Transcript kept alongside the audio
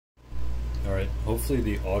Alright, hopefully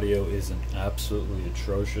the audio isn't absolutely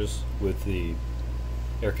atrocious with the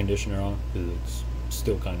air conditioner on, because it's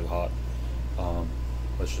still kind of hot.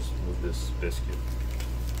 Let's just move this biscuit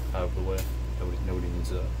out of the way. Nobody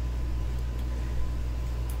needs that.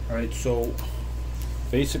 Alright, so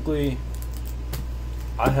basically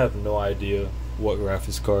I have no idea what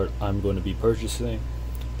graphics card I'm going to be purchasing.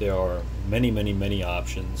 There are many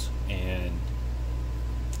options, and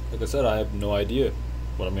like I said, I have no idea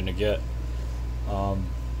what I'm going to get.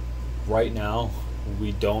 Right now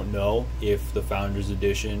we don't know if the Founders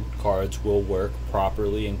Edition cards will work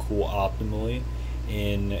properly and cool optimally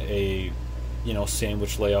in a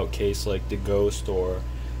sandwich layout case like the Ghost or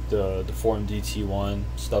the Form DT1,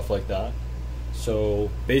 stuff like that. So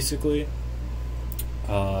basically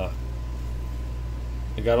I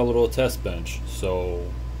got a little test bench, so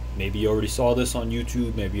maybe you already saw this on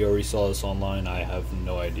YouTube, maybe you already saw this online, I have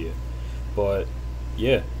no idea. But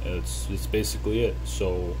yeah, it's basically it.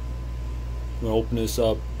 So I'm gonna open this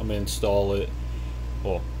up, I'm gonna install it,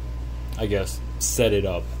 well, I guess set it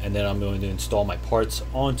up, and then I'm going to install my parts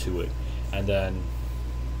onto it, and then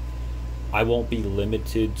I won't be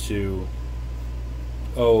limited to,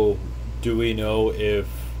 oh, do we know if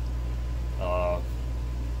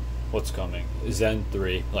what's coming, Zen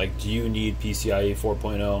 3, like, do you need PCIe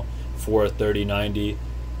 4.0 for a 3090?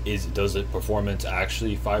 Does it performance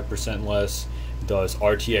actually 5% less? Does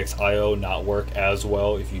RTX IO not work as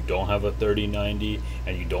well if you don't have a 3090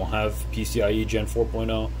 and you don't have PCIe Gen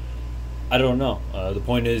 4.0? I don't know. The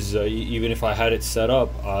point is, even if I had it set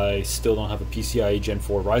up, I still don't have a PCIe Gen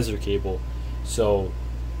 4 riser cable, so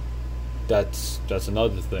that's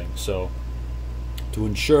another thing. So to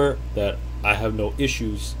ensure that I have no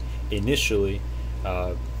issues initially,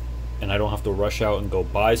 and I don't have to rush out and go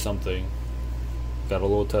buy something, got a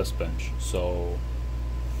little test bench. So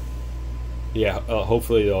yeah,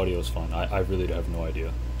 hopefully the audio is fine. I really have no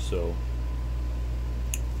idea. So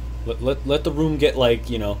let the room get like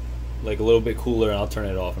a little bit cooler, and I'll turn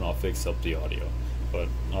it off and I'll fix up the audio. But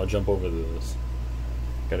I'll jump over to this.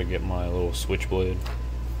 Gotta get my little switchblade.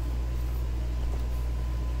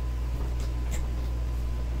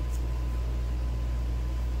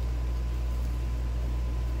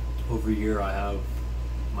 Over here I have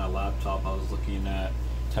my laptop. I was looking at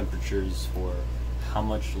temperatures for how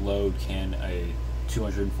much load can a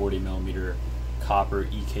 240 millimeter copper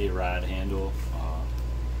EK rad handle.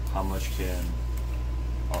 How much can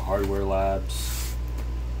our Hardware Labs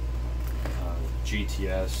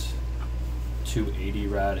GTS 280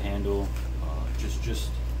 rad handle. Just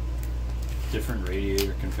different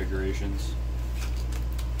radiator configurations.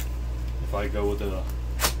 If I go with a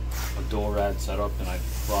dual rad setup, then I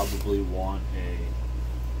probably want a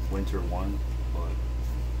Winter 1, but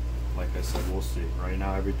like I said, we'll see. Right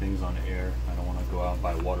now everything's on air. I don't want to go out and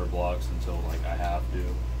buy water blocks until like I have to,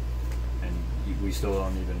 and we still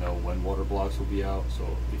don't even know when water blocks will be out. So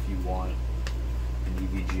if you want an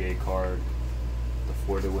EVGA card, the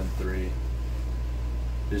 4 to Win 3,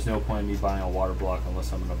 there's no point in me buying a water block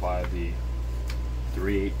unless I'm going to buy the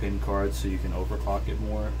 3 8-pin cards so you can overclock it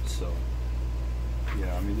more. So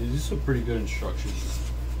yeah, I mean, these are some pretty good instructions.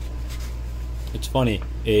 It's funny,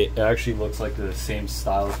 it actually looks like the same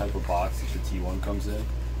style type of box that the T1 comes in.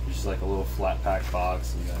 It's just like a little flat pack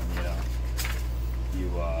box, and then you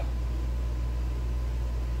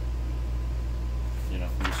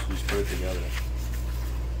just put it together.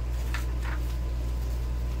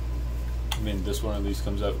 I mean, this one at least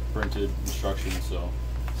comes out with printed instructions, so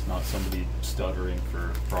it's not somebody stuttering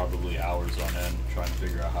for probably hours on end trying to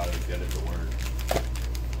figure out how to get it to work.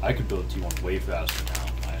 I could build a T1 way faster now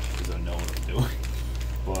because I know what I'm doing.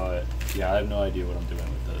 But yeah, I have no idea what I'm doing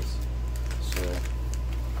with this. So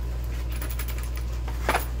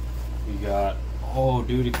we got, oh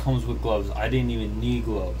dude, it comes with gloves. I didn't even need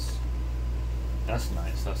gloves. That's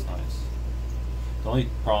nice, that's nice. The only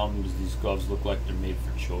problem is these gloves look like they're made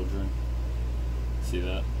for children. See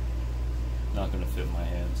that? Not gonna fit my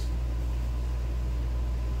hands.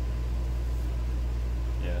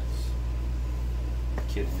 Yes.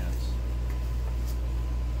 Kid hands.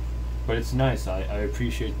 But it's nice. I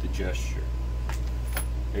appreciate the gesture.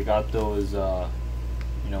 They got those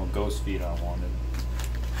ghost feet I wanted.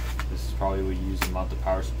 This is probably what you use to mount the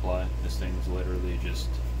power supply. This thing is literally just,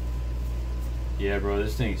 yeah bro,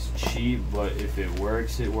 this thing's cheap, but if it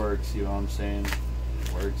works, it works, you know what I'm saying? If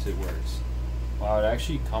it works, it works. Wow, it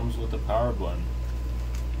actually comes with a power button.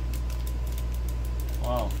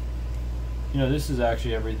 Wow. This is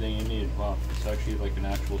actually everything you need. Wow, it's actually like an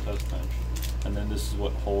actual test bench. And then this is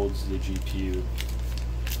what holds the GPU.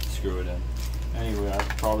 Screw it in. Anyway, I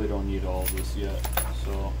probably don't need all of this yet,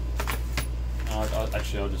 so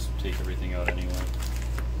Actually, I'll just take everything out anyway.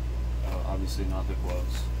 Obviously not the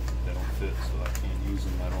gloves. They don't fit, so I can't use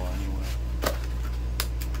them at all anyway.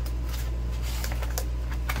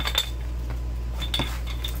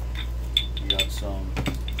 We got some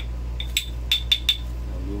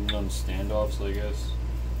aluminum standoffs, I guess.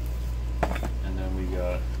 And then we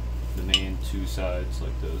got the main two sides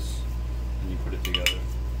like this, and you put it together.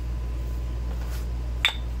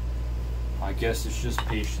 I guess it's just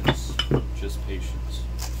patience. Just patience.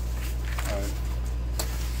 Alright.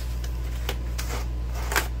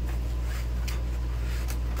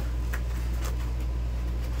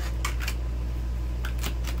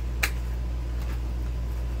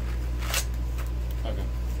 Okay.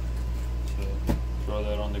 So throw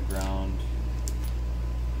that on the ground.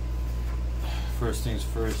 First things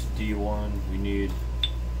first, D1, we need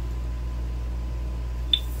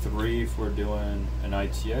 3 if we're doing an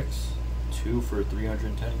ITX, 2 for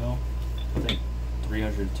 310 mil. I think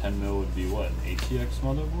 310 mil would be what, an ATX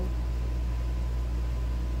motherboard?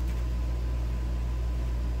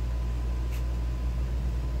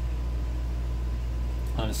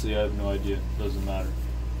 Honestly, I have no idea. Doesn't matter.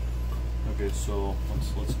 Okay, so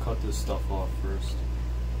let's cut this stuff off first.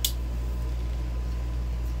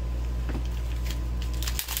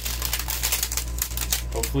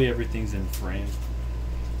 Hopefully everything's in frame.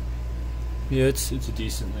 Yeah, it's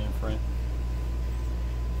decently in frame.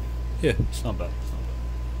 Yeah, it's not bad. It's not bad.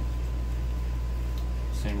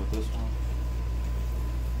 Same with this one.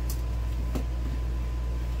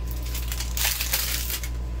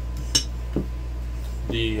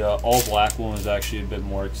 The all black one is actually a bit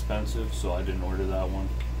more expensive, so I didn't order that one.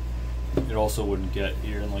 It also wouldn't get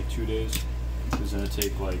here in like 2 days. It was gonna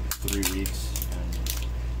take like 3 weeks, and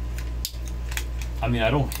I mean, I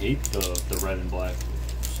don't hate the red and black,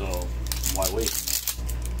 so why wait?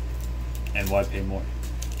 And why pay more?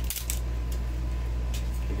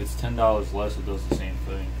 If it's $10 less, it does the same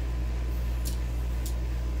thing.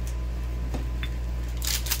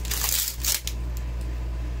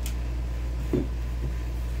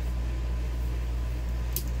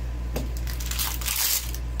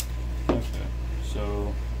 Okay,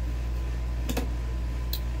 so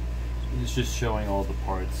it's just showing all the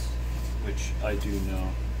parts, which I do know.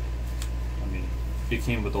 I mean, it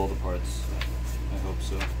came with all the parts. I hope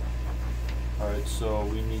so. Alright, so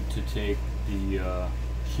we need to take the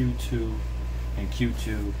Q2 and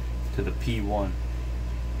Q2 to the P1.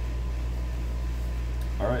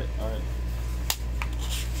 Alright.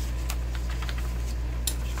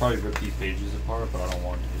 Should probably rip these pages apart, but I don't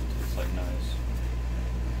want to. It's like nice.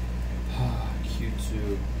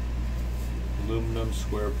 Q2. Aluminum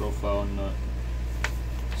square profile nut.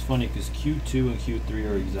 It's funny because Q2 and Q3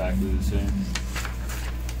 are exactly the same.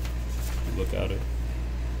 Look at it.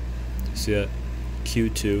 See that?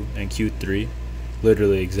 Q2 and Q3,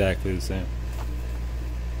 literally exactly the same.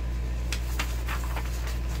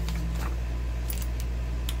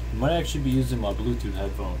 I might actually be using my Bluetooth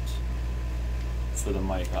headphones for the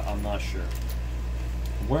mic. I'm not sure.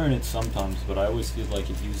 I'm wearing it sometimes, but I always feel like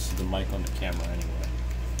it uses the mic on the camera anyway.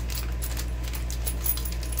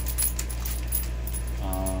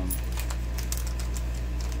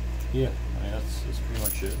 Yeah, I mean that's pretty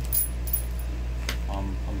much it.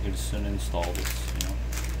 I'm gonna soon install this, you know.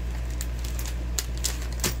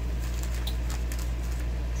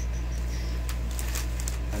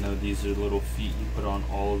 I know these are little feet you put on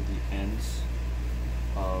all of the ends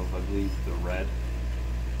of, I believe, the red.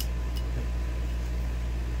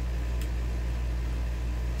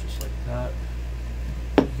 Just like that.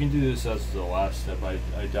 You can do this as the last step. I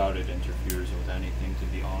doubt it interferes with anything, to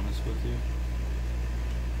be honest with you.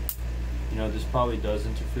 You know, this probably does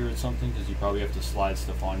interfere with something because you probably have to slide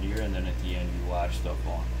stuff onto here, and then at the end you latch stuff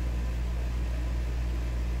on.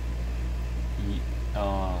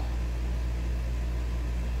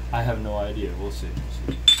 I have no idea. We'll see.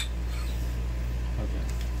 Okay.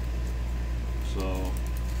 So,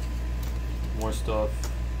 more stuff.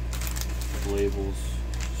 Labels.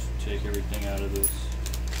 Just take everything out of this.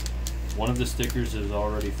 One of the stickers is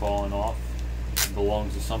already fallen off. It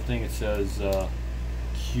belongs to something. It says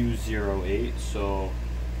Q08, so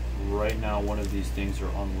right now one of these things are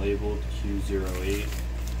unlabeled, Q08.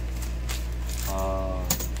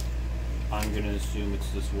 I'm gonna assume it's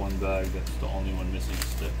this one bag that's the only one missing a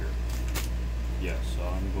sticker. Yeah, so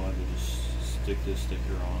I'm going to just stick this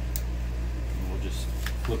sticker on, and we'll just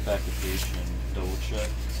flip back the page and double check.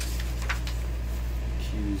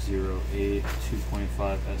 Q08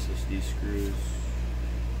 2.5 SSD screws.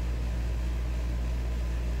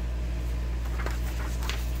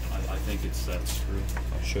 I think it's that screw.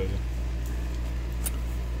 I'll show you.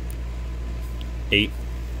 8.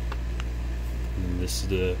 And this is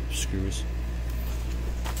the screws.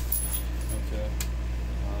 Okay.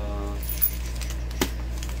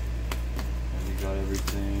 We got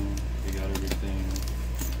everything. We got everything.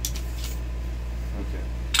 Okay.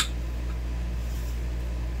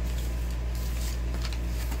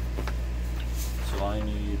 So I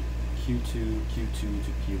need Q2 to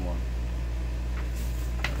P1.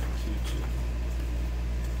 Q2.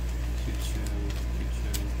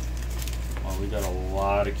 Oh, we got a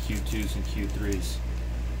lot of Q2s and Q3s.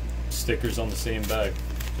 Stickers on the same bag,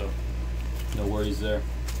 so no worries there.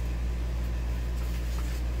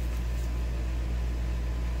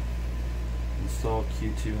 Install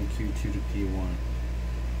Q2 and Q2 to P1.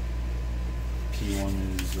 P1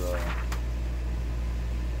 is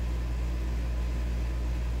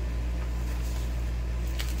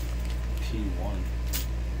P1.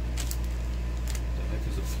 The heck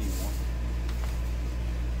is a P1?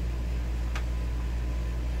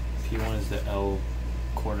 P1 is the L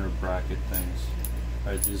corner bracket things.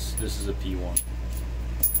 Alright, this is a P1.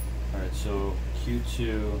 Alright, so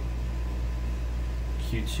Q2,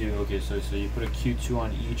 okay, so you put a Q2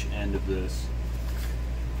 on each end of this,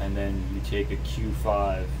 and then you take a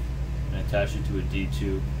Q5 and attach it to a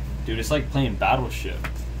D2. Dude, it's like playing Battleship.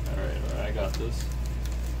 Alright, I got this.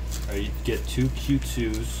 Alright, you get two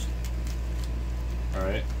Q2s.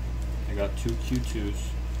 Alright, I got two Q2s.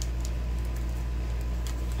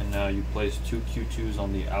 And now you place two Q2s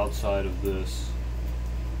on the outside of this.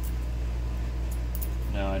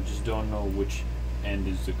 Now I just don't know which end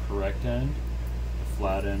is the correct end. The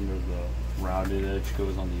flat end or the rounded edge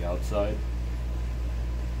goes on the outside.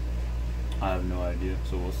 I have no idea,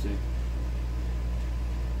 so we'll see.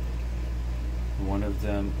 One of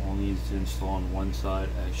them only needs to install on one side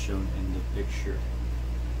as shown in the picture.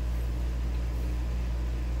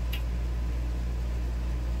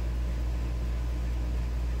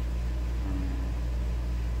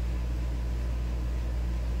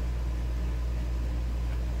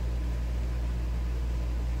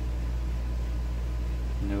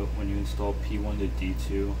 Note, when you install P1 to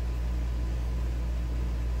D2,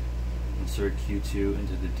 insert Q2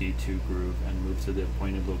 into the D2 groove and move to the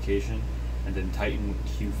appointed location, and then tighten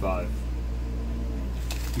Q5.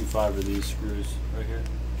 Q5 are these screws right here.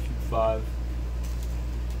 Q5.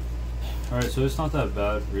 Alright, so it's not that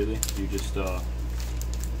bad, really. You just, you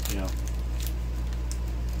know,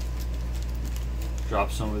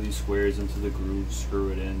 drop some of these squares into the groove,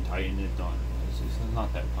 screw it in, tighten it, done. It's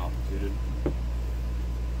not that complicated.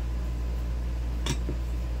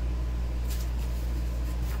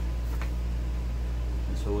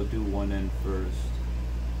 So we'll do one end first.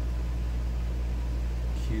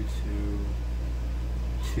 Q2,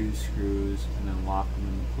 two screws, and then lock them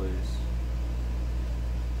into place.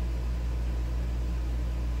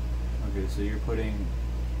 Okay, so you're putting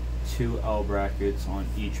two L brackets on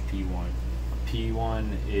each P1.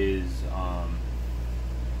 P1 is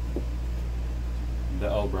the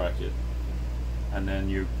L bracket. And then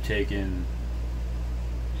you're taking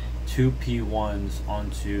two P1s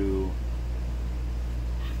onto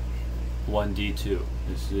one D2.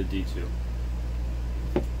 This is a D2.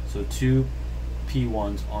 So two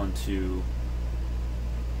P1s onto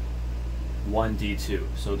one D2.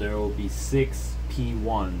 So there will be 6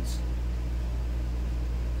 P1s.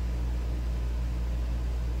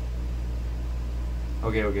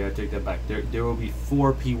 Okay, I take that back. There will be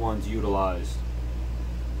 4 P1s utilized.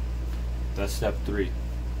 That's step 3.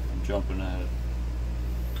 I'm jumping ahead.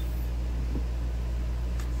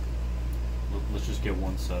 Let's just get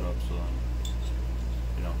one set up so then,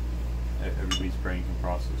 you know, everybody's brain can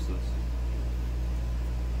process this.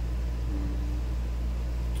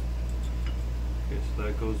 Okay, so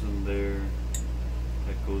that goes in there,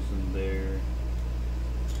 that goes in there,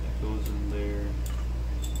 that goes in there.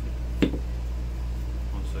 1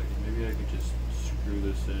 second, maybe I could just screw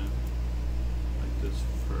this in like this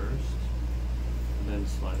first, and then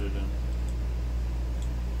slide it in.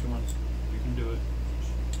 Come on, you can do it.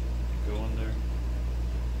 Go in there.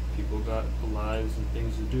 People got lives and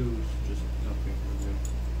things to do, so just, okay, we're good.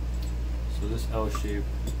 So this L shape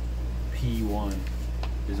P1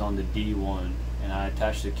 is on the D1, and I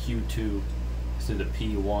attach the Q2 to the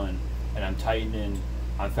P1, and I'm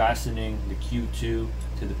fastening the Q2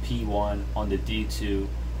 to the P1 on the D2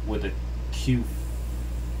 with a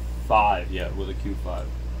Q5, yeah, with a Q5.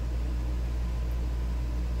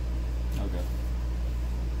 Okay.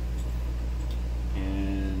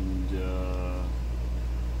 And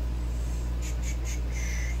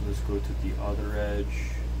let's go to the other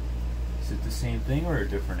edge. Is it the same thing or a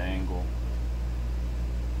different angle?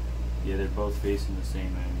 Yeah, they're both facing the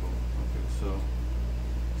same angle. Okay, so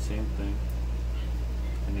same thing.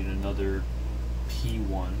 I need another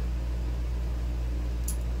P1.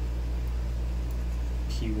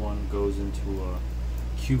 P1 goes into a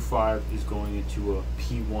Q5 is going into a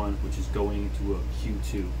P1, which is going into a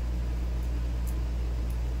Q2.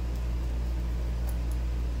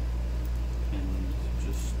 And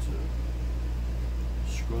just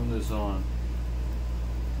screw this on.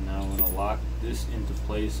 Now I'm going to lock this into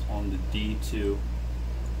place on the D2.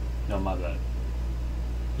 No, my bad.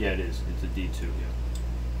 Yeah, it is. It's a D2, yeah.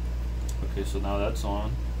 Okay, so now that's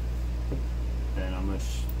on. And I'm going to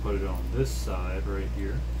put it on this side right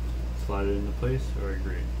here. Slide it into place. Alright,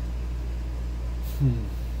 great.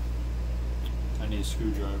 I need a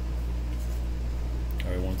screwdriver.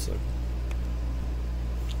 Alright, one second.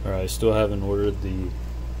 Alright, I still haven't ordered the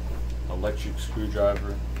electric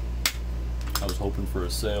screwdriver. I was hoping for a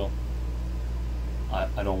sale.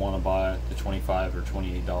 I don't want to buy the $25 or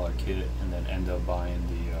 $28 kit and then end up buying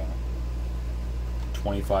the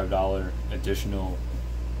 $25 additional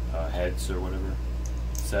heads or whatever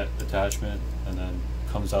set attachment, and then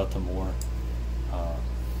comes out to more.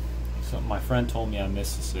 So my friend told me I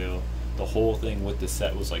missed the sale. The whole thing with the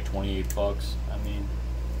set was like 28 bucks. I mean,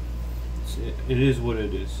 it is what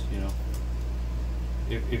it is, you know.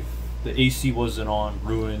 If the AC wasn't on,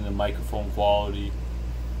 ruining the microphone quality,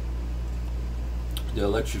 the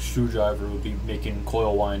electric screwdriver would be making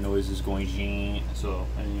coil whine noises going zing. So,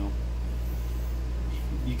 and you know,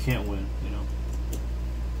 you can't win, you know.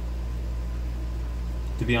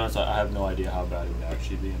 To be honest, I have no idea how bad it would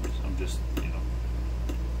actually be. I'm just, you know,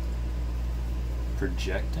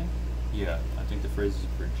 projecting? Yeah, I think the phrase is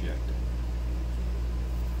projecting.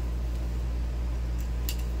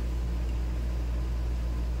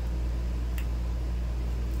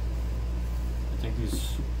 I think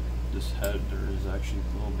this header is actually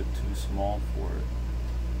a little bit too small for it.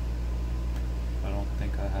 I don't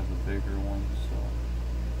think I have a bigger one, so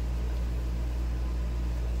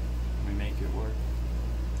let me make it work.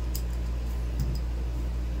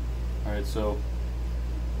 Alright, so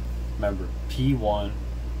remember, P1,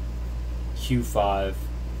 Q5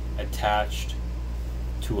 attached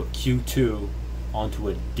to a Q2 onto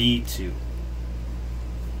a D2.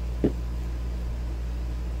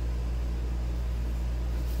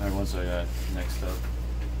 Alright, one second, next up.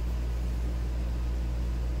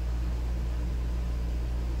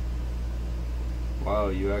 Wow,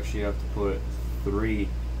 you actually have to put 3.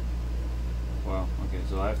 Wow, okay,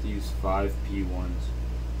 so I have to use 5 P1s.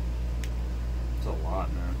 That's a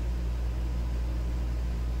lot, man.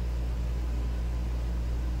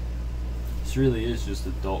 This really is just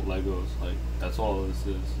adult Legos. Like, that's all this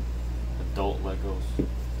is. Adult Legos.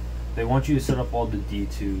 They want you to set up all the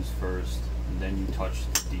D2s first, and then you touch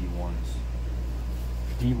the D1s.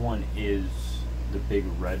 D1 is the big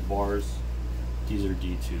red bars. These are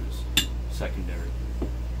D2s, secondary.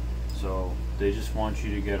 So they just want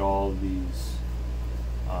you to get all these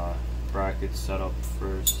brackets set up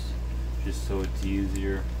first, just so it's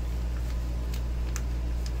easier.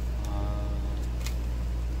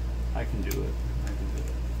 I can do it.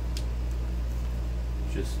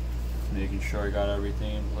 Just making sure I got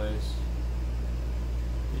everything in place.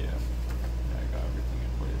 Yeah, I got everything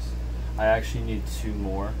in place. I actually need 2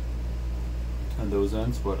 more on those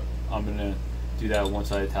ends, but I'm gonna do that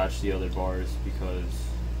once I attach the other bars, because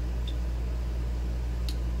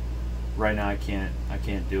right now I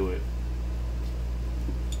can't do it.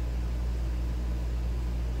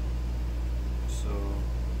 So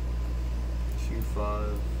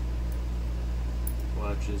Q5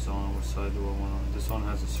 latches on. Which side do I want on? This one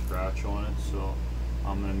has a scratch on it, so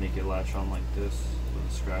I'm gonna make it latch on like this, so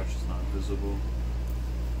the scratch is not visible.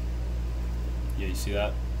 Yeah, you see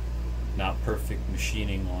that? Not perfect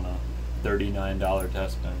machining on a $39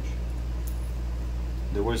 test bench.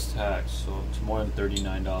 There was tax, so it's more than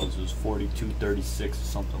 $39. It was $42.36 or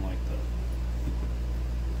something like that.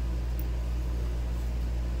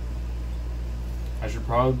 I should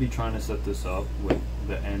probably be trying to set this up with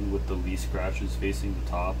the end with the least scratches facing the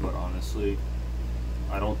top, but honestly,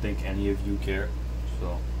 I don't think any of you care,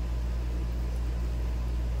 so.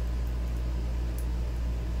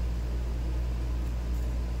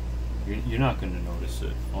 You're not going to notice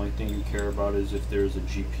it. The only thing you care about is if there's a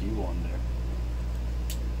GPU on there,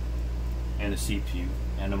 and a CPU,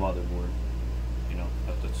 and a motherboard. You know,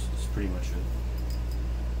 that's pretty much it.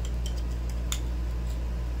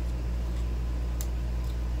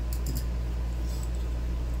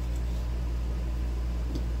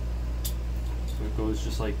 So it goes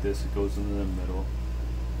just like this. It goes into the middle,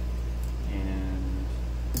 and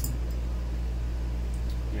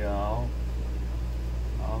yeah,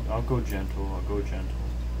 I'll go gentle. Let's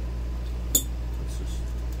just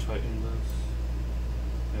tighten this.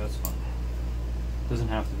 Yeah, that's fine. Doesn't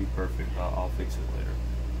have to be perfect. I'll fix it later.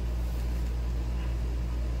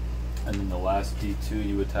 And then the last D2,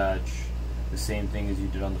 you attach the same thing as you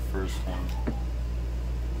did on the first one.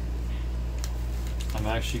 I'm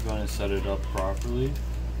actually going to set it up properly,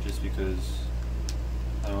 just because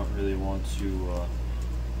I don't really want to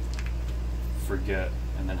forget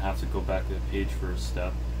and then have to go back to the page for a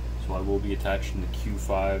step. So I will be attaching the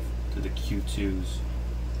Q5 to the Q2s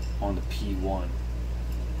on the P1.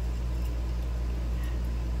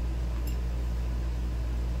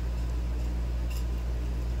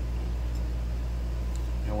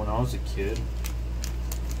 And when I was a kid,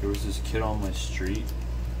 there was this kid on my street.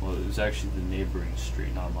 Well, it was actually the neighboring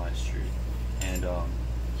street, not my street. And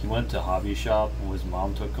he went to hobby shop, and his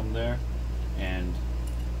mom took him there, and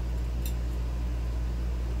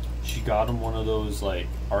she got him one of those like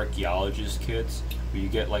archaeologist kits where you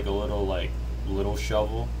get like a little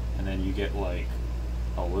shovel, and then you get like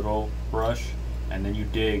a little brush, and then you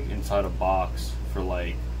dig inside a box for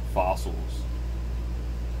like fossils,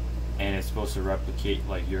 and it's supposed to replicate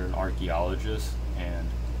like you're an archaeologist. And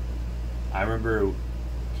I remember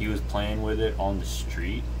he was playing with it on the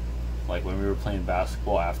street, like when we were playing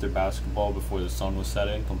basketball after basketball before the sun was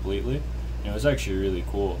setting completely. And it was actually really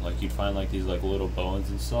cool. Like you'd find like these like little bones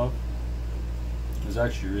and stuff. It was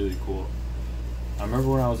actually really cool. I remember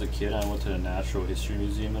when I was a kid, I went to the Natural History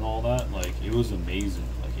Museum and all that. Like it was amazing.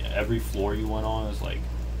 Like every floor you went on was like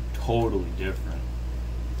totally different.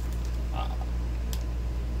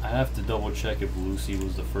 I have to double check if Lucy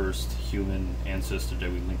was the first human ancestor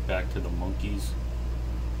that we link back to the monkeys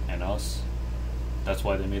and us. That's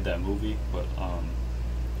why they made that movie. But I'll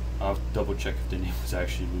have to double check if the name was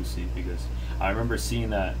actually Lucy, because I remember seeing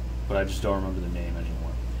that, but I just don't remember the name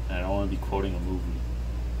anymore. And I don't want to be quoting a movie.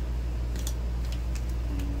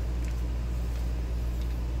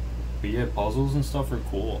 But yeah, puzzles and stuff are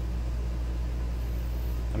cool.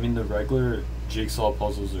 I mean, the regular jigsaw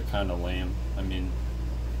puzzles are kind of lame. I mean,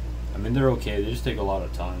 they're okay. They just take a lot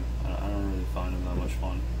of time. I don't really find them that much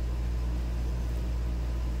fun.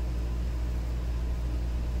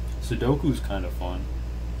 Sudoku's kind of fun.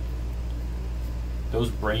 Those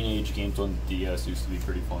Brain Age games on the DS used to be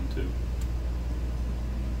pretty fun too.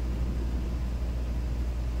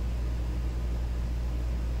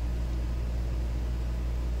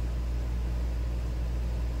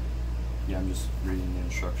 Yeah, I'm just reading the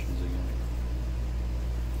instructions again.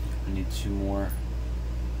 I need 2 more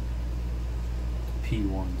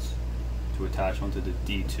P1s to attach onto the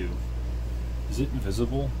D2. Is it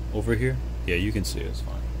visible over here? Yeah, you can see it, it's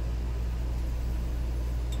fine.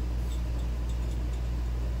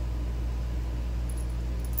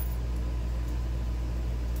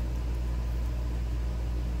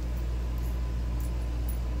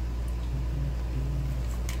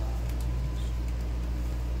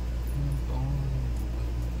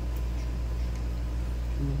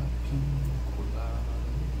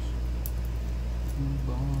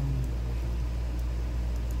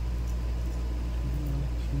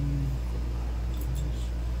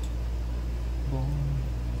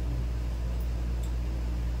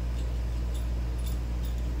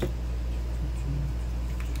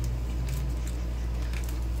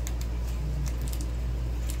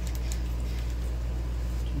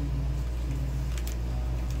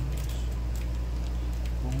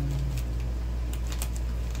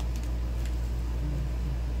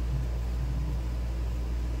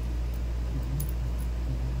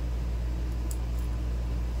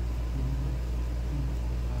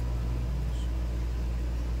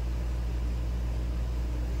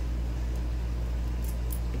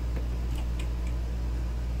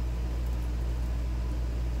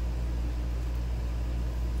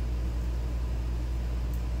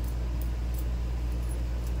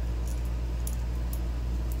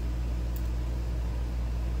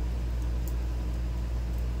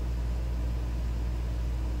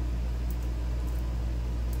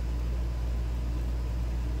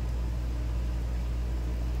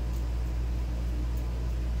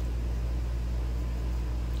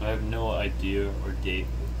 I have no idea or date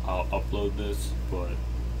I'll upload this, but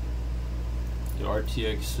the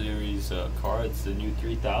RTX series cards, the new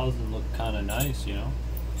 3000, look kind of nice, you know?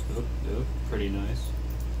 They look pretty nice.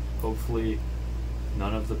 Hopefully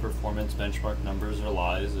none of the performance benchmark numbers are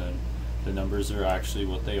lies and the numbers are actually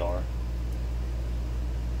what they are.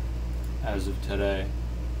 As of today,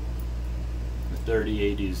 the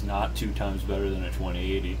 3080 is not 2 times better than a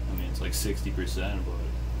 2080. I mean, it's like 60%, but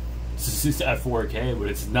it's at 4K, but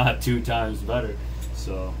it's not 2 times better.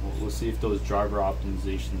 So we'll see if those driver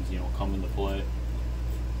optimizations, you know, come into play.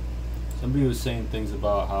 Somebody was saying things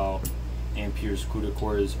about how Ampere's CUDA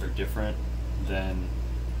cores are different than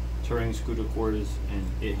touring screw cord is, and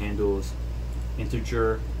it handles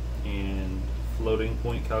integer and floating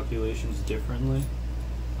point calculations differently.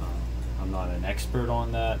 I'm not an expert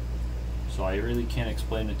on that, so I really can't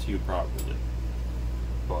explain it to you properly.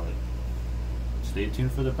 But stay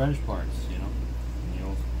tuned for the bench parts.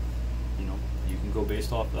 You can go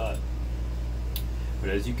based off that.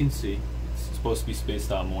 But as you can see, it's supposed to be spaced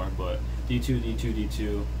out more, but D2, D2,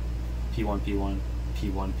 D2, P1, P1,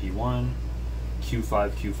 P1, P1,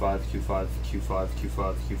 Q5, Q5, Q5, Q5,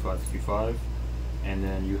 Q5, Q5, Q5, and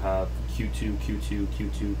then you have Q2, Q2,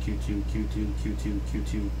 Q2, Q2, Q2, Q2,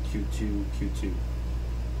 Q2, Q2, Q2.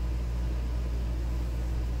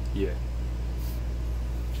 Yeah.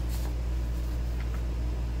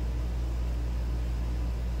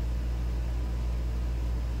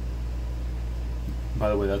 By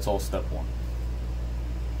the way, that's all step one.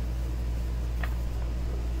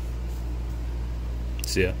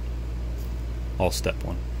 See ya? All step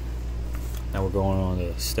one. Now we're going on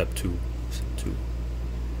to step two. Step two.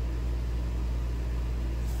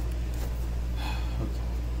 Okay.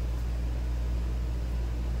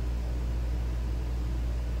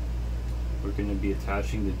 We're going to be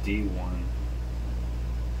attaching the D1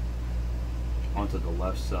 onto the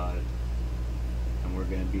left side, and we're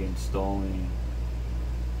going to be installing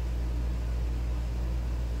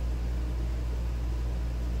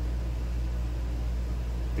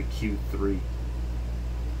the Q3,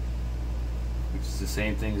 which is the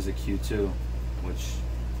same thing as the Q2, which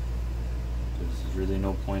there's really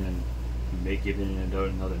no point in giving it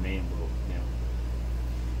another name, but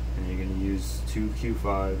and you're going to use two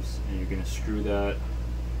Q5s, and you're going to screw that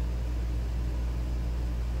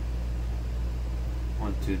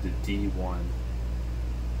onto the D1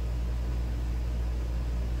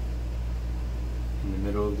 in the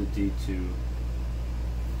middle of the D2.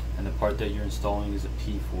 And the part that you're installing is a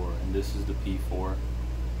P4, and this is the P4. That's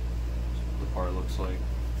what the part looks like.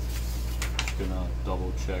 Just gonna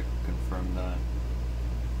double check, confirm that.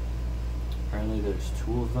 Apparently there's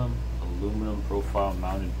two of them, aluminum profile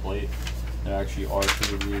mounted plate. There actually are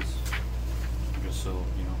two of these. Just so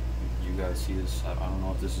you guys see this. I don't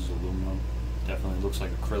know if this is aluminum. Definitely looks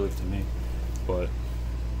like acrylic to me. But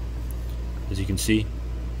as you can see,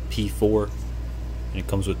 P4, and it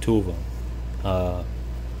comes with two of them.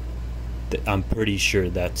 I'm pretty sure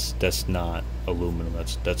that's not aluminum.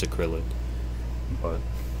 That's acrylic. But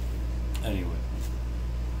anyway,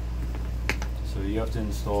 so you have to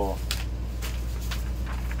install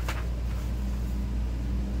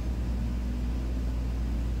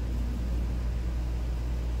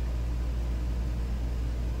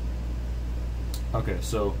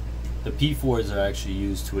so the P4s are actually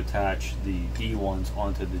used to attach the D1s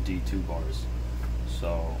onto the D2 bars.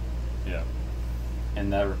 So yeah.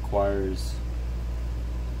 And that requires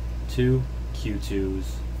two Q2s,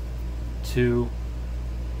 two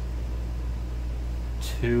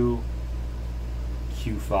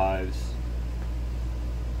Q5s,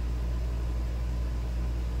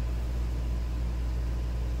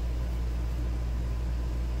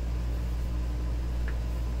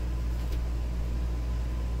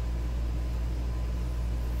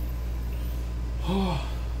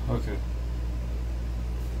 okay.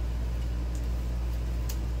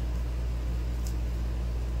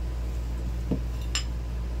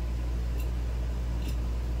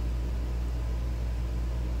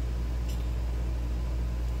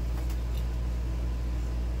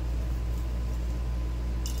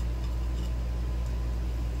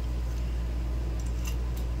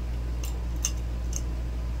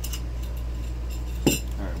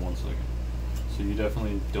 So you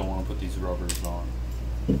definitely don't want to put these rubbers on.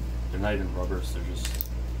 They're not even rubbers, they're just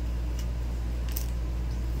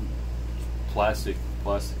plastic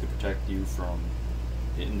to protect you from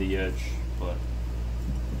hitting the edge. But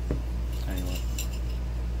anyway,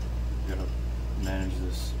 you gotta manage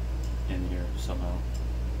this in here somehow.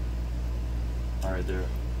 Alright, there.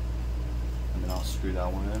 And then I'll screw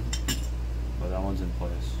that one in. But that one's in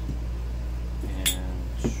place. And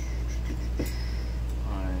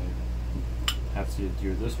have to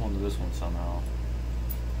adhere this one to this one somehow,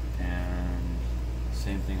 and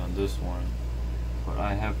same thing on this one, but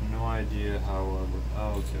I have no idea how I would.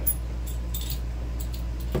 Oh,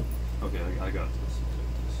 okay, I got this.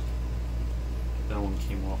 That one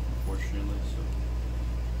came off unfortunately, so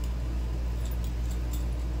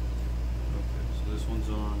okay, so this one's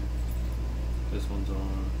on, this one's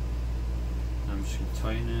on. I'm just gonna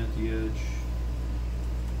tighten it at the edge.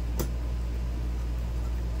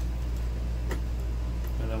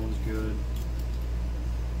 That one's good.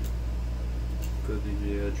 Could be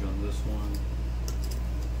the edge on this one.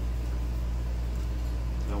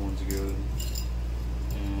 That one's good.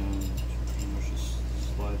 And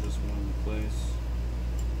slide this one into place.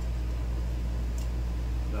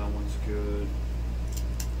 That one's good.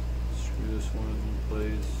 Screw this one in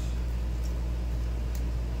place.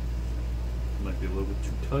 Might be a little bit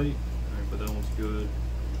too tight. Alright, but that one's good.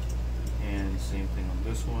 And same thing on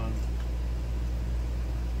this one.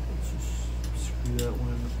 Let's just screw that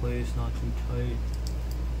one into place, not too tight.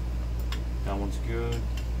 That one's good.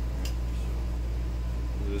 Alright,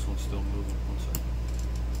 so this one's still moving. One second.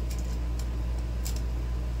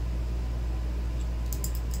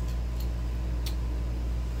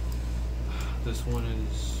 This one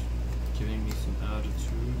is giving me some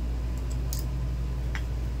attitude.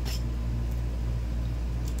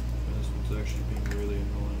 This one's actually being really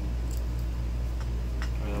annoying.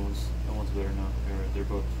 Alright, that one's better now. Alright, they're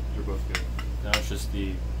both good. Now it's just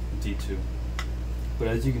the D2. But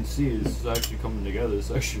as you can see, this is actually coming together.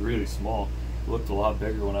 It's actually really small. It looked a lot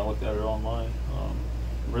bigger when I looked at it online.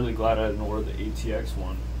 I'm really glad I didn't order the ITX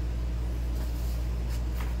one.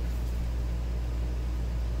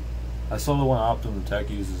 I saw the one Optimum Tech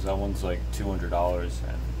uses. That one's like $200,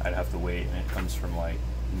 and I'd have to wait, and it comes from like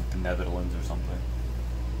the Netherlands or something.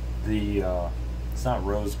 The it's not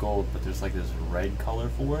rose gold, but there's like this red color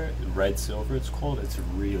for it, red silver it's called. It's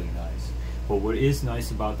really nice. But what is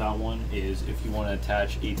nice about that one is if you want to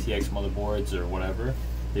attach ATX motherboards or whatever,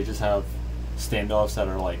 they just have standoffs that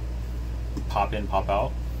are like pop in, pop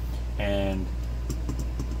out, and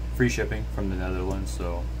free shipping from the Netherlands.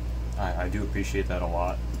 So I do appreciate that a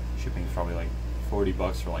lot. Shipping is probably like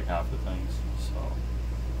 $40 for like half the things. So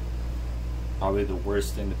probably the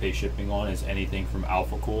worst thing to pay shipping on is anything from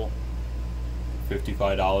AlphaCool.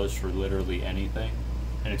 $55 for literally anything,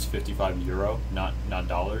 and it's €55, not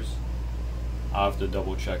dollars. I'll have to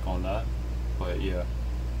double check on that, but yeah,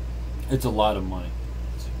 it's a lot of money.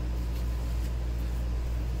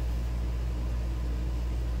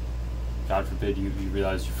 God forbid you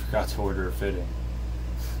realize you forgot to order a fitting.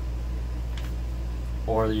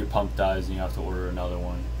 Or your pump dies and you have to order another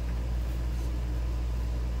one.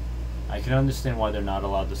 I can understand why they're not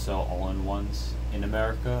allowed to sell all-in-ones in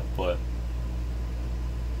America, but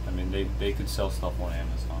I mean they could sell stuff on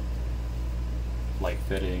Amazon, like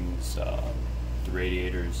fittings, the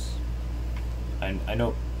radiators. I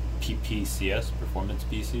know PPCS, Performance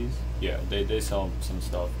PCs. Yeah, they sell some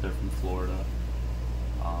stuff. They're from Florida.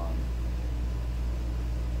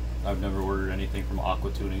 I've never ordered anything from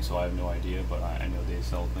Aqua Tuning, so I have no idea, but I know they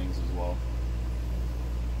sell things as well.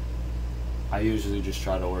 I usually just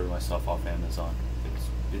try to order my stuff off Amazon.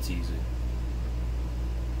 It's easy.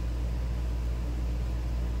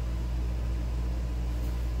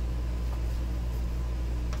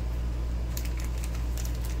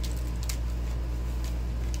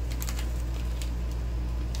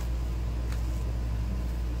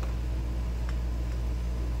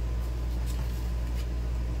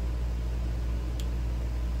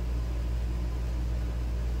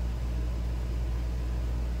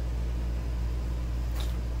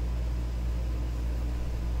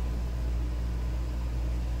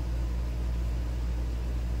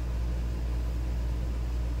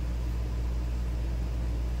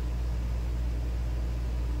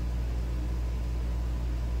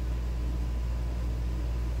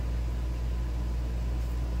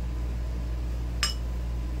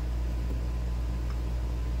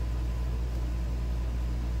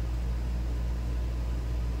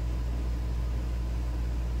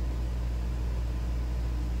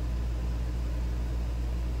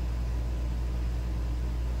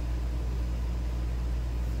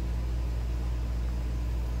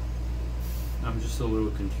 I'm just a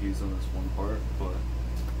little confused on this one part, but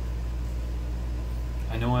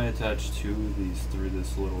I know I attached two of these through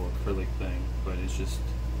this little acrylic thing, but it's just,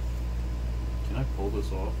 can I pull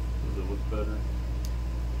this off? Does it look better?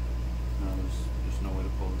 No, there's no way to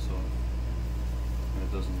pull this off.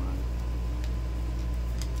 It doesn't matter.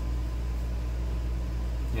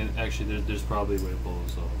 Yeah, actually there's probably a way to pull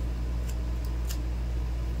this off.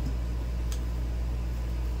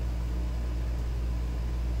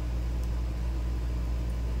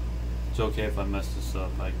 It's okay if I mess this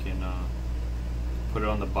up. I can put it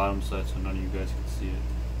on the bottom side so none of you guys can see it.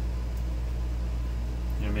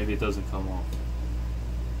 You know, maybe it doesn't come off.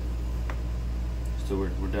 So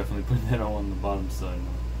we're definitely putting that on the bottom side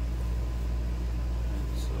now.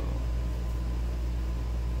 And so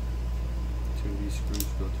 2 of these screws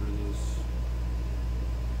go through this.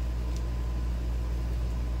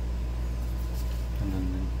 And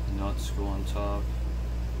then the nuts go on top.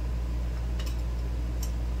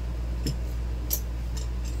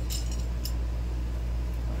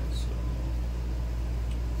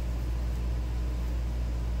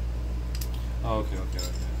 Okay. I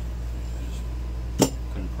just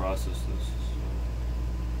couldn't process this. So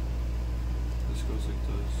this goes like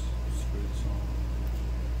this. Screw this on.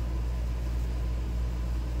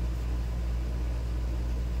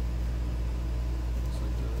 It's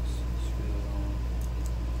like this. Screw that on.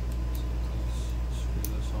 It's like this. Screw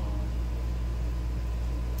this on.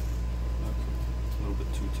 Okay. It's a little bit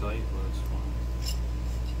too tight, but it's fine.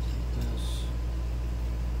 Like this.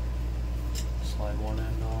 Slide one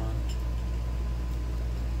end on.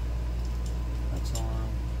 That's on.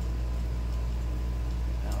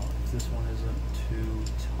 Now, if this one isn't too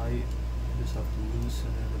tight, you just have to loosen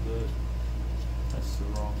it a bit. That's the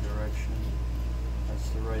wrong direction. That's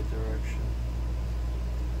the right direction.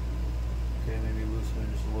 Okay, maybe loosen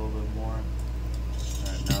it just a little bit more.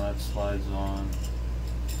 Alright, now that slides on.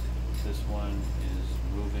 This one is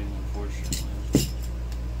moving, unfortunately.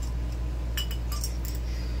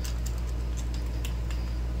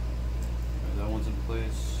 Alright, that one's in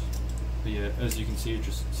place. But yeah, as you can see, it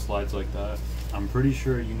just slides like that. I'm pretty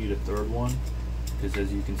sure you need a third one, because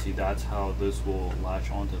as you can see, that's how this will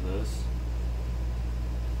latch onto this.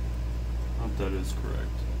 I hope that is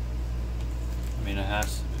correct. I mean, it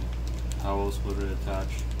has to be. How else would it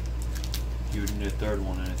attach? You would need a third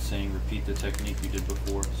one, and it's saying repeat the technique you did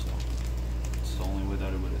before, so it's the only way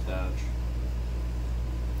that it would attach.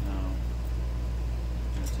 Now,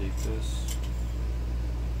 I'm gonna take this.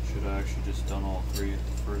 Should have actually just done all three the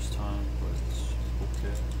first time, but it's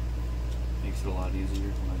okay. Makes it a lot easier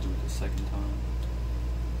when I do it the second time.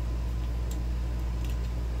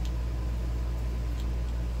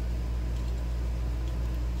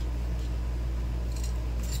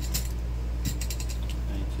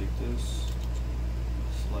 Now you take this,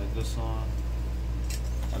 slide this on.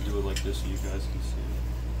 I'll do it like this so you guys can see it.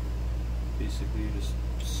 Basically, you just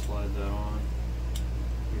slide that on.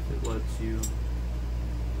 If it lets you.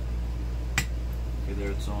 Okay,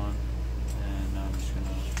 there it's on, and now I'm just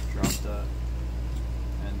gonna drop that,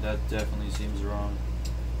 and that definitely seems wrong.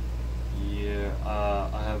 Yeah,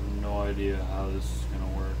 I have no idea how this is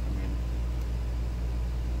gonna work. I mean,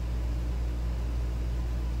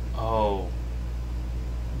 oh,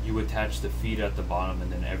 you attach the feet at the bottom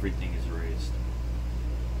and then everything is raised.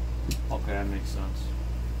 Okay, that makes sense.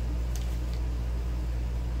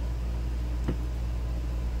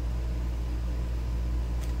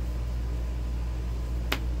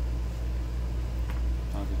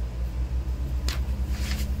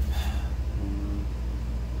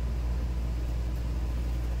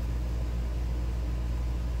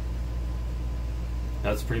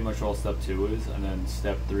 That's pretty much all step 2 is, and then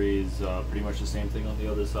step 3 is pretty much the same thing on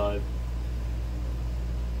the other side.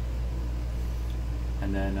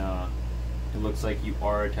 And then it looks like you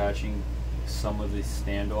are attaching some of the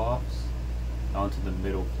standoffs onto the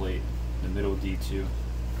middle plate, the middle D2.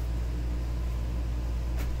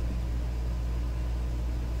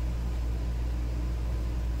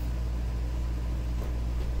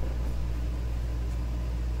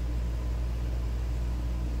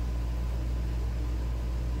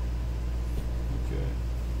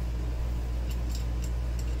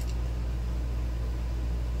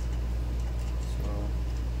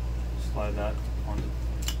 Slide that on.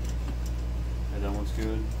 Okay, that one's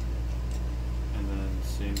good. And then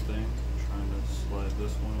same thing, trying to slide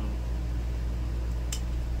this one.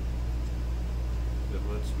 If it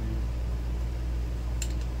lets me.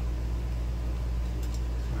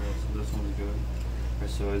 Alright, so this one's good. Alright,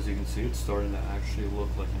 so as you can see, it's starting to actually look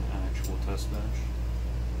like an actual test bench.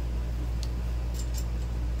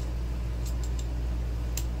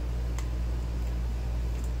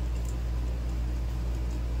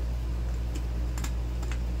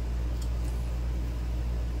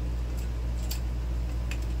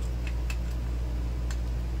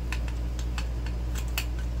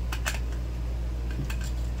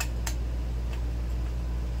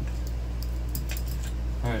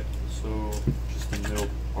 Alright, so just the middle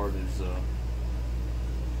part is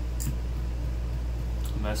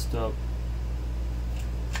messed up.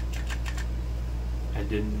 I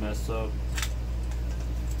didn't mess up.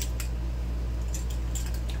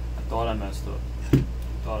 I thought I messed up.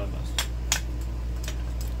 That's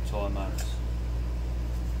all that matters.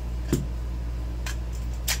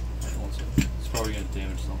 Right, one second. It's probably going to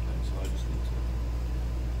damage something, so I just need to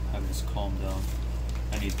have this calm down.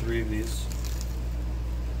 I need 3 of these.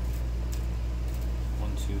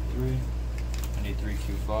 1, 2, 3. I need 3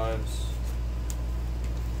 Q5s.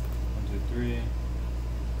 1, 2, 3. Now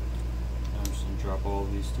I'm just going to drop all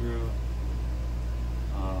of these through.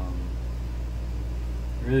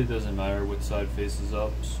 It really doesn't matter which side faces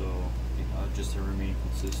up, so just to remain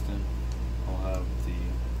consistent, I'll have the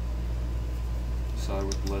side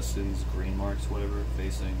with lessons, green marks, whatever,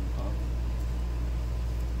 facing up.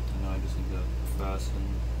 fasten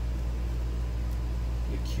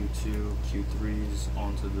the Q2, Q3s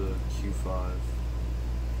onto the Q5.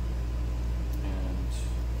 And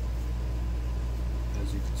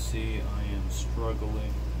as you can see, I am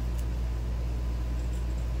struggling.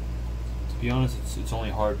 To be honest, it's only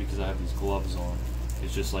hard because I have these gloves on.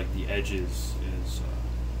 It's just like the edges is,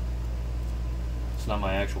 it's not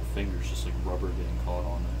my actual fingers, just like rubber getting caught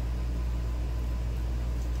on it.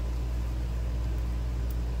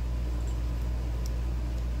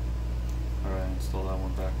 Alright, install that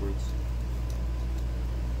one backwards.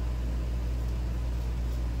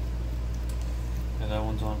 And that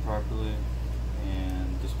one's on properly,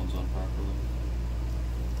 and this one's on properly.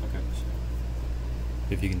 Okay, so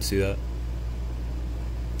if you can see that.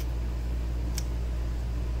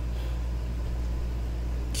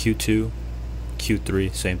 Q2,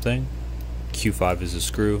 Q3, same thing. Q5 is the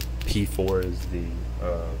screw. P4 is the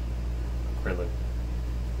acrylic.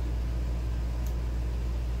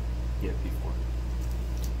 Yeah, P4.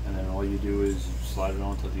 And then all you do is slide it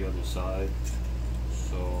onto the other side.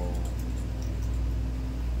 So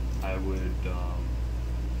I would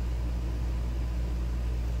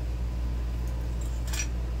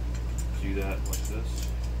do that like this.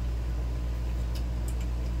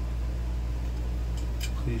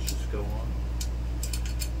 Please just go on.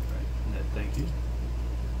 Right, and then thank you.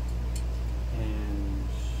 And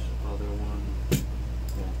other one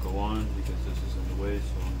won't go on because this is in the way,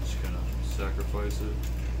 so I'm just gonna sacrifice it.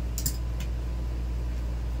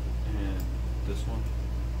 And this one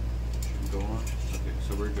should go on. Okay,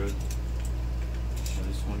 so we're good. And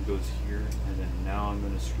this one goes here, and then now I'm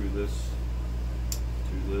gonna screw this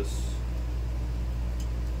through this.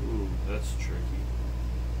 Ooh, that's tricky.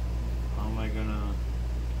 How am I gonna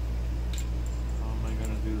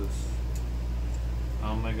do this?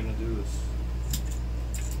 How am I gonna do this?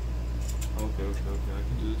 Okay, I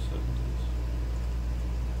can do this,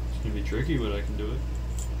 It's gonna be tricky, but I can do it.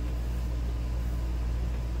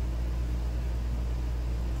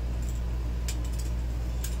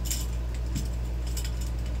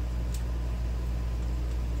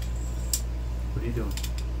 What are you doing?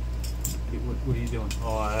 What are you doing?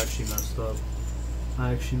 Oh, I actually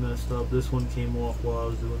messed up. This one came off while I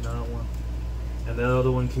was doing that one. And the other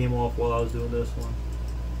one came off while I was doing this one.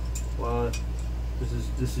 Wow, this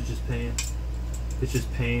is just pain. It's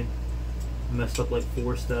just pain. I messed up like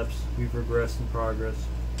 4 steps. We've regressed in progress.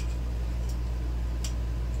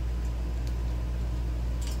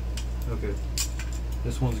 Okay,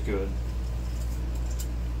 this one's good.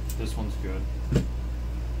 This one's good.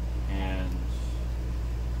 And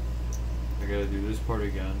I gotta do this part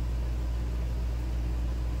again.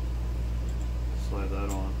 Slide that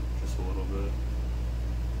on just a little bit.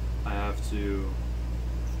 I have to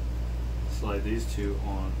slide these two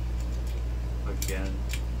on again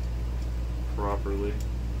properly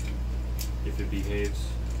if it behaves.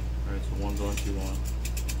 Alright, so one's on,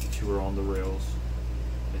 two are on the rails.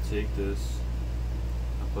 I take this,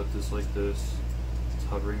 I put this like this, it's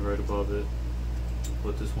hovering right above it,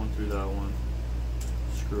 put this one through that one,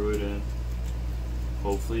 screw it in,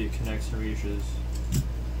 hopefully it connects and reaches.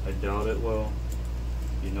 I doubt it will.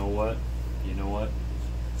 You know what?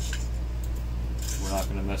 We're not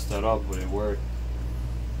going to mess that up, but it worked.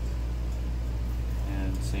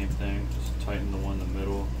 And same thing, just tighten the one in the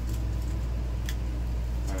middle.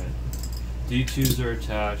 Alright, D2s are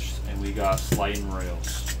attached, and we got sliding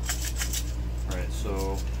rails. Alright,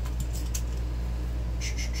 so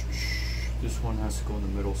this one has to go in the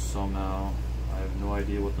middle somehow. I have no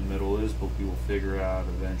idea what the middle is, but we will figure it out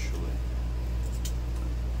eventually.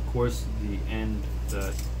 Of course, the end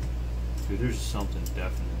that, dude, there's something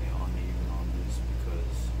definitely uneven on this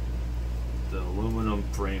because the aluminum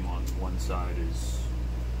frame on one side is,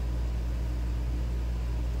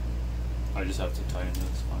 I just have to tighten it,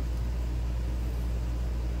 it's fine.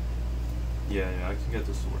 Yeah, I can get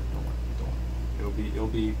this to work, don't worry. It'll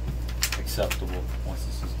be acceptable once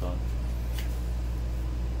this is done.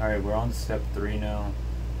 Alright, we're on step 3 now,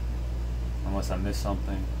 unless I missed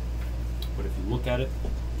something. But if you look at it,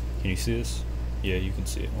 can you see this? Yeah, you can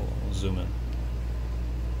see it. We'll zoom in.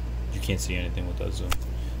 You can't see anything with that zoom.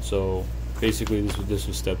 So basically this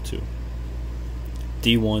was step 2.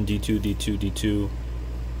 D1, D2, D2, D2.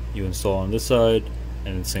 You install on this side,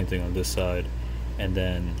 and the same thing on this side. And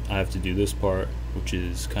then I have to do this part, which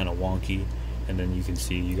is kind of wonky. And then you can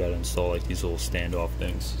see you got to install like these little standoff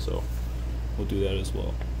things. So we'll do that as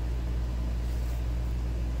well.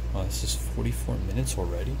 Oh, this is 44 minutes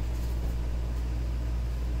already.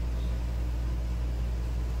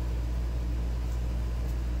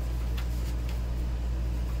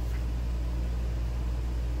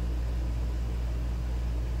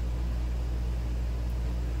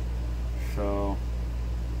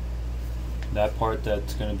 That part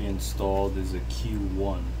that's going to be installed is a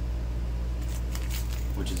Q1,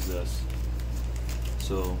 which is this.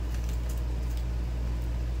 So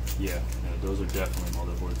yeah, those are definitely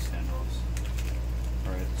motherboard standoffs.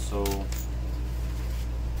 Alright, so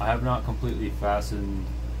I have not completely fastened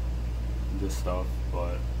this stuff,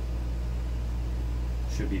 but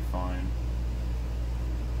should be fine.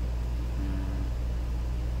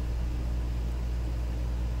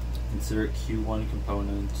 Insert Q1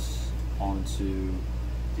 components onto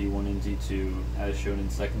D1 and D2 as shown in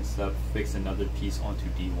second step. Fix another piece onto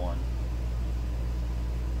D1.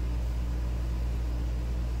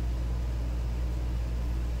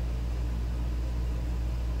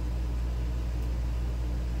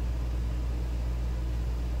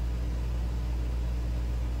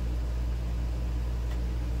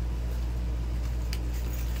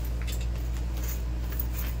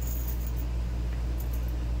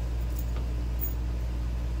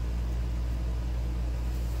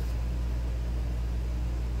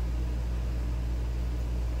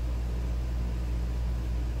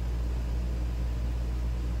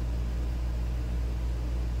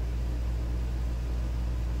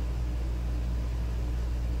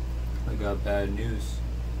 I got bad news.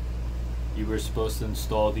 You were supposed to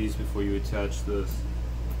install these before you attach this.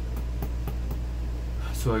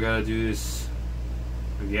 So I gotta do this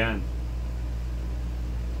again.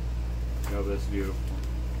 Oh, that's beautiful.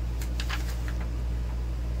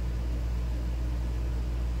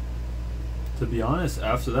 To be honest,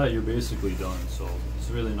 after that you're basically done, so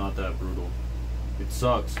it's really not that brutal. It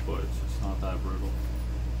sucks, but it's not that brutal.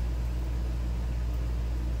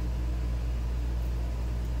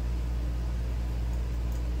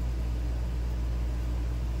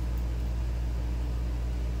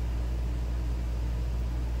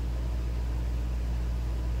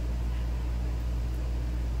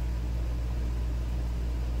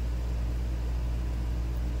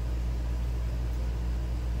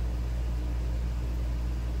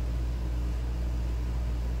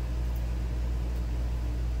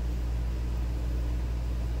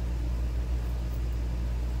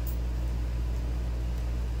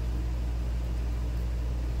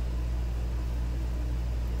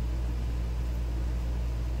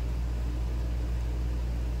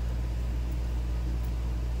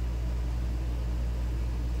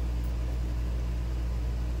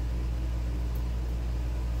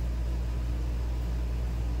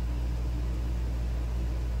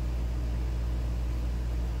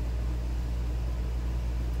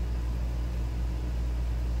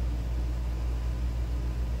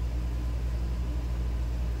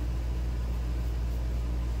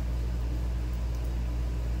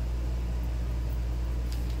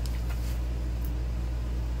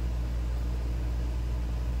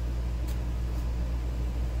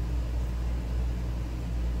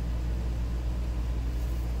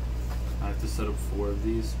 To set up 4 of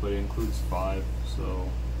these, but it includes 5, so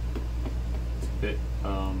it's a bit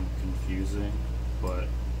confusing, but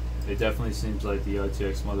it definitely seems like the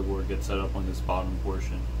ITX motherboard gets set up on this bottom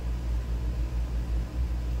portion.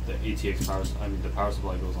 The ATX power, the power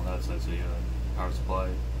supply goes on that side, so yeah, power supply,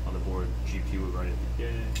 motherboard, GPU right. Yeah,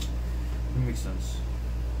 it makes sense.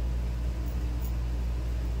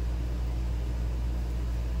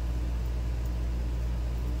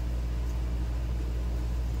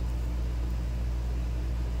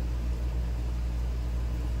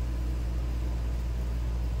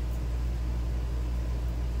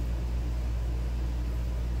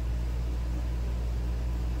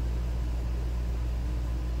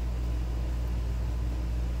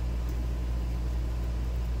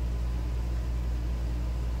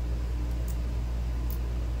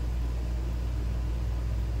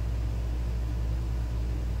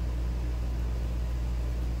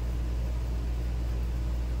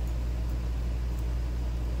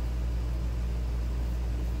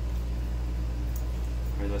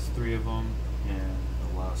 That's 3 of them, and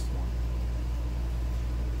the last one.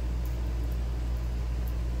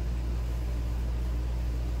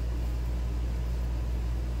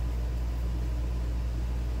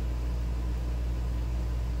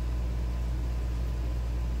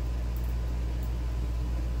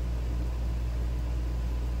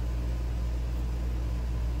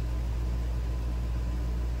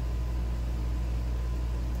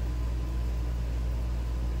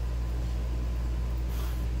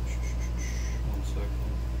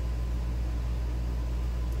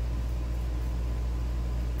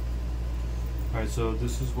 Alright, so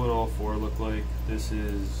this is what all 4 look like. This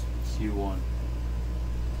is Q1.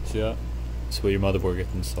 See that? That's what your motherboard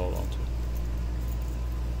gets installed onto.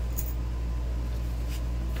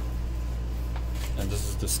 And this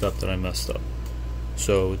is the step that I messed up.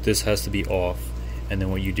 So this has to be off, and then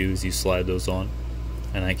what you do is you slide those on,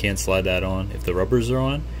 and I can't slide that on if the rubbers are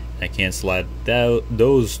on. I can't slide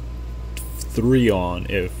those 3 on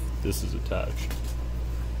if this is attached.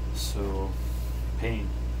 So, pain.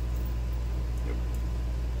 Yep.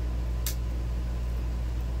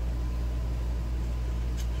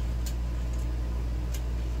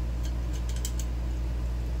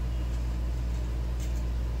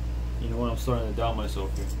 You know what? I'm starting to doubt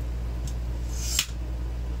myself here.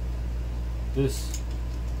 This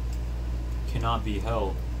cannot be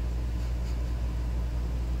held.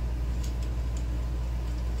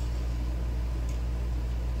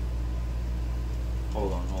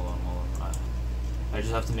 Hold on. I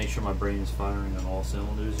just have to make sure my brain is firing on all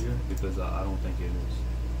cylinders here, because I don't think it is.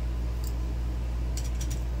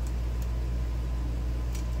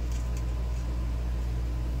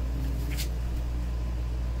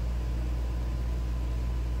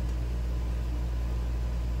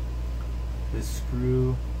 This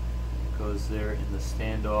screw goes there in the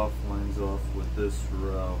standoff, lines off with this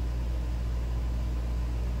row.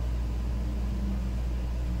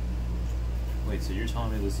 Wait, so you're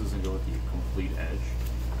telling me this doesn't go with the complete edge?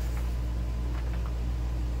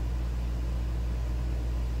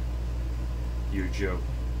 You're joking.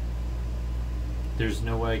 There's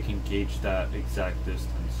no way I can gauge that exact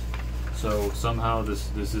distance. So somehow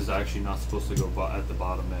this is actually not supposed to go at the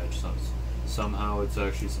bottom edge. Somehow it's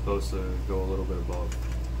actually supposed to go a little bit above.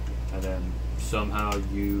 And then somehow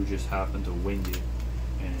you just happen to wing it,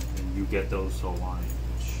 and you get those to align,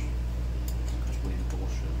 which is complete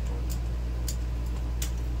bullshit.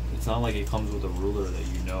 It's not like it comes with a ruler that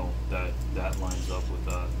you know that lines up with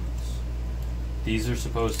that. These are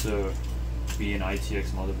supposed to be an ITX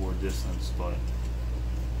motherboard distance, but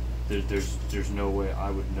there's no way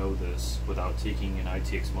I would know this without taking an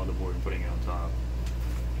ITX motherboard and putting it on top.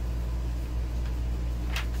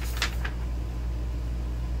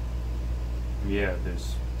 Yeah,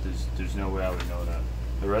 there's no way I would know that.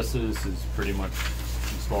 The rest of this is pretty much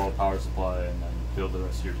install a power supply and then build the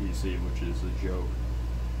rest of your PC, which is a joke.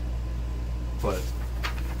 But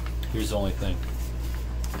here's the only thing.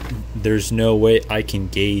 There's no way I can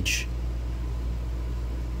gauge.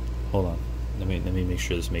 Hold on. Let me make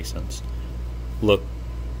sure this makes sense. Look,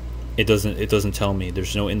 it doesn't tell me.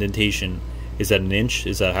 There's no indentation. Is that an inch?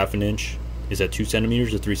 Is that half an inch? Is that 2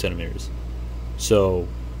 centimeters or 3 centimeters? So,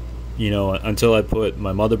 you know, until I put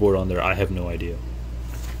my motherboard on there, I have no idea.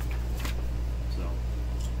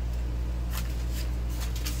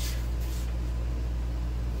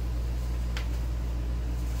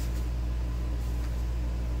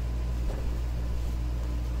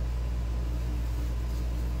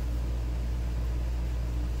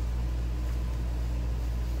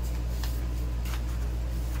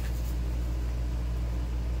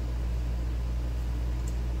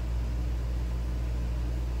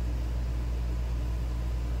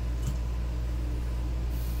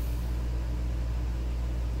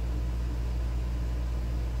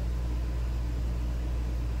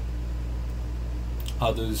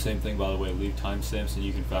 I'll do the same thing, by the way. Leave timestamps and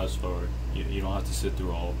you can fast forward. You don't have to sit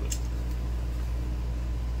through all of it.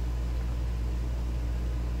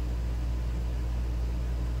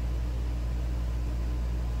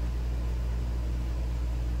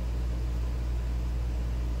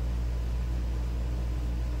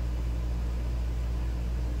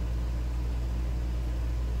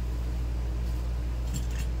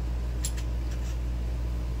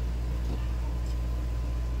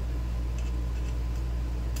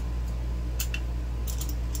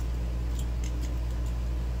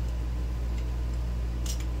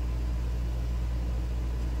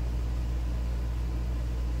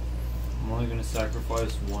 I'm only going to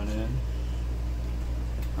sacrifice one end.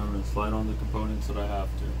 I'm going to slide on the components that I have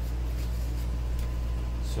to.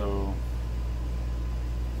 So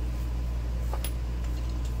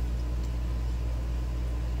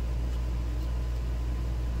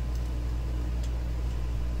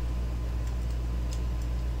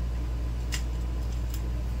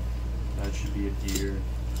that should be a deer.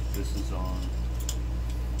 This is on.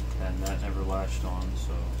 And that never latched on,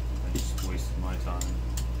 so I just wasted my time.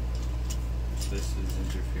 This is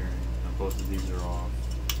interfering, and both of these are off.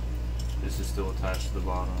 This is still attached to the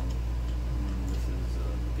bottom. This is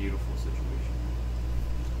a beautiful situation.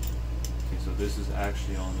 Okay, so this is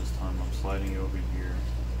actually on this time. I'm sliding it over here,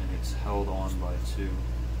 and it's held on by 2.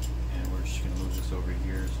 And we're just going to move this over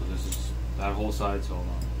here. So this is, that whole side's held on,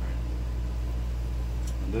 right?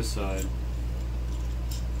 On this side,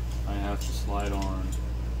 I have to slide on.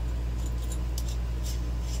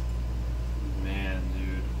 Man,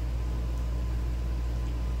 dude.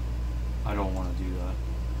 I don't want to do that.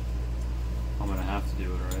 I'm gonna have to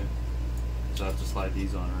do it, right? So I have to slide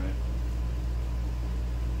these on, right?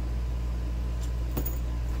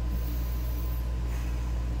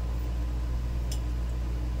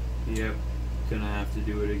 Yep, gonna have to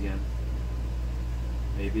do it again.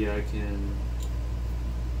 Maybe I can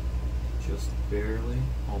just barely.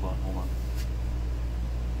 Hold on, hold on.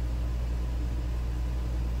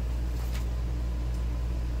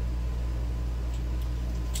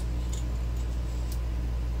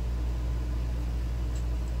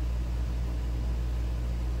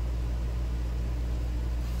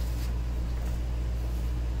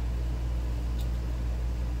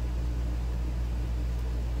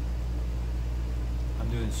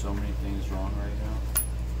 So many things wrong right now.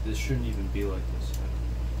 This shouldn't even be like this.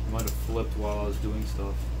 I might have flipped while I was doing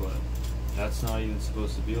stuff, but that's not even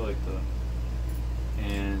supposed to be like that.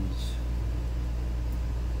 And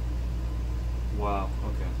wow,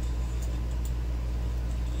 okay.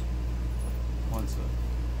 One sec.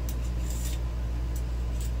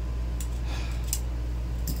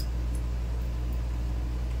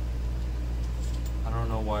 I don't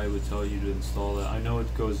know why it would tell you to install that. I know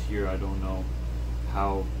it goes here, I don't know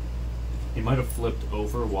how. It might have flipped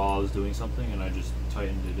over while I was doing something and I just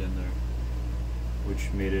tightened it in there, which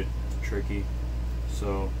made it tricky.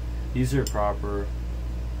 So these are proper,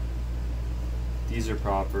 these are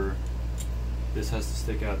proper. This has to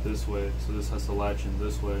stick out this way, so this has to latch in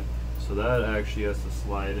this way, so that actually has to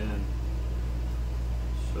slide in.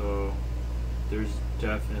 So there's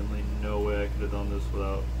definitely no way I could have done this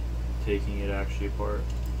without taking it actually apart.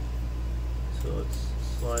 So let's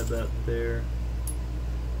slide that there.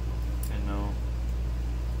 And now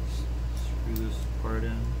screw this part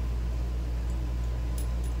in.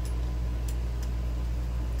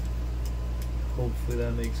 Hopefully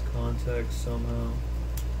that makes contact somehow.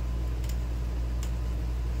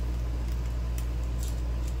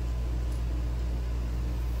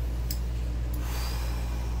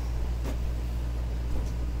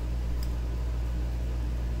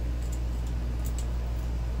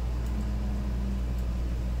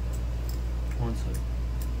 One second.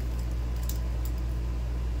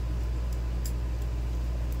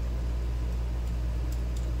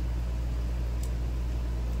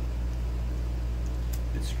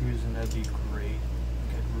 Screws and that'd be great.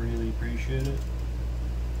 I'd really appreciate it.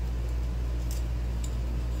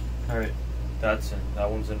 Alright, that's in. That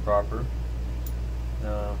one's in proper.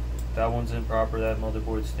 That one's in proper, that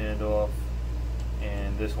motherboard standoff.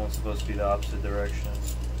 And this one's supposed to be the opposite direction.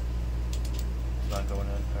 It's not going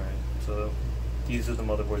in. Alright, so these are the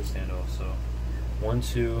motherboard standoffs. So 1,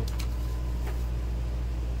 2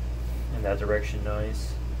 in that direction,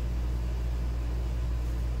 nice.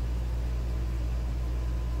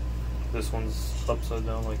 This one's upside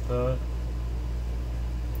down like that.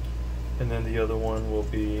 And then the other one will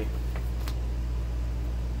be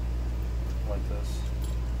like this.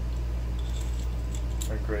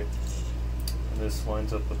 Alright, great. And this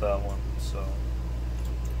lines up with that one, so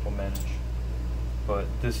we'll manage. But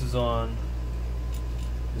this is on,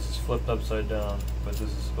 this is flipped upside down, but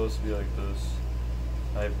this is supposed to be like this.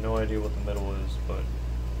 I have no idea what the middle is, but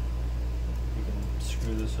you can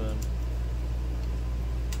screw this in.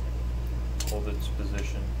 Hold its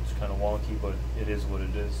position. It's kind of wonky, but it is what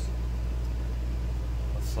it is.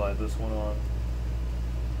 Let's slide this one on.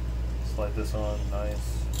 Slide this on,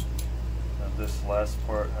 nice. Now this last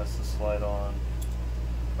part has to slide on,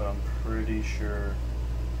 but I'm pretty sure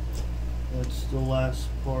that's the last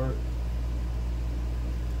part.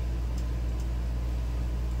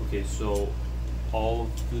 Okay, so all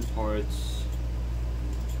of the parts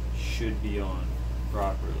should be on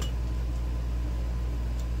properly.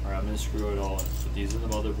 Alright, I'm going to screw it all in. So these are the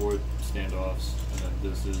motherboard standoffs, and then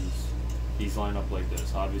this is, these line up like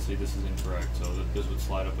this. Obviously this is incorrect, so this would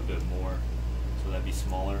slide up a bit more, so that'd be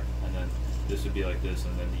smaller, and then this would be like this,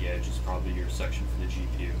 and then the edge is probably your section for the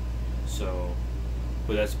GPU. So,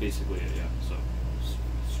 but that's basically it, yeah. So,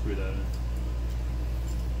 screw that in.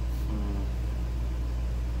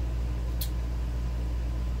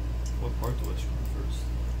 What part do I screw first?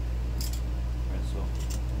 Alright, so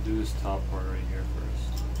I'll do this top part right here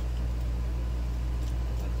first.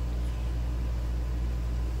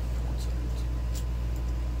 One second.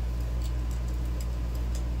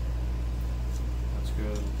 That's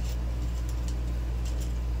good.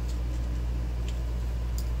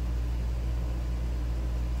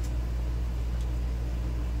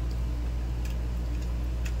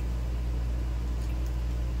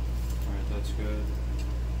 Alright, that's good.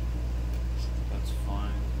 That's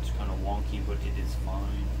fine. It's kind of wonky, but it is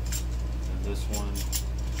fine. And this one,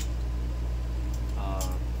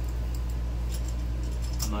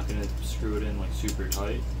 I'm not gonna screw it in like super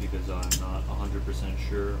tight because I'm not 100%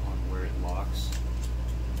 sure on where it locks,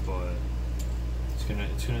 but it's gonna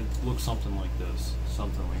look something like this.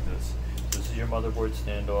 Something like this. So this is your motherboard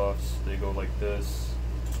standoffs. They go like this.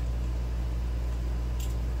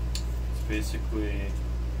 It's basically, I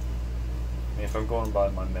mean, if I'm going by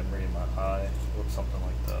my memory in my eye, it looks something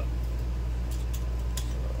like that. So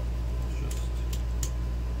let's just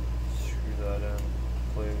screw that in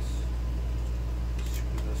place.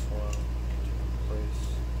 Screw this one in place.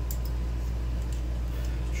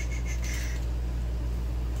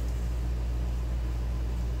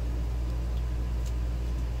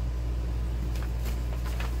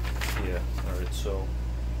 Yeah, alright, so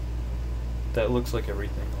that looks like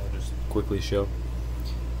everything. I'll just quickly show.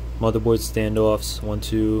 Motherboard standoffs, 1,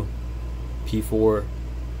 2, P4.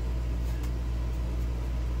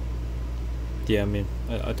 Yeah, I mean,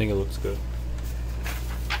 I think it looks good.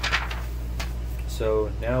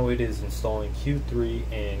 So now it is installing Q3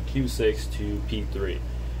 and Q6 to P3.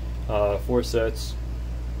 4 sets,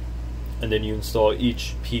 and then you install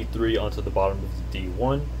each P3 onto the bottom of the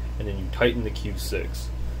D1, and then you tighten the Q6.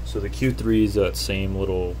 So the Q3 is that same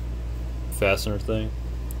little fastener thing.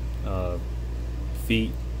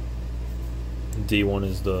 Feet. D1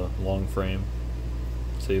 is the long frame.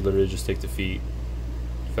 So you literally just take the feet,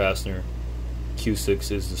 fastener.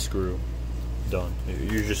 Q6 is the screw. Done.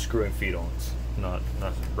 You're just screwing feet on. It's not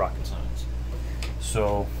rocket science.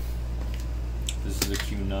 So this is a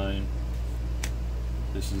Q9.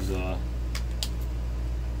 This is a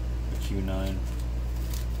Q9.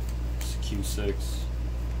 It's a Q6.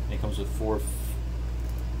 It comes with 1,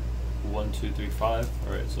 2, 3, 5.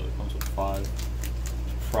 Alright, so it comes with 5.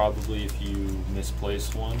 Probably if you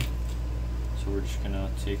misplace one. So we're just gonna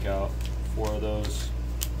take out 4 of those.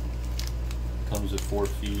 It comes with 4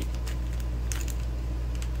 feet.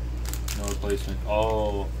 No replacement.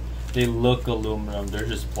 Oh, they look aluminum. They're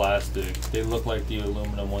just plastic. They look like the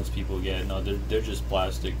aluminum ones people get. No, they're just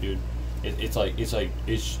plastic, dude. It's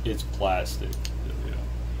plastic. Yeah.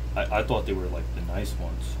 I thought they were like the nice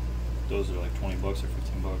ones. Those are like 20 bucks or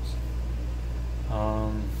 15 bucks.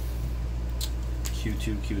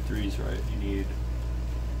 Q2, Q3s, right? You need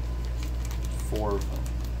 4 of them.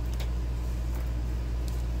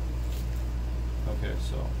 Okay,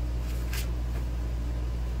 so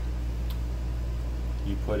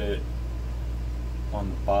you put it on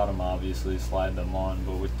the bottom, obviously, slide them on,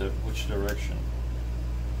 but with which direction?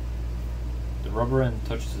 The rubber end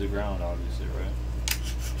touches the ground, obviously, right?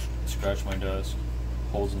 Scratch my desk,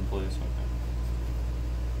 holds in place,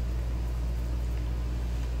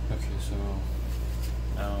 okay. Okay, so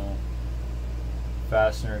now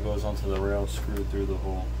fastener goes onto the rail, screwed through the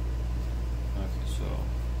hole. Okay, so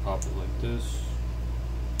pop it like this.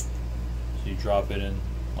 So you drop it in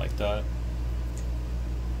like that.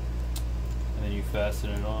 And then you fasten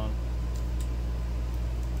it on.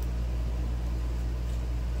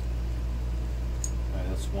 Alright,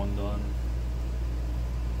 that's one done.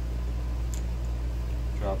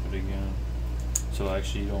 Drop it again. So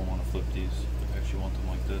actually you don't want to flip these. You actually want them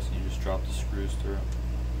like this, and you just drop the screws through.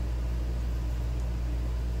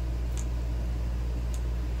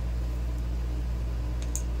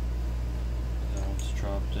 That one's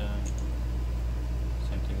dropped in.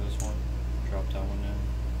 Same thing this one. Drop that one in.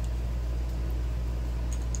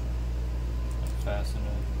 Fasten it.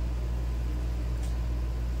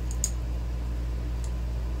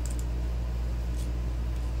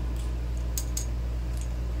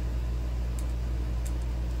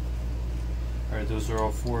 Alright, those are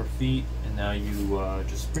all 4 feet, and now you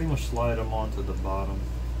just pretty much slide them onto the bottom.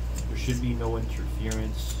 There should be no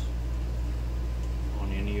interference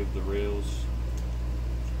on any of the rails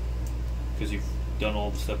because you've done all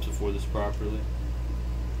the steps before this properly.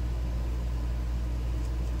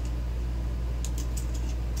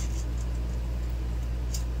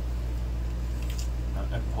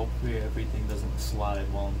 And hopefully everything doesn't slide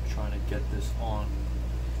while I'm trying to get this on.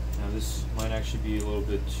 Now this might actually be a little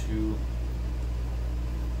bit too,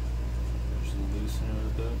 just loosen it a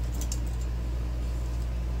bit.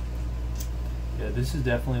 Yeah, this is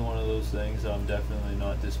definitely one of those things that I'm definitely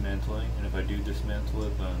not dismantling, and if I do dismantle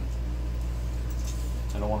it, then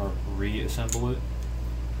I don't want to reassemble it.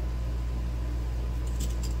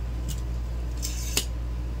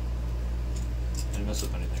 And mess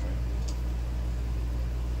up anything, right?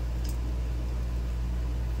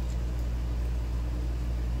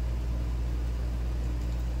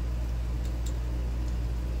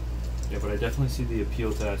 Yeah, but I definitely see the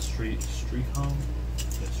appeal to that Streetcom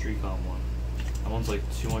one. That one's like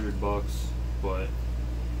 200 bucks, but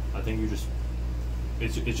I think you just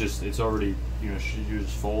it's already, you know, you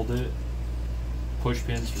just fold it push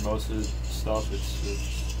pins for most of the stuff.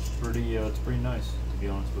 It's pretty nice, to be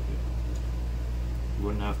honest with you. You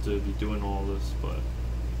wouldn't have to be doing all this, but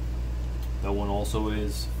that one also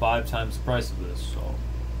is 5 times the price of this. So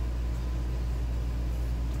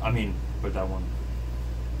I mean, but that one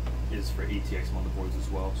is for ITX motherboards as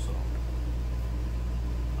well. So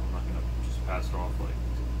I'm not gonna just pass it off like.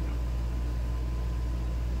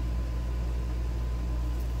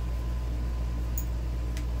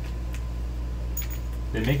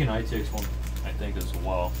 They make an ITX one, I think, as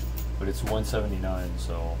well, but it's 179.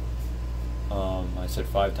 So I said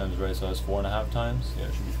 5 times, right? So that's 4.5 times. Yeah,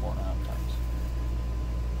 it should be 4.5 times.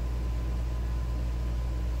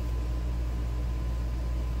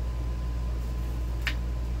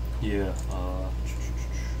 Yeah,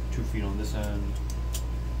 2 feet on this end.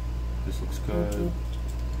 This looks good.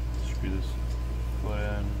 Screw this foot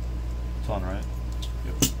in. It's on, right?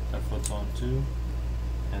 Yep, that foot's on too.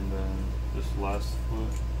 And then this last foot.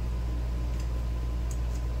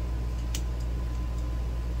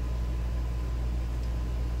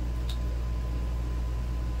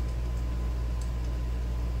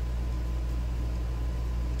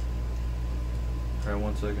 Alright,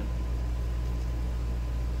 1 second.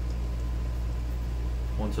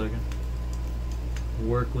 1 second.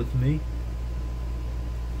 Work with me.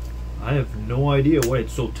 I have no idea why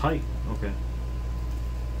it's so tight. Okay.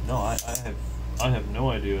 No, I have no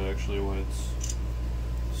idea actually why it's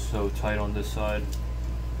so tight on this side.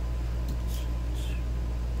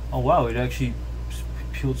 Oh wow, it actually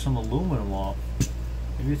peeled some aluminum off.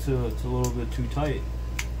 Maybe it's a little bit too tight.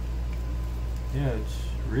 Yeah, it's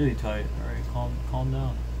really tight. Alright, calm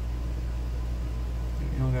down.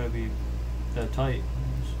 You don't gotta be that tight.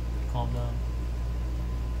 Just calm down.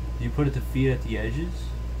 Do you put it to feet at the edges?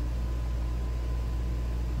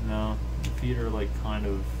 No, the feet are like kind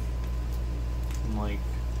of like,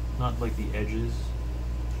 not like the edges,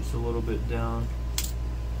 just a little bit down.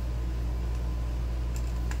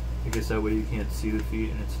 I guess that way you can't see the feet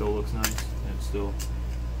and it still looks nice and it still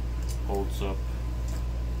holds up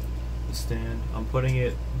the stand. I'm putting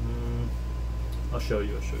it, I'll show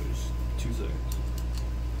you, just 2 seconds.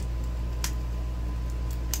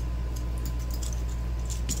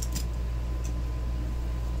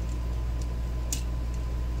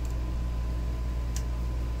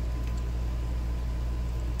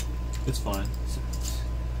 It's fine.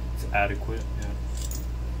 It's adequate. Yeah.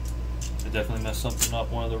 I definitely messed something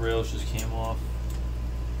up. One of the rails just came off.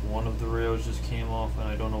 One of the rails just came off, and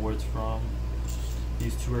I don't know where it's from.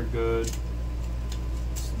 These 2 are good.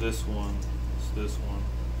 It's this one. It's this one.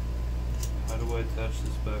 How do I attach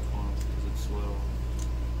this back on? Because it's slow.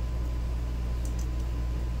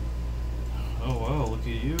 Oh wow! Look at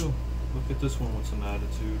you. Look at this one with some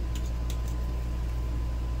attitude.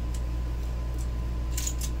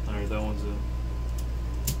 Alright, that one's in.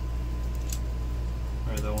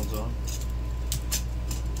 Alright, that one's on.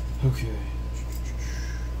 Okay.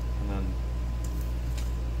 And then,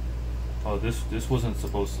 oh, this wasn't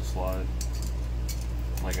supposed to slide,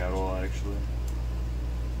 like at all, actually.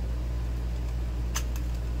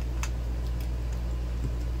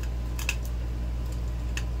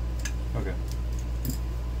 Okay.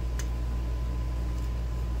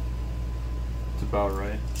 It's about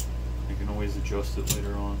right. You can always adjust it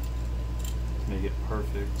later on to make it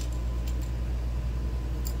perfect.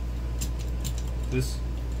 This,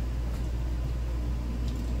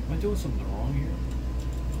 am I doing something wrong here?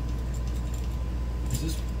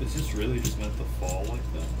 Is this really just meant to fall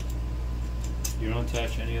like that? You don't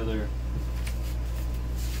attach any other.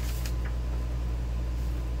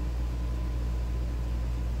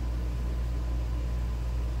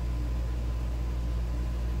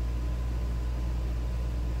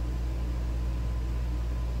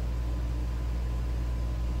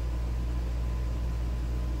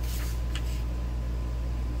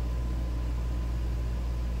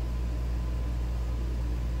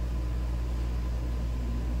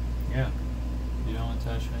 Yeah, you don't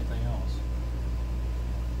attach anything else.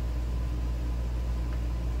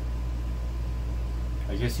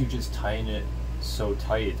 I guess you just tighten it so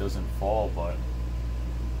tight it doesn't fall, but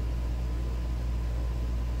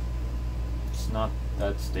it's not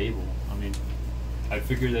that stable. I mean, I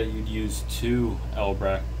figured that you'd use 2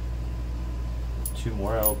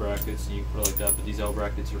 more L brackets, and you put it like that. But these L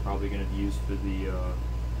brackets are probably going to be used for the.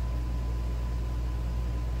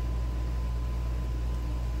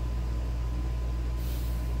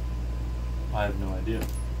 I have no idea. It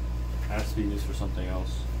has to be used for something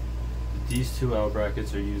else. These 2 L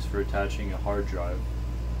brackets are used for attaching a hard drive.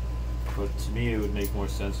 But to me, it would make more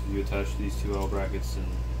sense if you attach these 2 L brackets and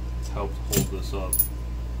helped hold this up.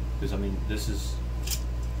 Because I mean, this is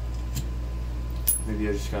Maybe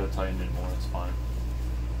I just gotta tighten it more. It's fine.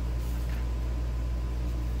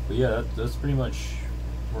 But yeah, that's pretty much.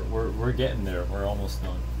 We're getting there. We're almost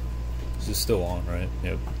done. This is still on, right?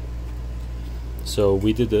 Yep. So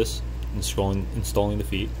we did this, installing the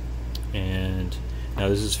feet, and now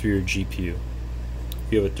this is for your GPU.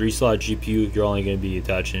 If you have a 3-slot GPU, you're only going to be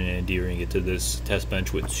attaching and adhering it to this test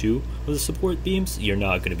bench with 2 of the support beams. You're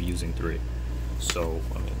not going to be using 3. So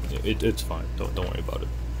I mean, it's fine. Don't worry about it.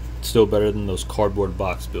 It's still better than those cardboard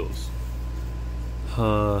box builds.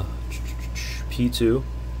 P2.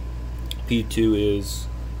 P2 is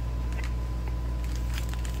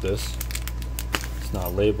this. It's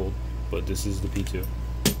not labeled, but this is the P2.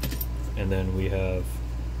 And then we have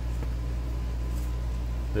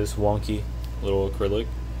this wonky little acrylic.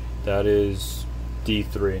 That is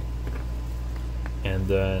D3. And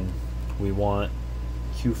then we want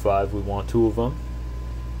Q5, we want 2 of them.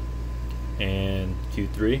 And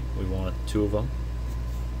Q3, we want 2 of them.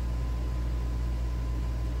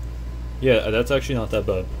 Yeah, that's actually not that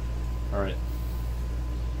bad. Alright.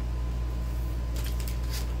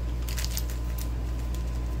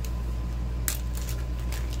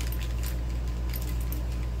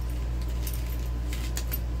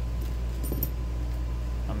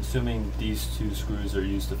 I'm assuming these 2 screws are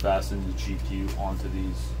used to fasten the GPU onto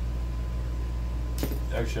these.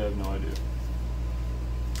 Actually, I have no idea.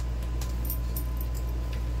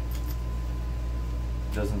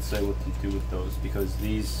 It doesn't say what to do with those because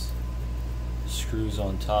these screws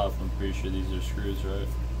on top, I'm pretty sure these are screws, right?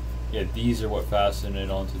 Yeah, these are what fasten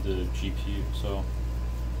it onto the GPU. So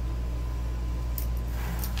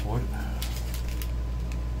what?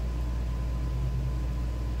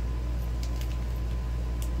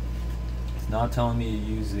 It's not telling me to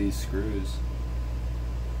use these screws.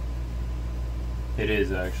 It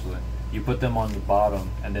is actually. You put them on the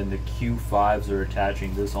bottom, and then the Q5s are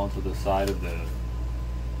attaching this onto the side of the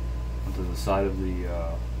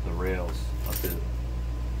rails of the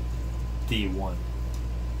D1.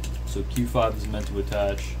 So Q5 is meant to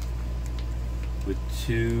attach with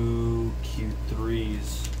 2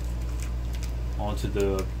 Q3s onto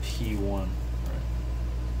the P1. Right.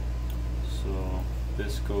 So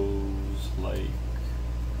this goes like.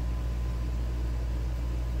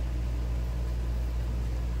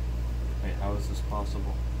 Wait, how is this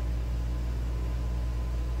possible?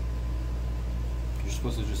 You're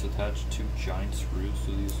supposed to just attach 2 giant screws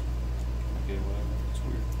to these. Okay, whatever. It's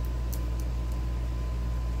weird.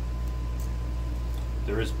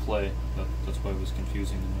 There is play. That's why it was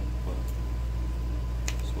confusing to me, but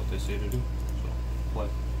that's what they say to do. So, play.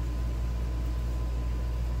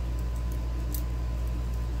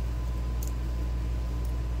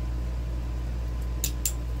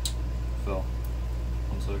 Fell.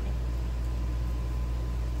 1 second.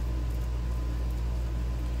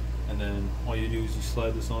 And then all you do is you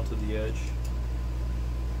slide this onto the edge.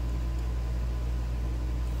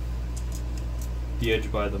 The edge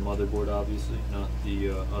by the motherboard, obviously, not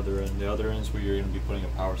the other end. The other end is where you're going to be putting a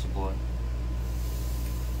power supply.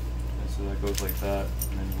 And so that goes like that.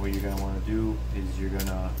 And then what you're going to want to do is you're going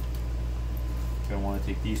to want to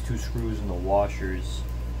take these 2 screws and the washers.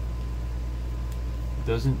 It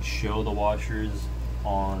doesn't show the washers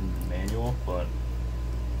on the manual, but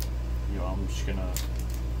you know, I'm just going to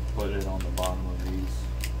put it on the bottom of these.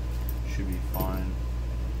 Should be fine.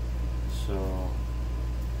 So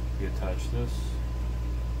we attach this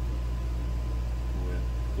with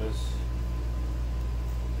this.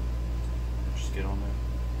 Just get on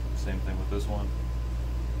there. Same thing with this one.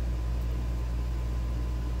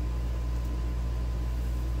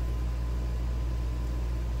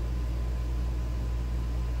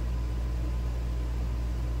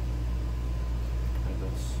 Okay,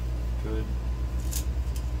 that's good.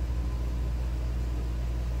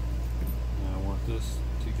 This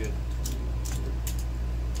to get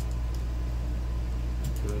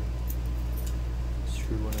good.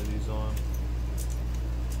 Screw one of these on.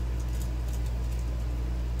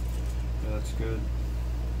 Yeah, that's good.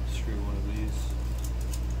 Screw one of these.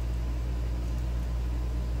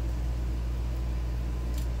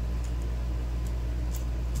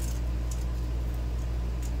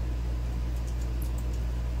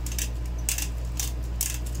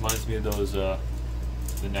 Reminds me of those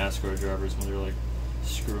the NASCAR drivers when they're like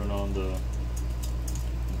screwing on the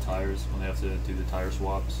tires when they have to do the tire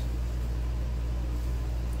swaps.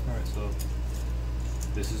 Alright, so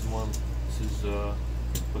this is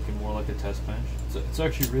looking more like a test bench. It's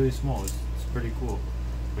actually really small. It's pretty cool.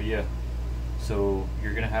 But yeah, so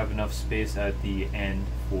you're gonna have enough space at the end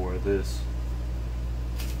for this.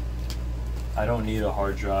 I don't need a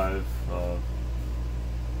hard drive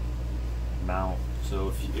mount.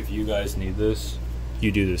 So if you guys need this,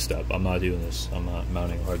 You do this step. I'm not doing this. I'm not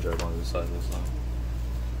mounting a hard drive onto the side of this line.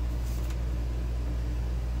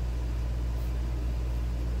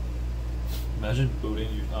 Imagine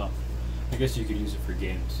booting your. Oh, I guess you could use it for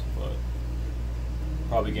games, but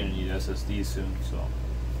probably gonna need SSD soon.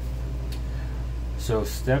 So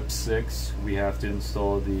step 6, we have to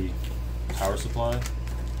install the power supply.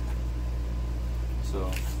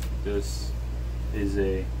 So this is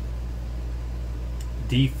a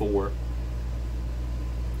D4.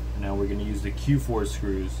 Now we're going to use the Q4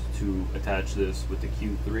 screws to attach this with the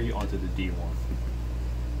Q3 onto the D1.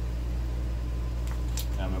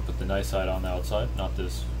 Now I'm going to put the nice side on the outside, not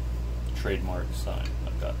this trademark side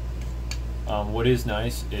I've got. What is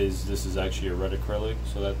nice is this is actually a red acrylic,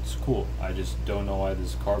 so that's cool. I just don't know why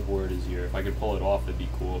this cardboard is here. If I could pull it off, it'd be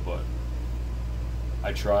cool, but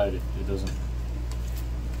I tried. It doesn't.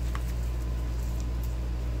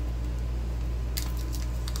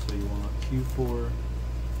 So you want Q4,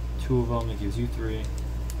 2 of them, it gives you 3.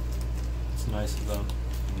 It's nice of them.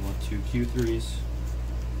 You want 2 Q3s,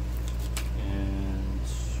 and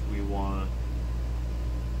we want.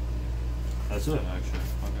 That's it, actually.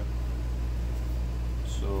 Okay.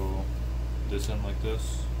 So this in like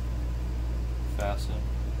this, fasten.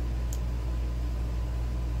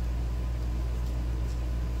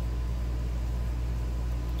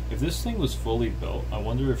 If this thing was fully built, I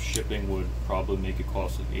wonder if shipping would probably make it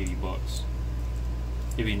cost like 80 bucks.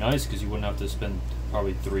 It'd be nice because you wouldn't have to spend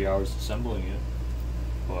probably 3 hours assembling it,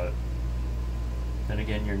 but then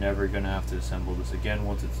again, you're never gonna have to assemble this again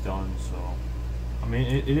once it's done. So I mean,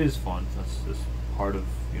 it is fun. That's just part of,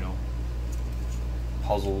 you know,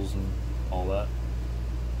 puzzles and all that.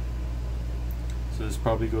 So this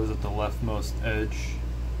probably goes at the leftmost edge,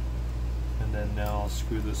 and then now I'll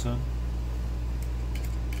screw this in.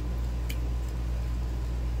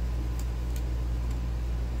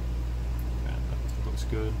 Okay, that looks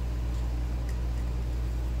good.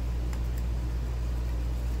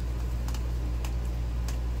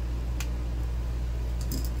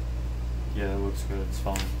 Yeah, it looks good. It's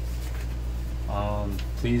fine.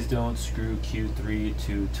 Please don't screw Q3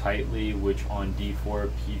 too tightly, which on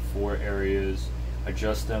D4, P4 areas.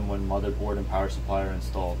 Adjust them when motherboard and power supply are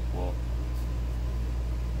installed. Well,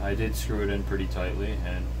 I did screw it in pretty tightly,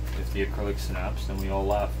 and if the acrylic snaps, then we all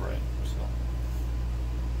laugh, right?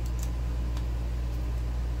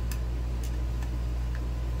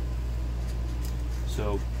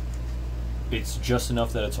 So it's just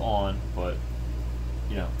enough that it's on, but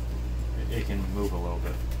you know, it can move a little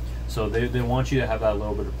bit. So they want you to have that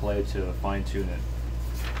little bit of play to fine tune it.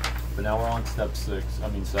 But now we're on step 7.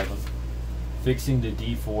 Fixing the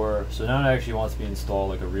D4. So now it actually wants to be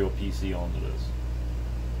installed like a real PC onto this.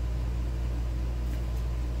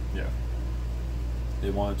 Yeah. They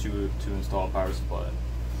want you to install a power supply.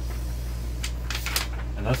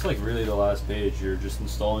 And that's like really the last page. You're just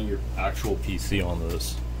installing your actual PC onto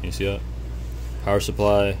this. Can you see that? Power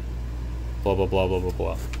supply, blah blah blah blah blah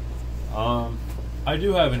blah. I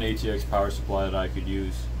do have an ITX power supply that I could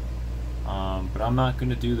use, but I'm not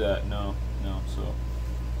gonna do that. No. So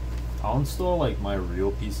I'll install like my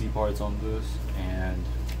real PC parts on this, and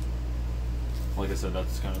like I said,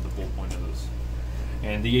 that's kind of the whole point of this.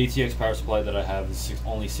 And the ATX power supply that I have is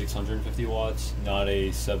only 650 watts, not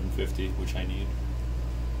a 750, which I need.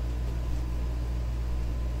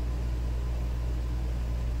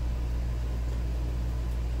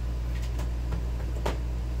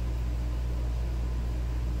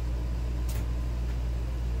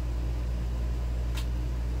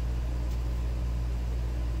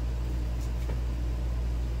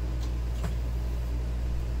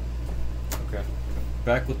 Okay,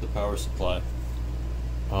 back with the power supply.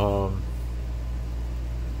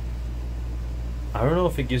 I don't know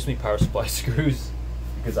if it gives me power supply screws,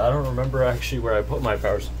 because I don't remember actually where I put my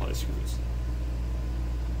power supply screws.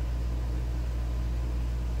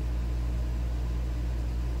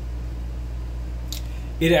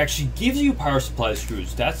 It actually gives you power supply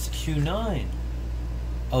screws. That's Q9.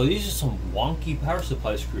 Oh, these are some wonky power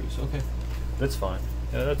supply screws. Okay, that's fine.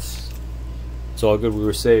 Yeah, it's all good. We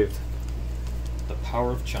were saved. The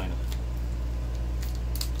power of China.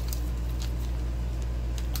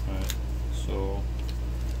 Alright, so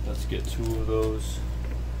let's get 2 of those.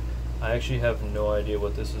 I actually have no idea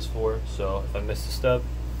what this is for, so if I miss a step,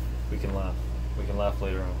 we can laugh. We can laugh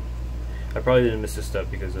later on. I probably didn't miss a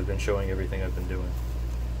step because I've been showing everything I've been doing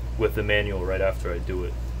with the manual right after I do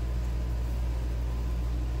it.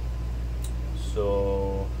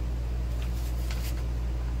 So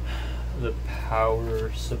the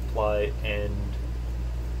power supply end,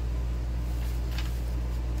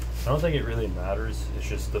 I don't think it really matters. It's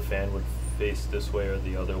just the fan would face this way or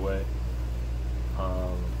the other way.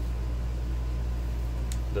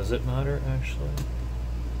 Does it matter actually?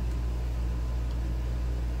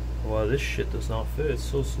 Wow, this shit does not fit. It's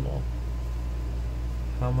so small.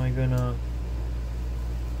 How am I gonna...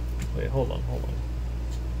 Wait, hold on.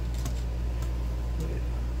 Wait.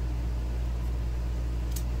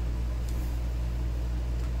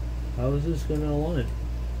 How is this gonna align?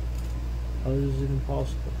 How is this even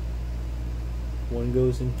possible? One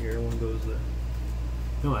goes in here, one goes there.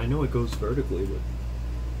 No, I know it goes vertically, but...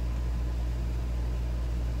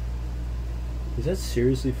 Does that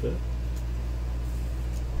seriously fit?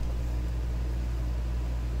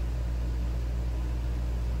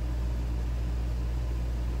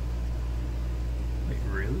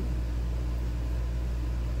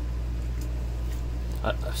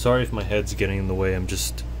 Sorry if my head's getting in the way, I'm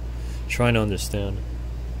just trying to understand.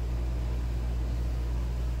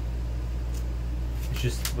 It's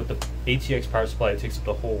just with the ATX power supply, it takes up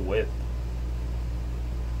the whole width.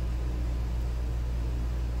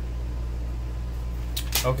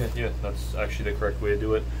 Okay, yeah, that's actually the correct way to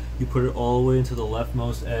do it. You put it all the way into the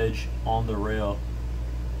leftmost edge on the rail,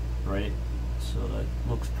 right? So that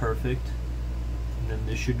looks perfect. And then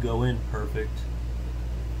this should go in perfect.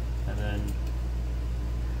 And then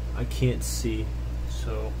I can't see,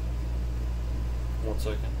 so 1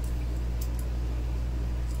 second.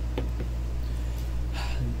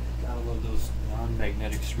 Gotta love those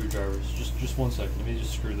non-magnetic screwdrivers. Just 1 second. Let me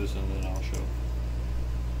just screw this in, and then I'll show.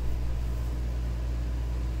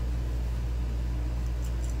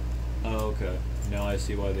 Oh, okay. Now I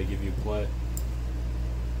see why they give you play.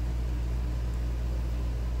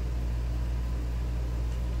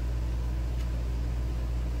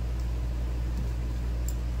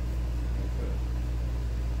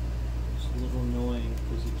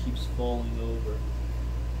 Falling over.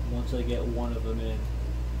 Once I get one of them in,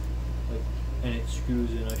 like, and it screws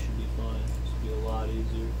in, I should be fine. This will be a lot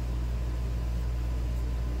easier.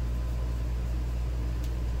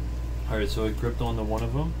 Alright, so I gripped onto one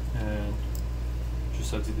of them, and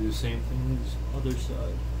just have to do the same thing on this other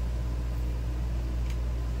side.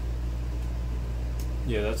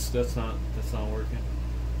 Yeah, that's not working.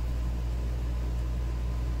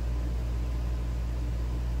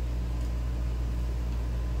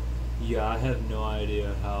 Yeah, I have no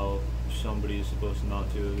idea how somebody is supposed to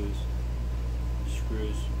not do these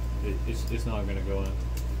screws. It's not gonna go in.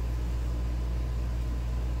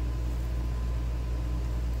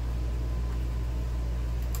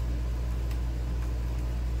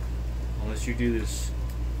 Unless you do this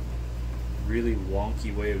really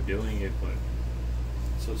wonky way of doing it, but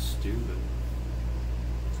it's so stupid.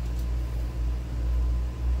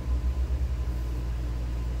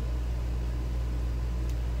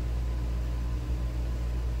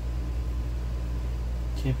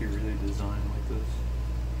 Can't be really designed like this.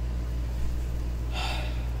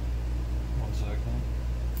 1 second.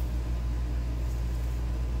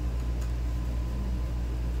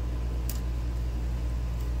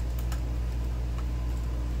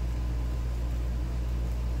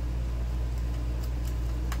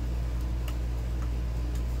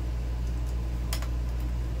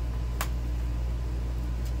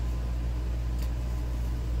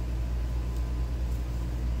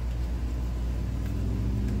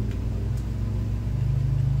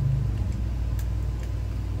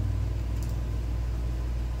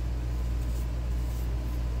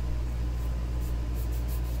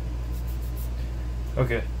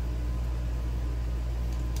 Okay.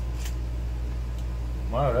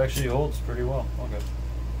 Wow, it actually holds pretty well. Okay.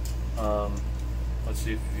 Let's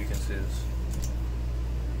see if you can see this.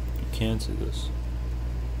 You can see this.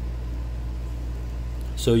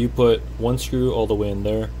 So you put one screw all the way in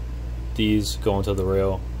there. These go into the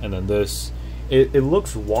rail, and then this. It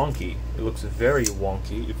looks wonky. It looks very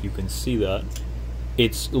wonky, if you can see that.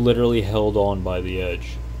 It's literally held on by the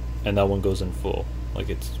edge, and that one goes in full. Like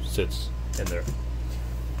it sits in there.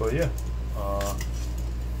 But yeah,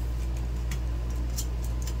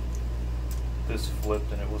 this flipped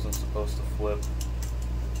and it wasn't supposed to flip. 1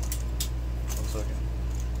 second.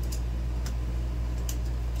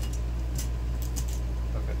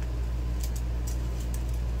 Okay.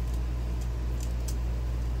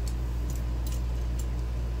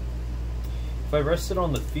 If I rest it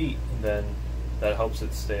on the feet, then that helps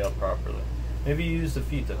it stay up properly. Maybe you use the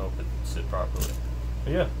feet to help it sit properly.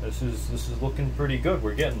 But yeah, this is looking pretty good.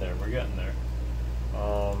 We're getting there.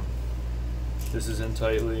 This is in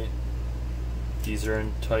tightly. These are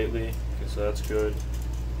in tightly. Okay, so that's good.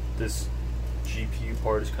 This GPU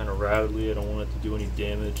part is kind of rattly. I don't want it to do any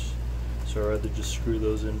damage, so I'd rather just screw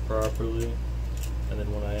those in properly. And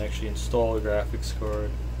then when I actually install a graphics card,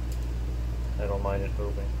 I don't mind it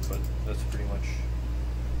moving. But that's pretty much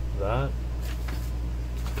that.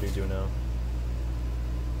 What do you do now?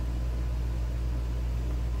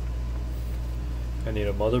 I need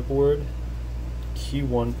a motherboard,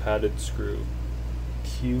 Q1 padded screw.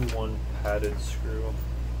 Q1 padded screw.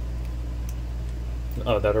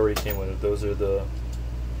 Oh, that already came with it. Those are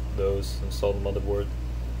those installed motherboard.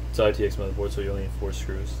 It's ITX motherboard, so you only need 4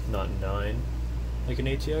 screws, not 9, like an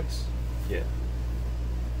ATX. Yeah.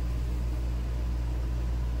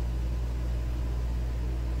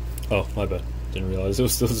 Oh, my bad. Didn't realize it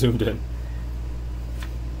was still zoomed in.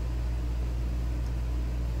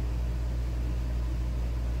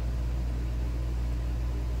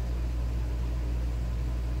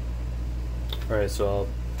 Alright, so I'll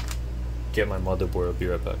get my motherboard. I'll be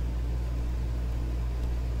right back.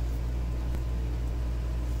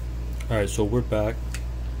 Alright, so we're back.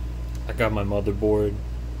 I got my motherboard.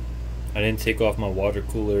 I didn't take off my water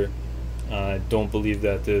cooler. I don't believe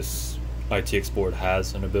that this ITX board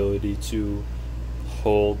has an ability to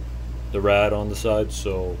hold the rad on the side,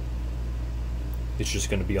 so it's just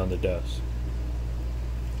going to be on the desk.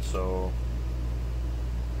 So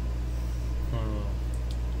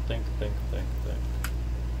think.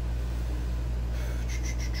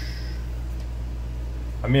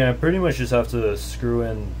 I mean, I pretty much just have to screw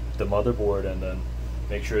in the motherboard and then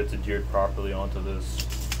make sure it's adhered properly onto this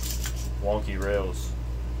wonky rails,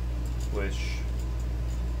 which,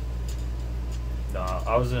 nah,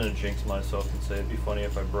 I was gonna jinx myself and say it'd be funny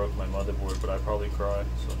if I broke my motherboard, but I'd probably cry.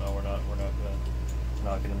 So no, we're not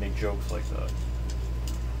gonna make jokes like that.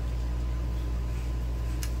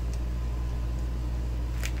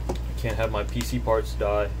 I can't have my PC parts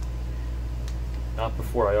die. Not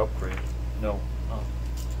before I upgrade. No,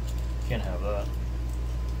 can't have that.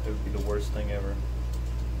 It would be the worst thing ever.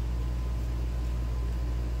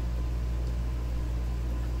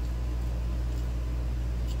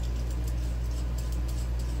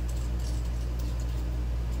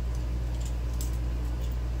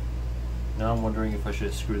 Now I'm wondering if I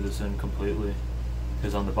should screw this in completely,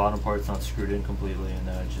 because on the bottom part it's not screwed in completely and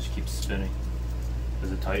it just keeps spinning.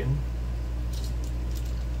 Does it tighten?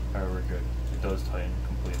 Alright, we're good. It does tighten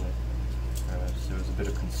completely. Alright, so there was a bit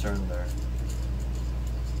of concern there.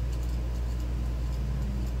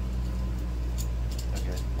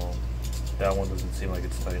 Okay, well, that one doesn't seem like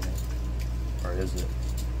it's tightening. Or is it?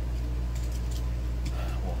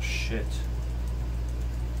 Well, shit.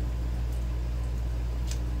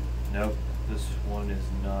 Nope, this one is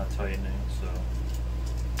not tightening, so.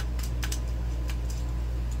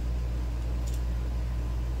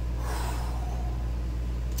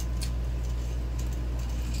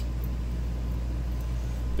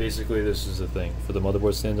 Basically, this is the thing. For the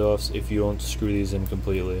motherboard standoffs, if you don't screw these in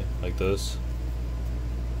completely, like this,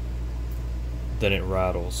 then it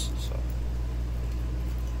rattles, so.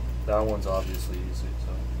 That one's obviously easy,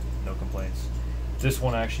 so no complaints. This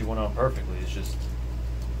one actually went on perfectly, it's just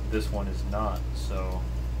this one is not, so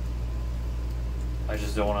I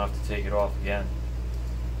just don't want to have to take it off again.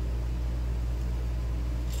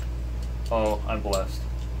 Oh, I'm blessed.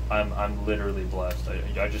 I'm literally blessed.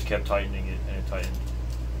 I just kept tightening it and it tightened.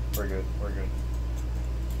 We're good, we're good.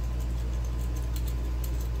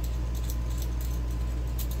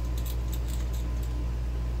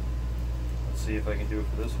 Let's see if I can do it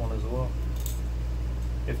for this one as well.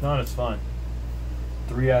 If not, it's fine.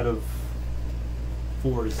 3 out of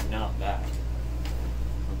 4 is not bad.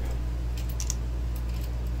 Okay.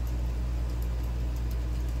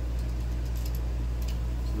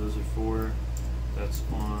 So those are 4. That's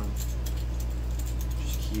on.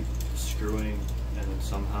 Just keep screwing, and then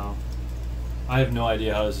somehow. I have no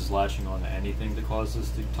idea how this is latching on to anything to cause this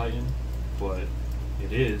to tighten, but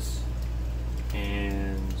it is.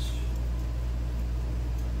 And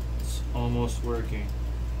it's almost working.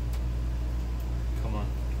 Come on,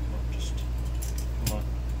 just come on,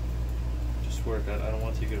 just work. I don't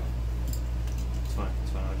want to take it off. It's fine.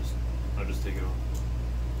 I'll just take it off.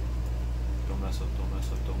 Don't mess up. I don't want to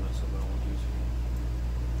use it.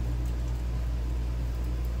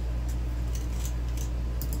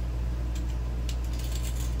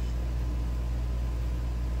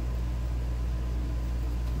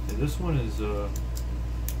 Okay, this one is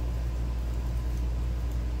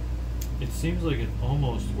it seems like it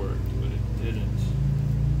almost worked, but it didn't.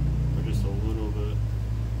 Or just a little bit.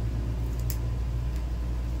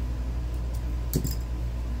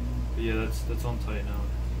 But yeah, that's on tight now.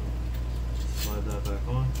 So slide that back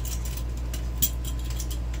on.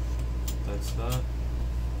 That's that.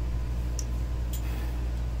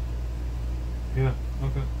 Yeah,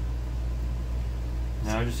 okay.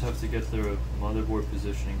 Now I just have to get the motherboard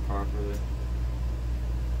positioning properly.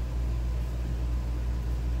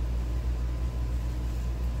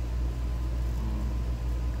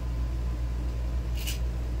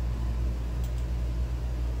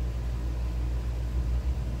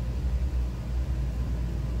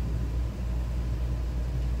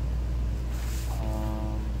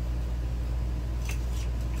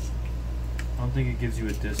 don't think it gives you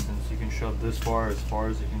a distance. You can shove this far as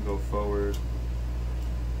it can go forward.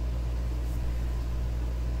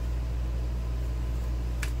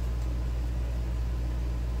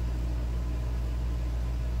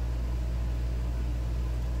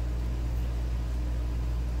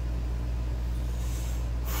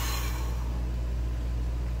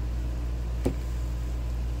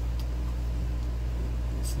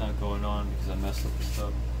 It's not going on because I messed up the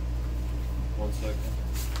stub. 1 second.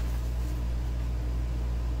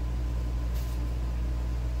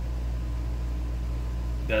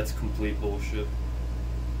 That's complete bullshit.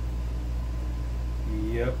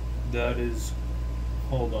 Yep, that is.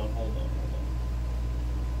 Hold on.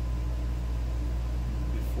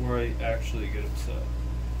 Before I actually get upset.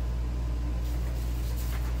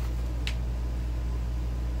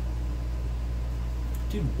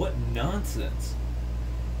 Dude, what nonsense.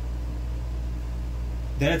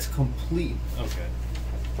 That's complete. Okay.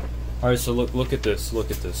 All right, so look at this. Look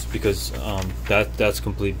at this, because that's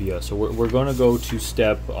complete BS. So we're gonna go to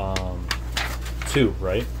step 2,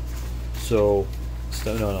 right? So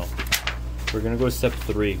no. We're gonna go to step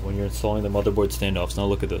 3 when you're installing the motherboard standoffs. Now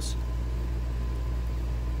look at this.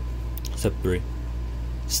 Step 3.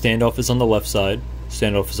 Standoff is on the left side.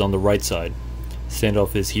 Standoff is on the right side.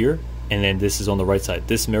 Standoff is here, and then this is on the right side.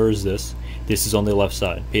 This mirrors this. This is on the left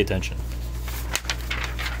side. Pay attention.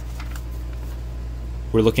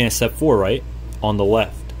 We're looking at step 4, right? On the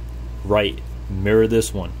left. Right. Mirror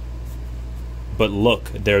this one. But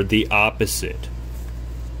look, they're the opposite.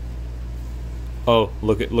 Oh,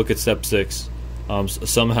 look at step 6.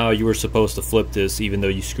 Somehow you were supposed to flip this even though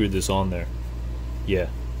you screwed this on there. Yeah.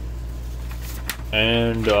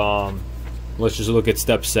 And let's just look at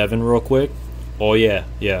step 7 real quick. Oh yeah.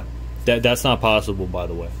 That's not possible, by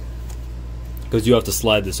the way, because you have to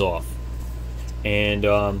slide this off. And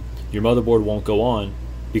your motherboard won't go on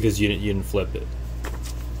because you didn't flip it.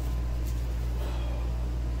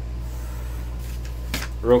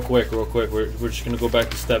 Real quick, we're just gonna go back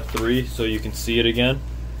to step 3 so you can see it again.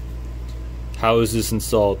 How is this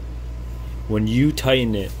installed? When you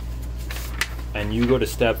tighten it and you go to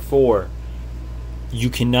step 4, you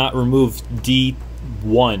cannot remove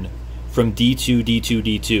D1 from D2, D2,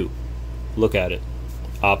 D2. Look at it.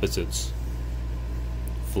 Opposites.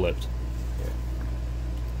 Flipped.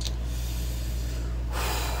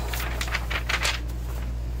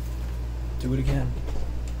 Do it again.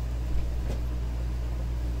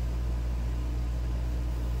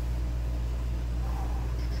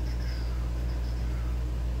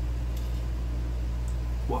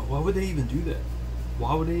 Why would they even do that?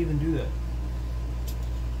 Why would they even do that?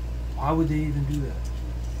 Why would they even do that?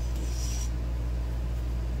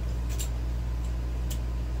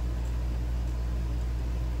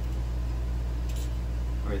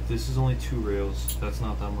 Alright, this is only 2 rails. That's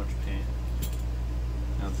not that much paint.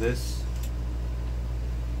 Now this...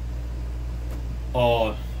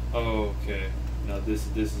 Oh, okay. Now this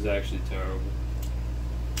is actually terrible.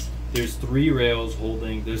 There's 3 rails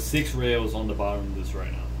holding... There's 6 rails on the bottom of this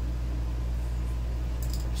right now.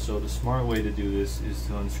 So the smart way to do this is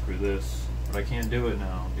to unscrew this. But I can't do it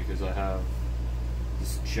now because I have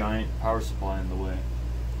this giant power supply in the way.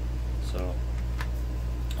 So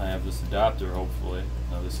I have this adapter, hopefully.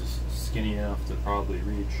 Now this is skinny enough to probably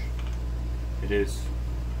reach. It is.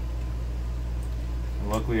 And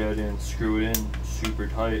luckily I didn't screw it in super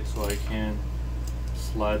tight so I can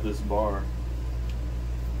slide this bar.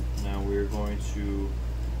 Now we're going to...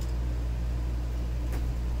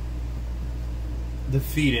 The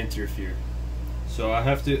feet interfere. So I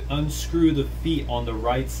have to unscrew the feet on the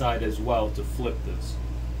right side as well to flip this.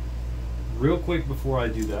 Real quick before I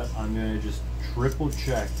do that, I'm going to just triple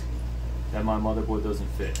check that my motherboard doesn't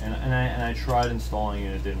fit. And I tried installing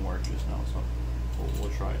it, it didn't work just now, so we'll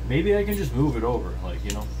try it. Maybe I can just move it over, like,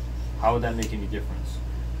 you know, how would that make any difference?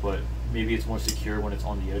 But maybe it's more secure when it's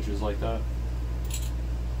on the edges like that.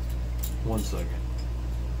 1 second.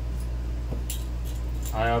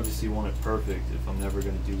 I obviously want it perfect if I'm never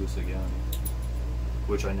going to do this again,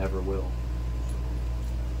 which I never will.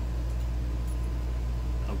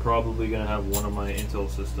 I'm probably going to have one of my Intel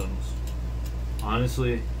systems.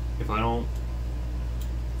 Honestly, if I don't...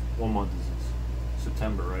 What month is this?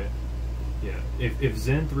 September, right? Yeah. If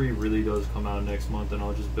Zen 3 really does come out next month, then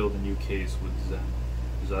I'll just build a new case with Zen,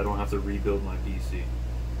 because I don't have to rebuild my PC.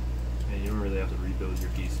 And you don't really have to rebuild your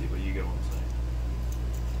PC, but you get what I'm saying.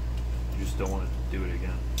 You just don't want to do it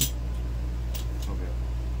again. Okay.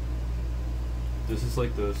 This is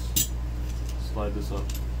like this. Slide this up.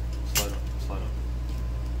 Slide up. Slide up.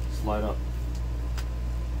 Slide up.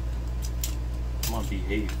 Come on,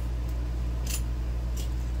 behave.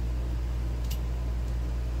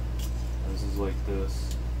 This is like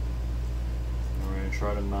this. And we're gonna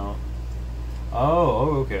try to mount.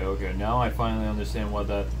 Oh, okay. Now I finally understand what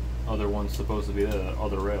that other one's supposed to be. That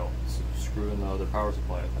other rail. Screw in the other power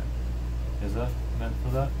supply, I think. Is that meant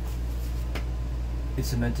for that?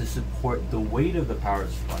 It's meant to support the weight of the power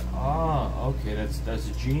supply. Ah, okay, that's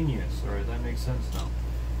genius. Alright, that makes sense now.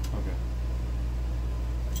 Okay.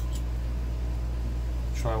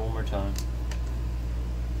 Try one more time.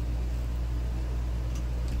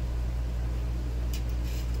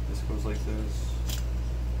 This goes like this.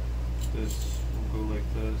 This will go like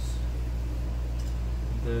this.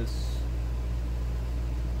 This.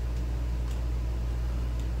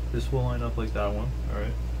 This will line up like that one,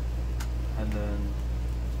 alright? And then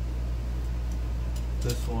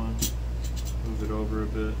this one, move it over a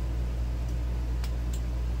bit.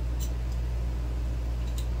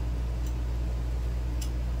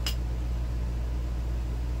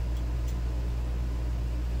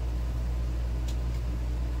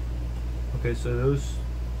 Okay, so those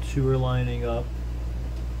two are lining up,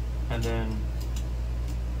 and then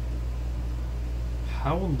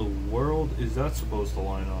how in the world is that supposed to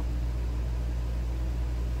line up?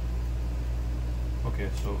 Okay,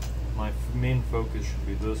 so my main focus should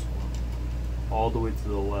be this one, all the way to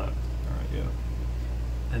the left. Alright,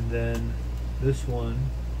 yeah. And then this one,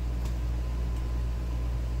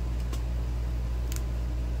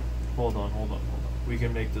 hold on. We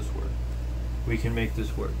can make this work. We can make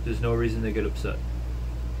this work. There's no reason to get upset.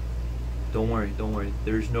 Don't worry.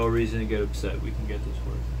 There's no reason to get upset. We can get this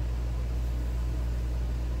work.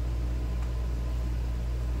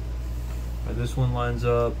 This one lines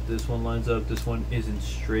up, this one lines up, this one isn't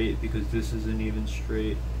straight because this isn't even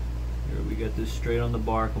straight. Here, we get this straight on the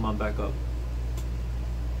bar. Come on, back up.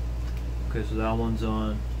 Okay, so that one's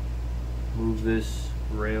on. Move this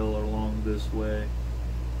rail along this way.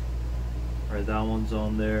 Alright, that one's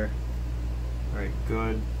on there. Alright,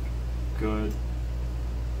 good.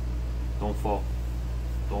 Don't fall.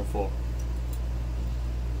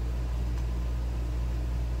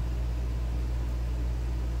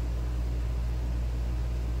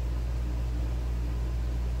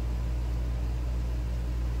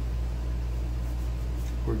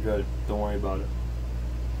 We're good. Don't worry about it.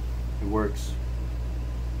 It works.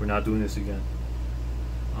 We're not doing this again.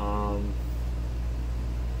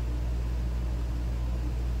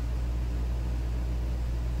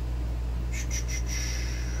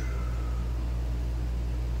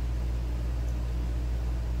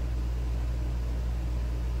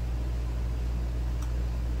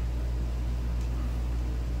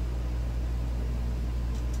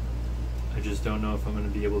 I just don't know if I'm going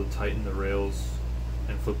to be able to tighten the rails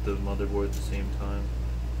and flip the motherboard at the same time.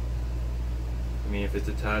 I mean, if it's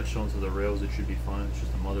attached onto the rails, it should be fine. It's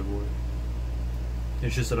just a motherboard.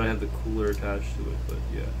 It's just that I have the cooler attached to it, but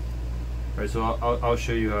yeah. Alright, so I'll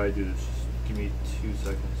show you how I do this. Just give me 2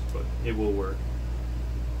 seconds, but it will work.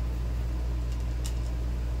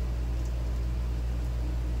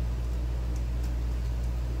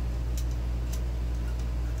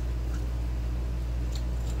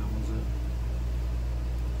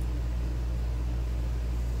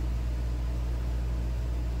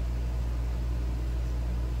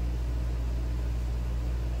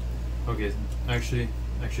 Okay, actually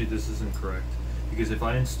this isn't correct, because if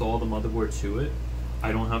I install the motherboard to it,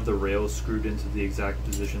 I don't have the rails screwed into the exact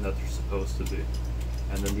position that they're supposed to be,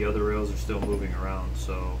 and then the other rails are still moving around,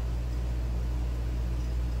 so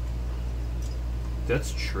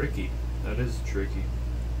that's tricky. That is tricky,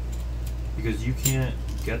 because you can't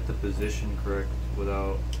get the position correct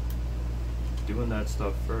without doing that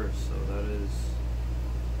stuff first, so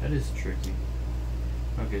that is tricky.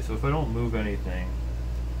 Okay, so if I don't move anything,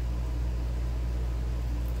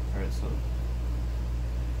 alright, so I'm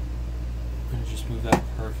going to just move that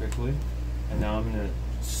perfectly, and now I'm going to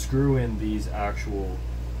screw in these actual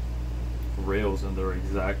rails in their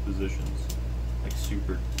exact positions, like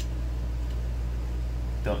super.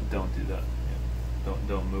 Don't do that. Yeah.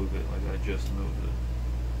 Don't move it like I just moved it.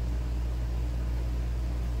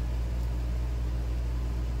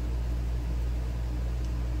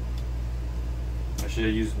 I should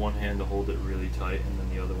have used one hand to hold it really tight and then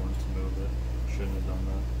the other one to move it. Shouldn't have done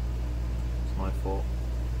that. It's my fault.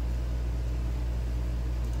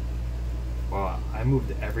 Wow, I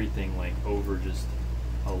moved everything like over just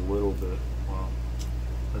a little bit. Wow.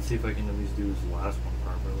 Let's see if I can at least do this last one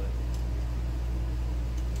properly.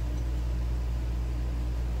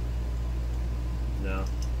 No,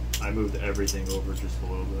 I moved everything over just a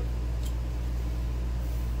little bit.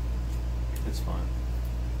 It's fine.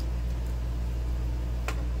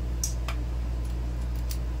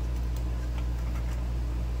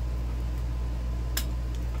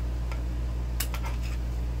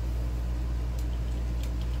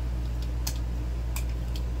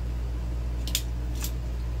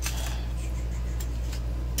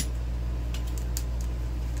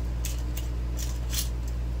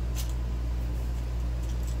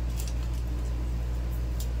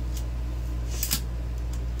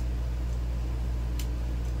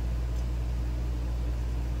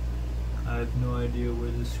 idea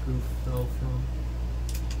where this screw fell from.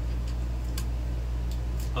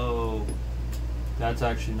 Oh, that's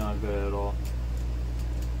actually not good at all.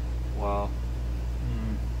 Wow.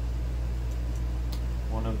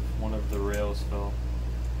 One of the rails fell.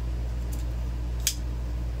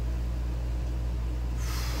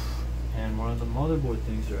 And one of the motherboard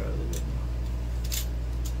things are out of the way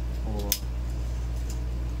now. Hold on.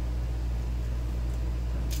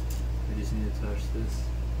 I just need to touch this.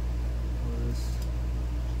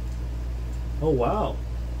 Oh wow.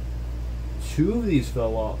 2 of these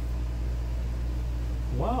fell off.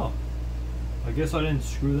 Wow. I guess I didn't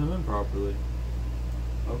screw them in properly.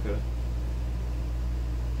 Okay.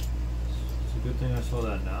 It's a good thing I saw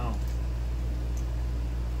that now.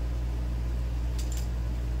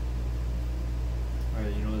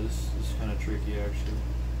 Alright, you know, this is kind of tricky actually.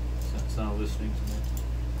 It's not listening to me.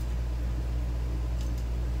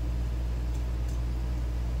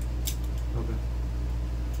 Okay.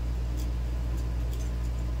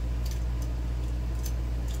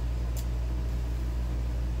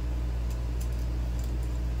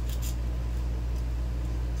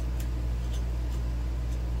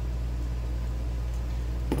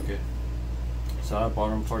 Okay. So that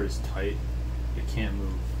bottom part is tight. It can't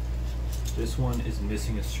move. This one is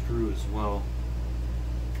missing a screw as well.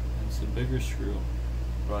 And it's a bigger screw,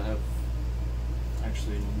 but I have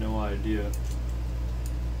actually no idea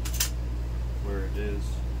where it is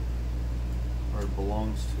or it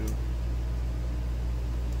belongs to.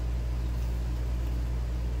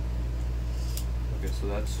 Okay, so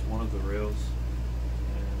that's one of the rails,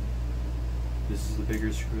 and this is the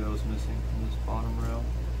bigger screw that was missing from this bottom rail.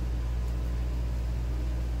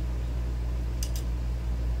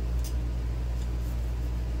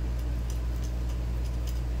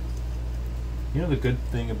 You know the good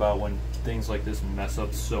thing about when things like this mess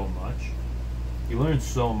up so much? You learn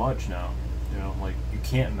so much now. You know, like, you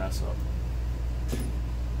can't mess up.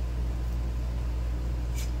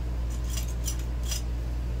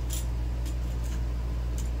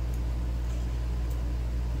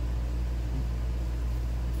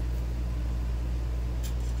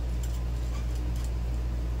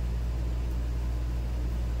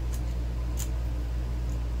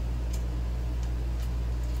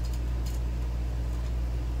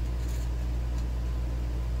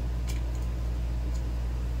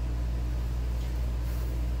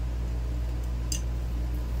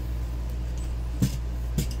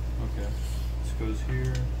 Goes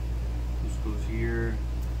here, this goes here,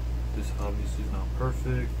 this obviously is not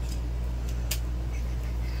perfect.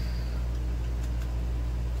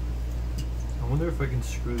 I wonder if I can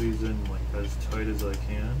screw these in like as tight as I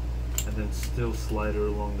can and then still slide it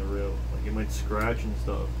along the rail. Like it might scratch and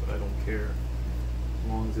stuff, but I don't care as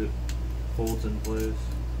long as it holds in place.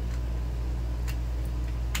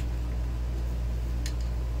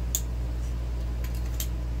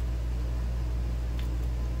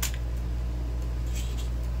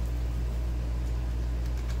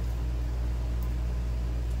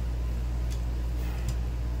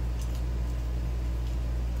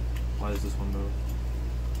 Why does this one move?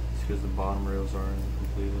 It's because the bottom rails aren't in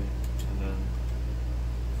completely. And then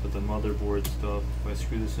for the motherboard stuff, if I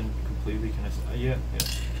screw this in completely, can I? Yeah,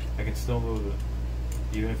 I can still move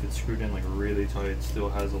it. Even if it's screwed in like really tight, it still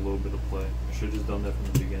has a little bit of play. I should have just done that from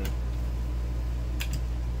the beginning.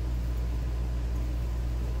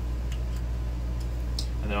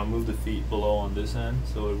 And then I'll move the feet below on this end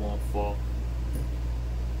so it won't fall.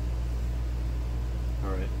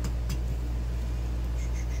 Alright.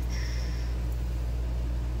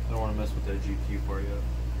 I don't want to mess with that GPU part yet.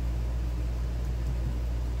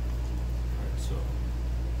 Alright, so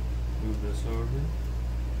move this over.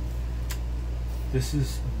 This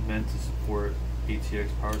is meant to support ITX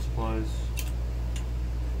power supplies,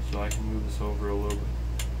 so I can move this over a little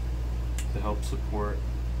bit to help support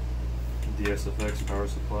the SFX power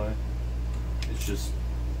supply. It's just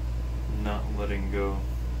not letting go.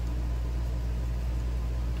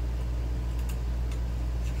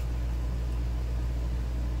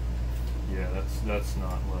 Yeah, that's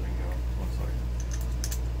not letting go. One second.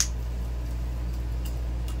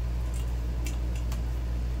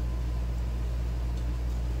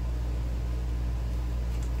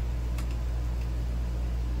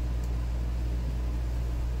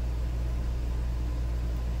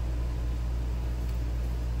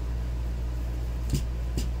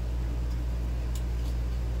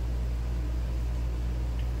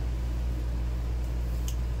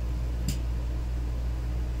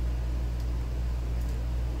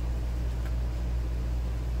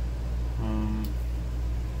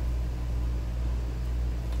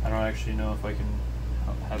 I don't actually know if I can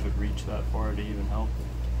have it reach that far to even help.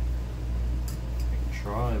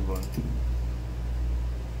 try, but it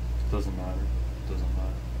doesn't matter. It doesn't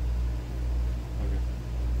matter. Okay.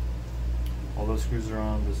 All those screws are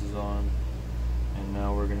on, this is on, and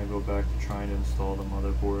now we're gonna go back to trying to install the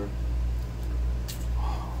motherboard.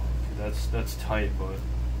 Okay, that's tight, but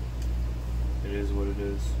it is what it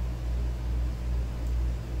is.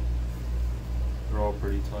 They're all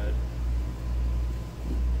pretty tight.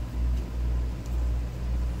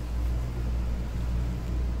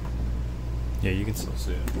 Yeah, you can still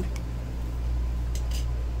see it.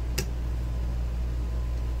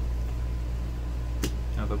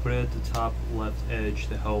 Now if I put it at the top left edge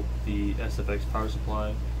to help the SFX power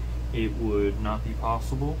supply, it would not be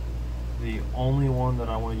possible. The only one that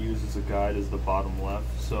I want to use as a guide is the bottom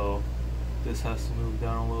left, so this has to move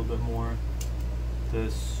down a little bit more.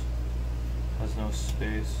 This has no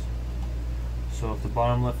space. So if the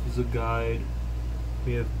bottom left is a guide,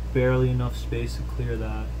 we have barely enough space to clear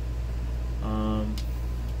that. So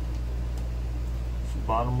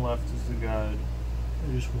bottom left is the guide.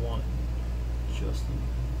 I just want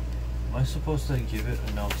am I supposed to give it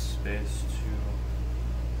enough space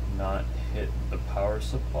to not hit the power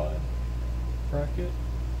supply bracket?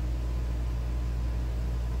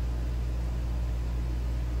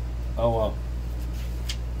 Oh well.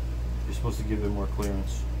 You're supposed to give it more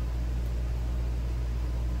clearance.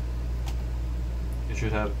 It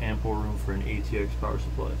should have ample room for an ATX power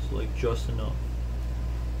supply, so like just enough.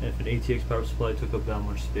 And if an ATX power supply took up that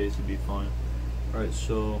much space, it'd be fine. Alright,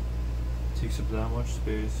 so it takes up that much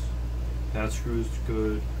space. That screw's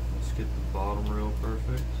good. Let's get the bottom rail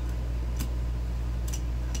perfect.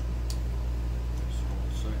 Just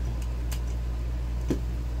 1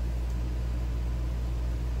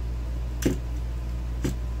 second.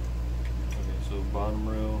 Okay, so bottom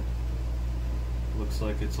rail looks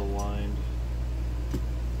like it's aligned.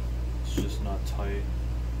 It's just not tight.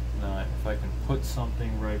 Now, if I can put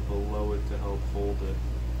something right below it to help hold it.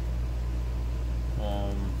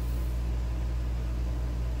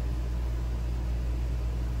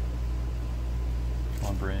 Come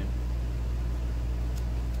on, brain.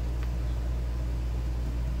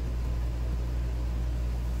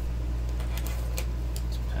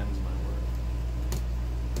 This pen's my word.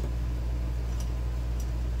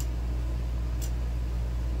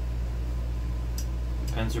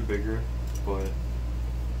 The pens are bigger, but it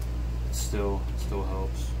still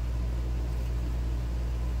helps.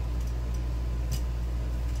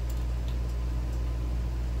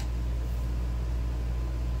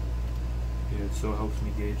 Yeah, it so helps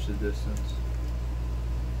me gauge the distance.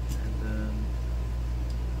 And then,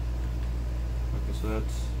 okay, so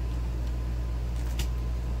that's,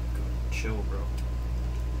 God, chill, bro.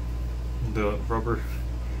 The rubber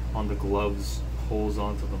on the gloves pulls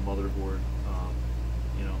onto the motherboard.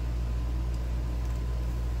 You know,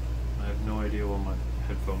 I have no idea when my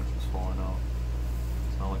headphones is falling out.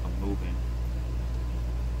 It's not like I'm moving.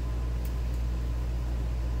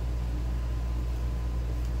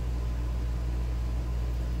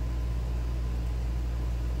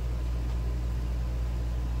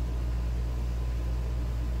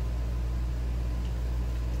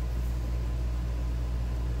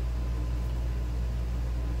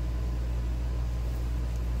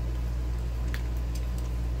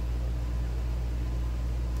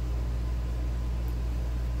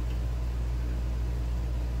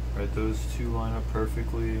 Right, those two line up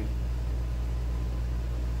perfectly.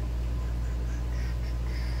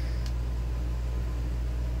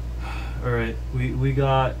 Alright, we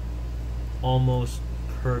got almost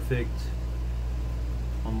perfect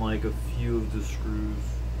on like a few of the screws.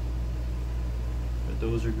 Right,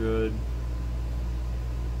 those are good.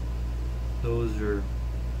 Those are,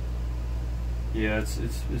 yeah,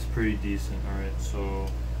 it's pretty decent. Alright, so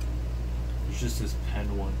there's just this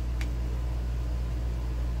pen one.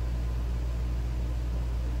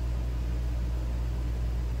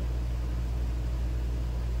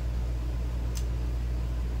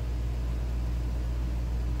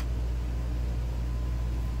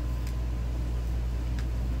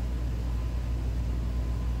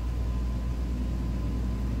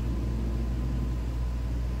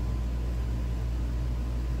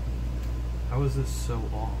 How is this so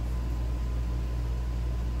off?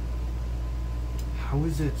 How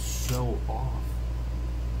is it so off?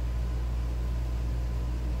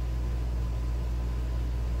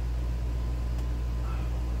 Oh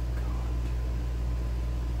my God.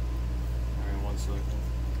 Alright, 1 second.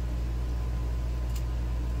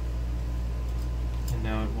 And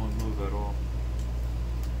now it won't move at all.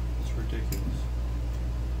 It's ridiculous.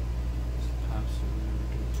 It's absolutely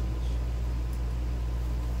ridiculous.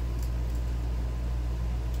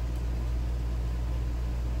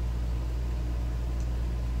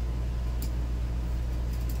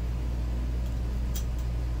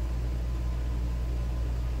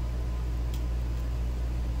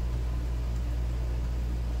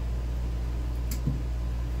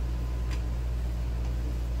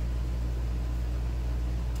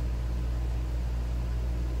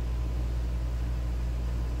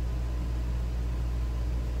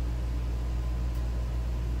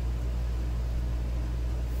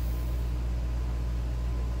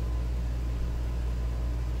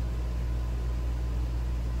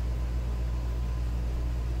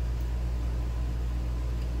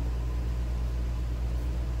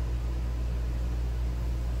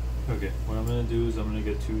 Okay, what I'm going to do is I'm going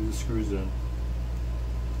to get 2 of the screws in,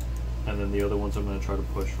 and then the other ones I'm going to try to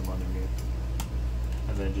push from underneath,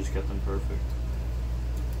 and then just get them perfect.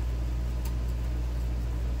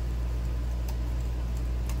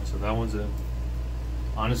 So that one's in.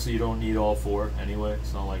 Honestly, you don't need all 4 anyway.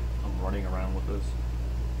 It's not like I'm running around with this,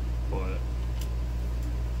 but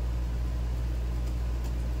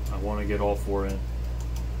I want to get all 4 in.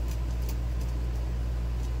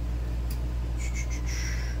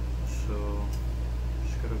 So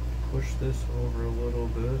just gotta push this over a little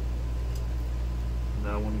bit, and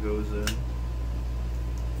that one goes in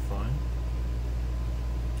fine.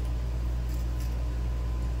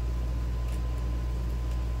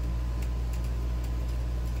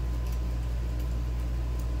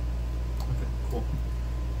 Okay, cool.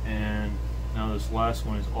 And now this last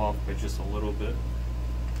one is off by just a little bit.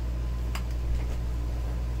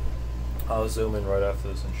 I'll zoom in right after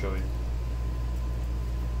this and show you.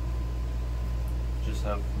 Just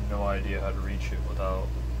have no idea how to reach it without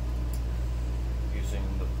using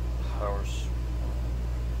the power.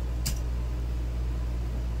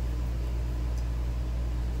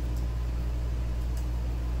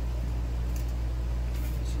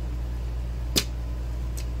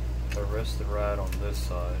 If I rest the rad on this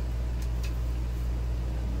side,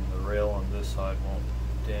 and the rail on this side won't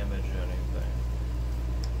damage anything.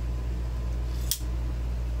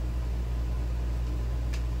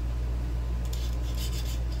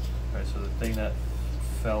 Alright, so the thing that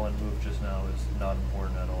fell and moved just now is not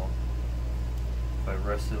important at all. If I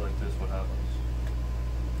rest it like this, what happens?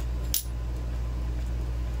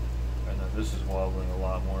 And then this is wobbling a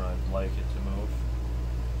lot more than I'd like it to move.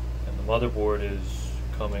 And the motherboard is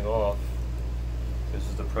coming off. This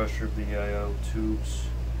is the pressure VIO tubes.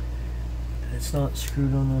 And it's not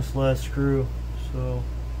screwed on this last screw, so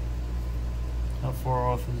how far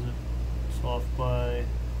off is it? It's off by,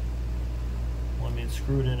 well, I mean, it's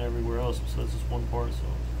screwed in everywhere else besides this one part, so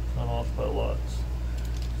it's not off by a lot. It's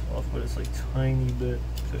off, but it's like tiny bit,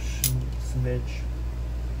 a smidge.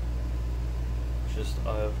 Just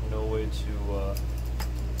I have no way to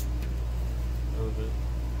move it.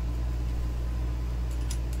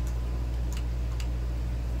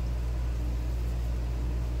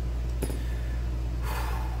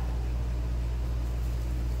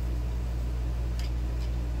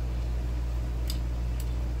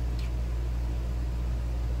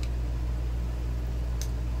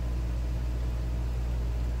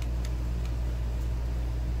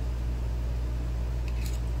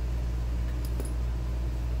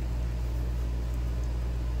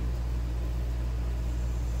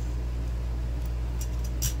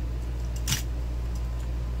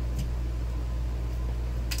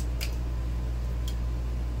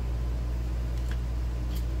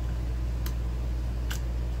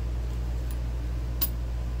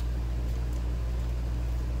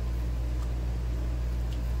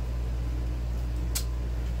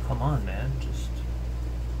 Come on, man, just.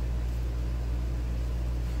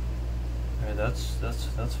 Alright,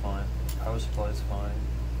 that's fine. Power supply is fine.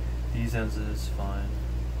 These ends is fine.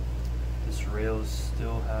 This rail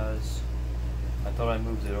still has. I thought I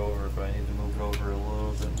moved it over, but I need to move it over a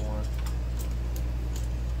little bit more.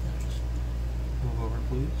 Just move over,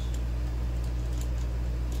 please.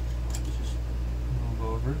 Just move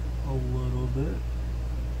over a little bit.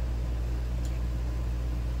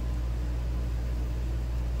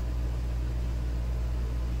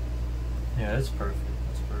 Yeah, that's perfect.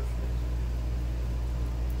 That's perfect.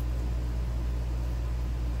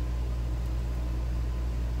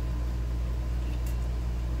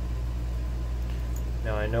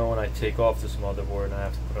 Now I know when I take off this motherboard and I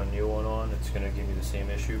have to put a new one on, it's going to give me the same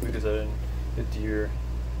issue because I didn't hit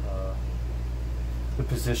the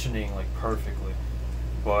positioning like perfectly.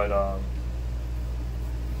 But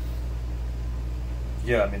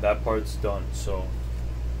yeah, I mean that part's done. So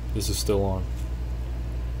this is still on.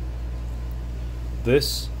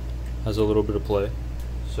 This has a little bit of play,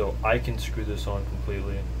 so I can screw this on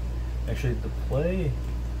completely. Actually, the play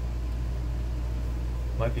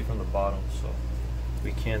might be from the bottom, so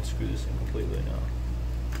we can screw this in completely now.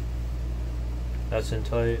 That's in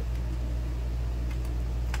tight.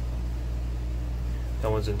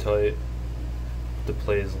 That one's in tight. The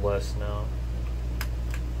play is less now.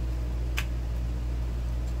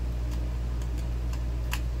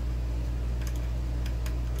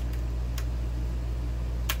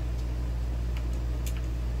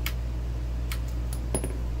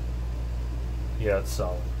 Yeah, it's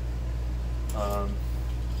solid.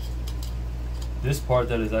 This part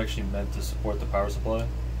that is actually meant to support the power supply,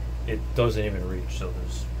 it doesn't even reach, so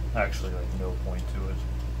there's actually like no point to it.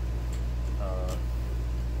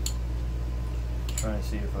 trying to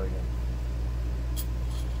see if I can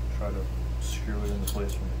try to screw it into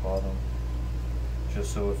place from the bottom,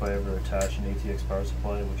 just so if I ever attach an ATX power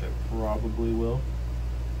supply, which I probably will,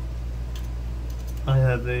 I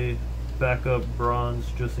have a backup bronze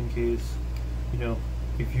just in case, you know,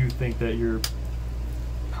 if you think that your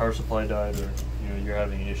power supply died, or you know you're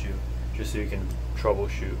having an issue, just so you can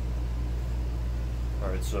troubleshoot.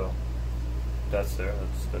 Alright, so that's there,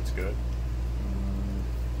 that's good.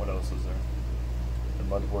 What else is there? The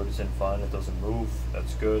motherboard is in fine, it doesn't move,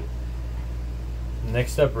 that's good. The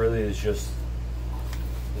next step really is just,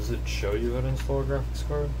 does it show you how to install a graphics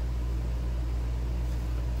card?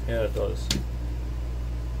 Yeah, it does.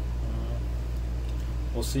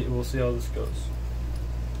 We'll see how this goes.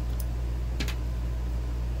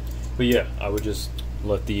 But yeah, I would just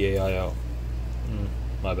let the AI out.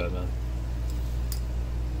 My bad, man.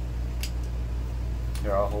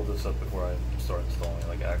 Here, I'll hold this up before I start installing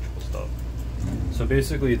like actual stuff. So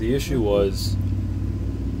basically the issue was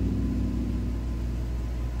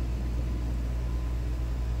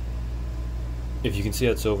if you can see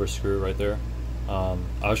that silver screw right there, I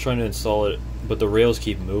was trying to install it, but the rails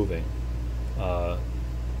keep moving, and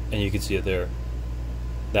you can see it there,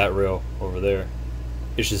 that rail over there,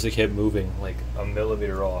 it's just it kept moving like a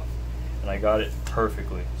millimeter off, and I got it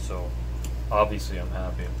perfectly, so obviously I'm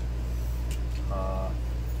happy.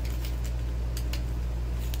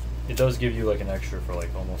 It does give you like an extra for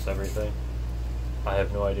like almost everything. I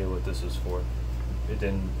have no idea what this is for. It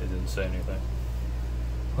didn't say anything.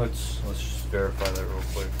 Let's just verify that real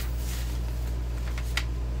quick.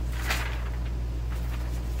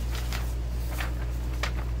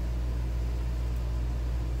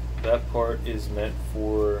 That part is meant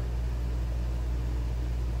for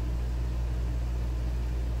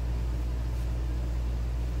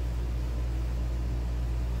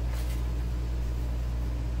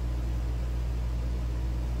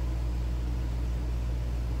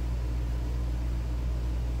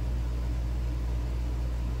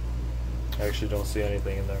I actually don't see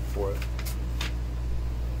anything in there for it.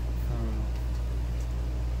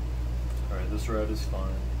 Alright, this red is fine.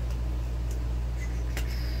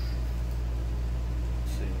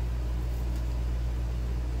 Let's see.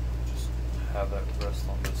 Just have that rest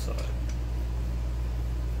on this side.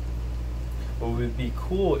 What would be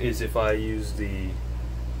cool is if I use the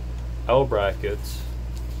L brackets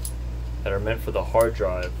that are meant for the hard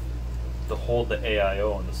drive to hold the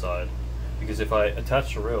AIO on the side. Because if I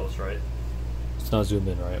attach the rails, right? It's not zoomed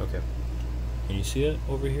in, right? Okay. Can you see it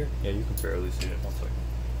over here? Yeah, you can barely see it. 1 second.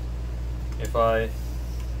 If I...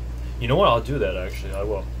 You know what? I'll do that, actually. I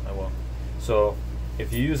will. So,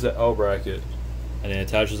 if you use the L bracket and it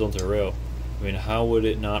attaches onto a rail, I mean, how would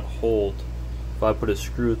it not hold? If I put a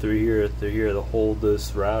screw through here to hold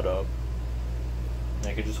this rad up, and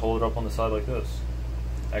I could just hold it up on the side like this.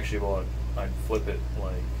 Actually, well, I'd flip it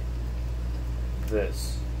like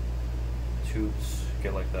this. Tubes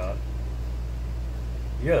get like that.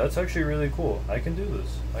 Yeah, that's actually really cool. I can do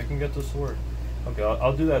this. I can get this to work. Okay,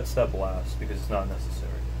 I'll do that step last because it's not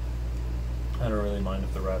necessary. I don't really mind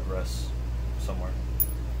if the rad rests somewhere.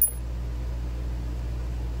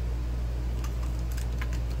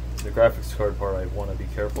 The graphics card part I want to be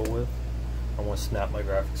careful with. I want to snap my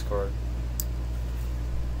graphics card.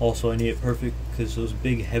 Also, I need it perfect because those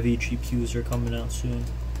big heavy GPUs are coming out soon.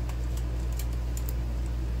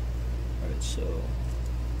 Alright, so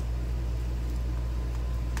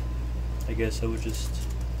I guess I would just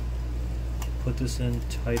put this in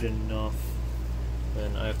tight enough.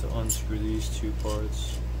 Then I have to unscrew these two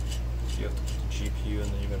parts. So you have to put the GPU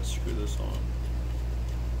and then you gotta screw this on.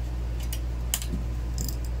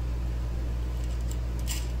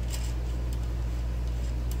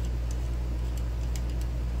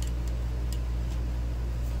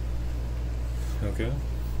 Okay.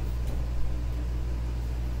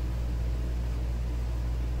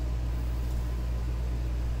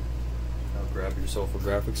 Now grab yourself a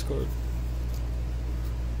graphics card.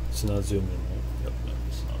 It's not zoomed in, right? Yep, no,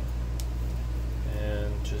 it's not.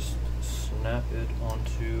 And just snap it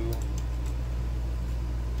onto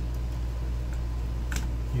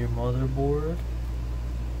your motherboard.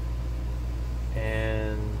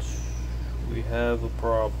 And we have a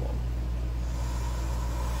problem.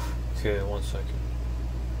 Okay, 1 second.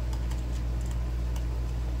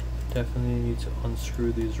 Definitely need to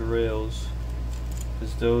unscrew these rails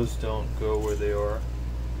because those don't go where they are.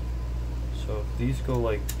 So if these go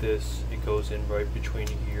like this, it goes in right between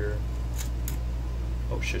here.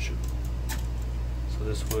 Oh shit. So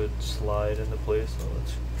this would slide into place. So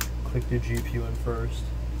let's click the GPU in first.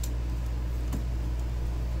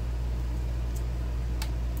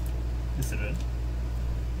 Is it in?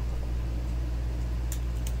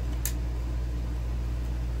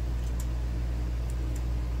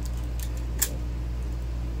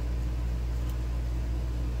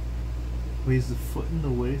 Wait, is the foot in the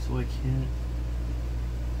way so I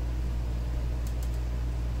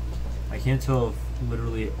can't tell if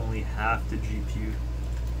literally only half the GPU.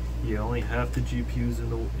 Yeah, only half the GPU's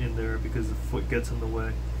in there because the foot gets in the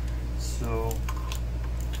way. So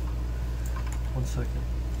 1 second.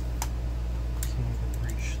 Can't even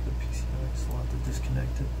reach the PCI slot to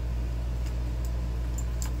disconnect it.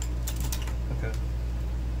 Okay.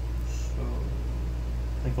 So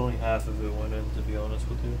I think only half of it went in, to be honest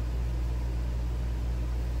with you.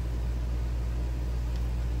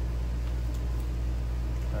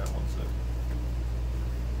 Alright, 1 sec.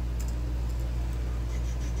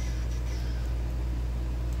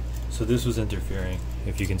 So this was interfering,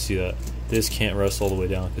 if you can see that. This can't rest all the way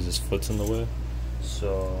down because his foot's in the way.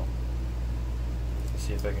 So, let's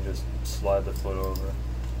see if I can just slide the foot over.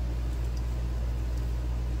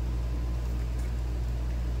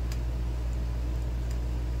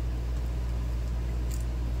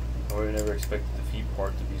 I would have never expected the feet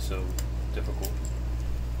part to be so difficult.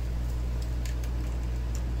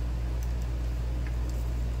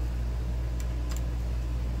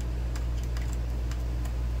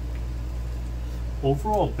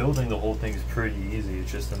 Overall, building the whole thing is pretty easy.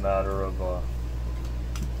 It's just a matter of,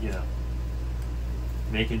 you know,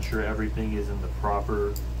 making sure everything is in the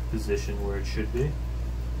proper position where it should be.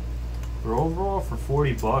 But overall, for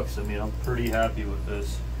 40 bucks, I mean, I'm pretty happy with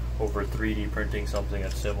this over 3D printing something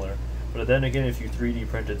that's similar. But then again, if you 3D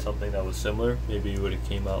printed something that was similar, maybe it would have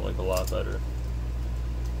came out like a lot better.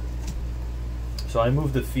 So I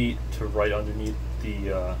moved the feet to right underneath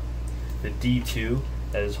the D2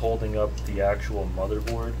 that is holding up the actual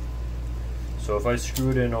motherboard. So if I screw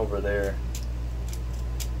it in over there,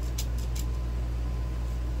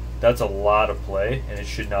 that's a lot of play and it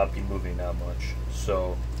should not be moving that much.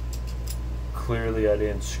 So clearly I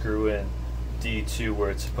didn't screw in D2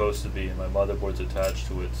 where it's supposed to be and my motherboard's attached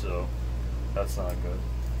to it, so that's not good.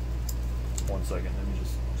 1 second, let me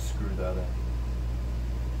just screw that in.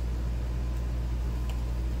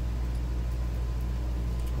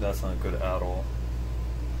 That's not good at all.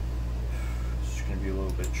 It's going to be a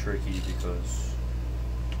little bit tricky because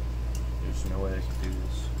there's no way I can do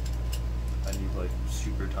this. I need like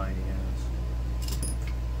super tiny hands.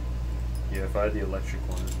 Yeah, if I had the electric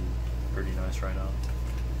one, it'd be pretty nice right now.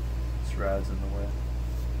 This rad's in the way.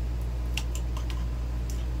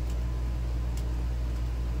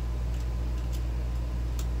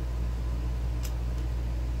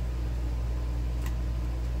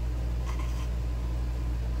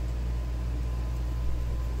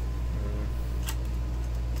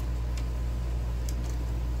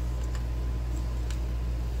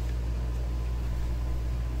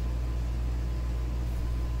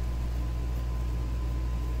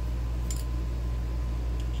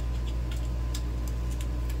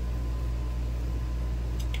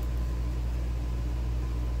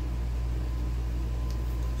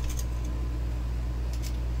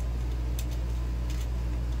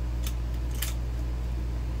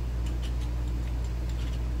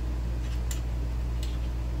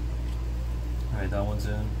 Alright, that one's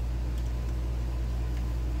in.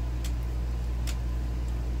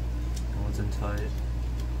 That one's in tight.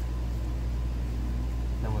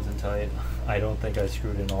 That one's in tight. I don't think I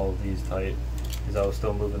screwed in all of these tight because I was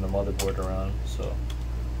still moving the motherboard around, so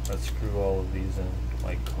let's screw all of these in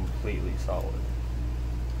like completely solid.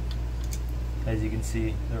 As you can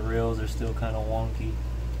see, the rails are still kind of wonky,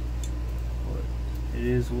 but it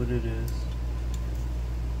is what it is.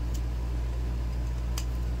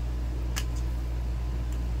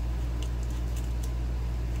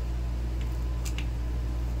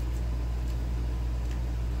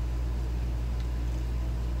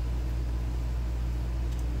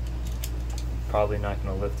 Probably not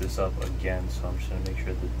going to lift this up again, so I'm just going to make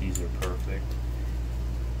sure that these are perfect.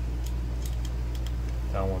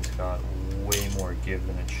 That one's got way more give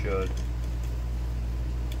than it should.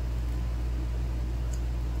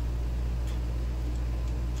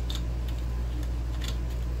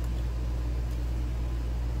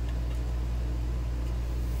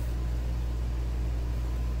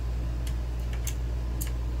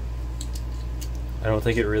 I don't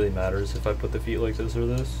think it really matters if I put the feet like this or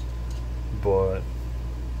this, but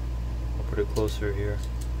I'll put it closer here.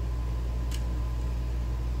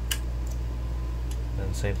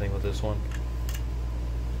 And same thing with this one.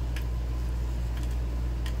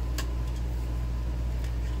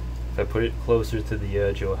 If I put it closer to the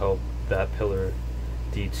edge, it'll help that pillar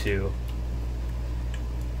D2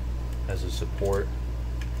 as a support.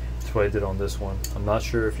 That's what I did on this one. I'm not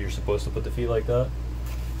sure if you're supposed to put the feet like that.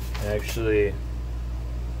 Actually,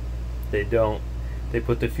 they don't. They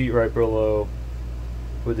put the feet right below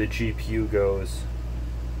where the GPU goes.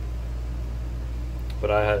 but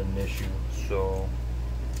I had an issue, so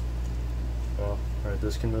well, alright,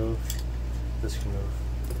 this can move, this can move.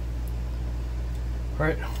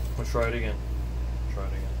 Alright, let's try it again. Try it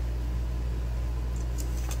again.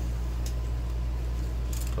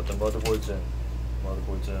 Put the motherboards in.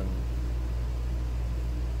 Motherboards in.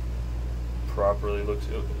 Properly looks,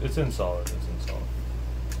 it's in solid, it's in solid.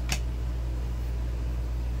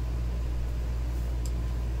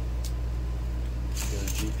 Get a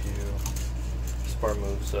GPU. Spar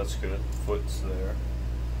moves, that's good. Foot's there.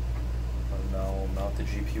 And now we'll mount the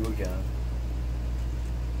GPU again.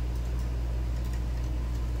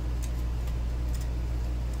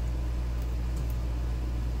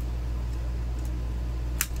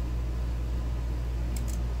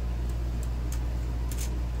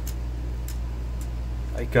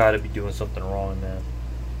 I gotta be doing something wrong, man.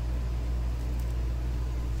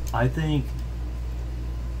 I think.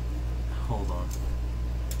 Hold on.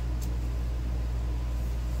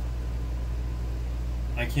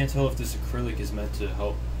 I can't tell if this acrylic is meant to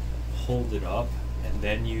help hold it up and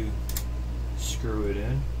then you screw it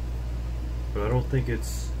in. But I don't think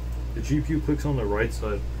it's. The GPU clicks on the right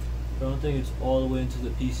side. I don't think it's all the way into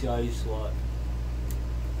the PCIe slot.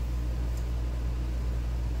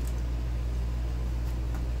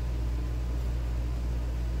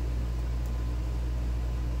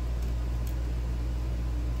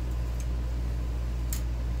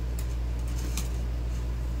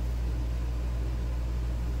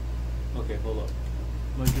 Okay, hold up.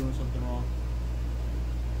 Am I doing something wrong?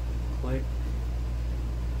 Click.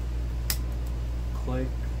 Click.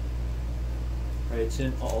 Alright, it's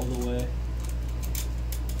in all the way.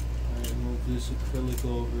 Alright, move this acrylic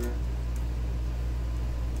over.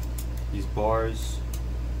 These bars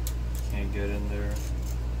can't get in there.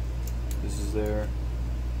 This is there.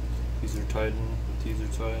 These are tightened. These are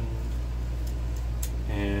tightened.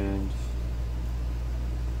 And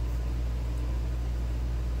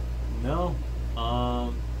no,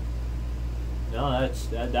 no,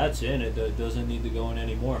 that's in. It doesn't need to go in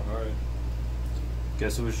anymore. All right.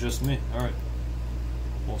 Guess it was just me. All right.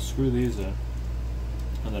 We'll screw these in,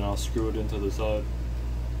 and then I'll screw it into the side.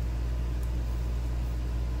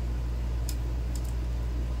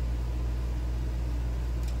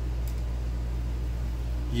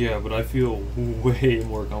 Yeah, but I feel way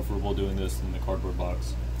more comfortable doing this than the cardboard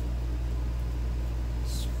box.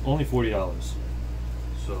 It's only $40,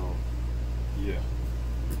 so. Yeah.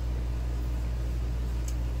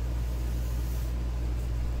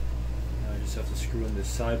 Now I just have to screw in this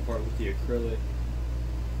side part with the acrylic.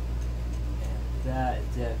 And that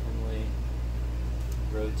definitely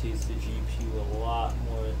rotates the GPU a lot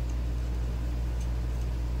more.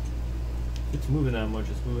 If it's moving that much,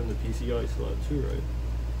 it's moving the PCI slot too, right?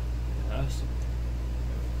 It has to.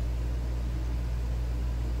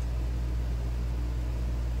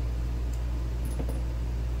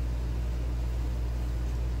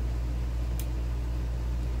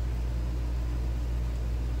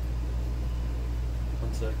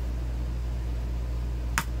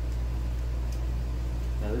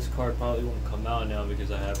 Now this card probably won't come out now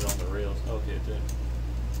because I have it on the rails. Okay, it did.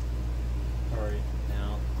 Alright,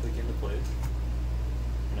 now click into place.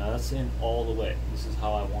 Now that's in all the way. This is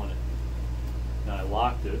how I want it. Now I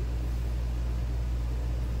locked it.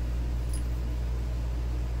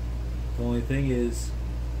 The only thing is,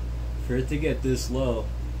 for it to get this low,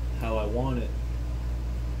 how I want it,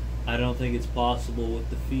 I don't think it's possible with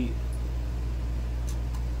the feet.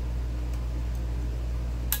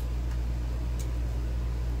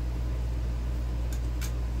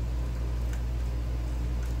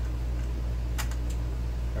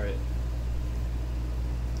 Alright.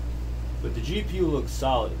 But the GPU looks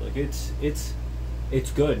solid. Like it's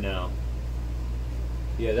good now.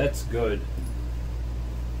 Yeah, that's good.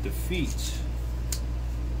 The feet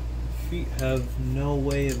have no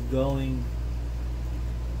way of going.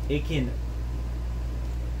 It can.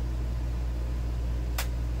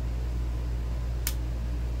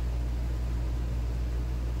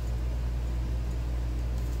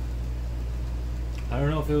 I don't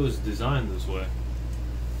know if it was designed this way.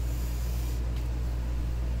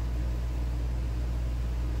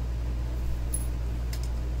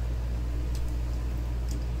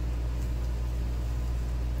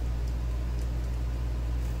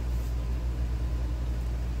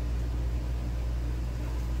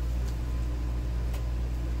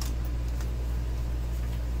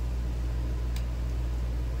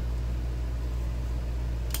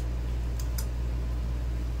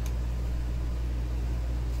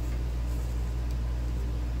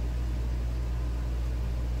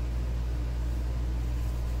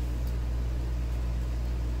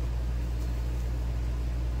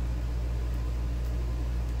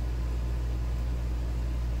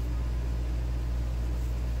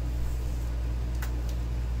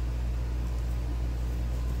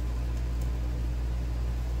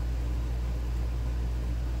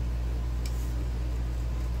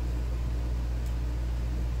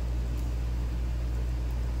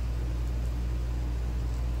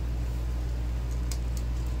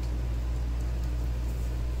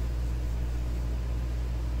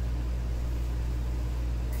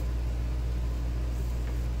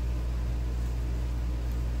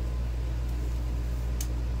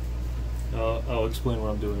 I'll explain what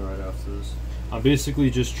I'm doing right after this. I'm basically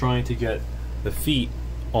just trying to get the feet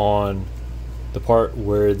on the part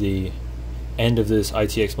where the end of this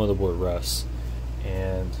ITX motherboard rests,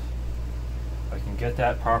 and I can get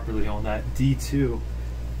that properly on that D2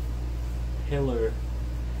 pillar,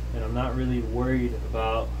 and I'm not really worried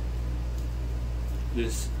about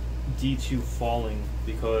this D2 falling,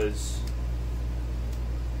 because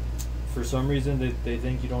for some reason they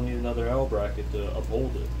think you don't need another L bracket to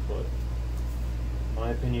uphold it, but in my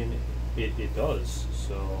opinion it does.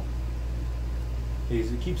 So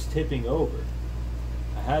because it keeps tipping over.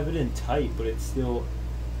 I have it in tight, but it still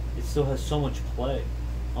has so much play.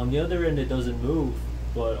 On the other end it doesn't move,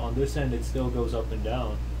 but on this end it still goes up and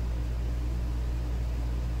down.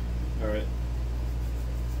 Alright,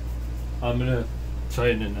 I'm gonna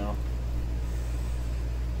tighten it now.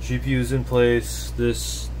 GPU's in place.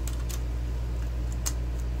 This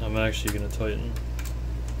I'm actually gonna tighten.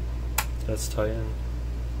 That's tightened.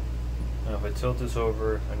 Now if I tilt this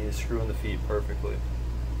over, I need to screw in the feet perfectly.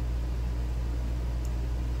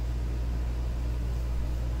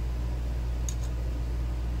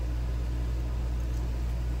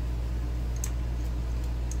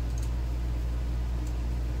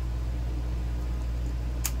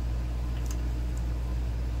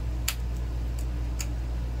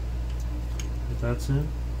 If that's in,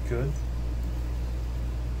 good.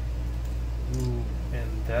 Ooh,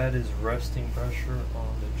 and that is resting pressure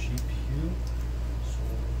on the GPU. So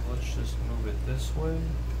let's just move it this way.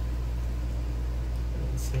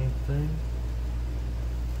 And same thing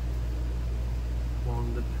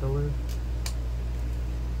along the pillar.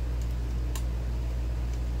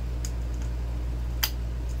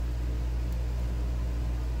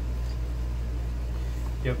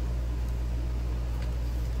 Yep.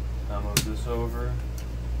 Now move this over.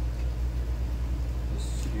 This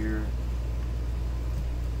is here.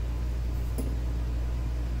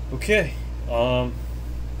 Okay,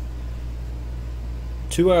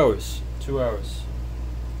 2 hours, 2 hours.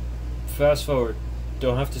 Fast forward,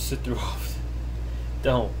 don't have to sit through all of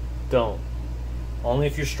it. Don't. Only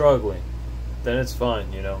if you're struggling, then it's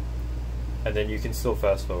fine, you know, and then you can still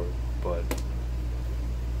fast forward, but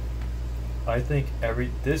I think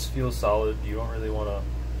this feels solid. You don't really want to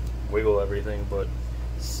wiggle everything, but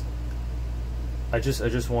I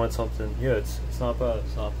just wanted something. Yeah, it's not bad,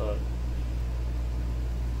 it's not bad.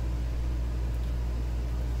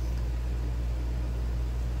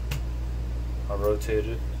 I'll rotate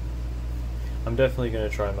it. I'm definitely going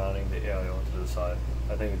to try mounting the AIO to the side.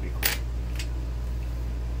 I think it'd be cool.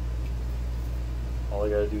 All I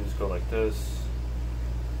gotta do is go like this.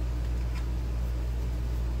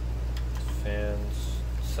 Fans,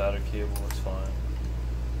 SATA cable, it's fine.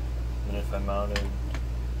 And if I mounted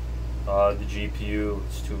the GPU,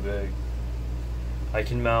 it's too big. I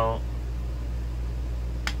can mount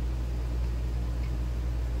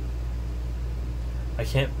I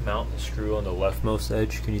can't mount the screw on the leftmost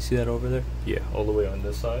edge. Can you see that over there? Yeah, all the way on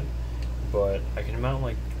this side. But I can mount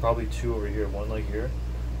like probably two over here. One like here,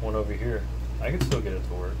 one over here. I can still get it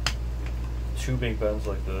to work. Two big bends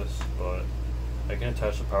like this, but I can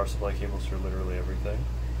attach the power supply cables for literally everything.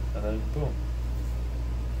 And then boom.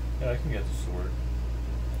 Yeah, I can get this to work.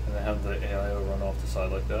 And then have the AIO run off the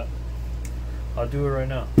side like that. I'll do it right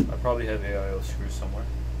now. I probably have AIO screws somewhere.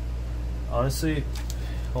 Honestly,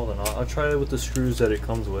 hold on, I'll try it with the screws that it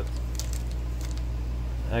comes with.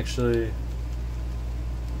 Actually,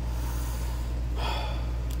 I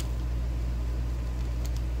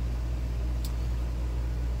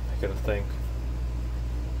gotta think.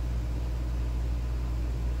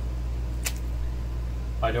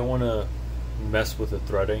 I don't want to mess with the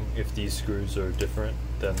threading if these screws are different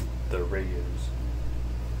than the radiators.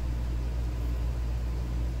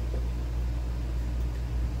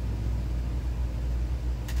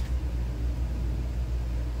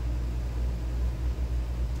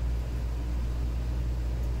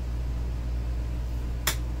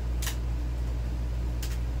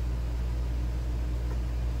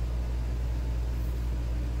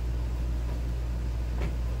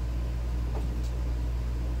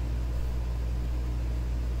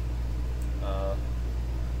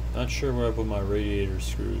 Not sure where I put my radiator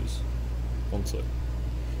screws. One sec.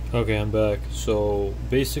 Okay, I'm back. So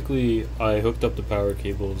basically I hooked up the power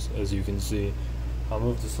cables, as you can see. I'll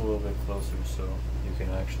move this a little bit closer so you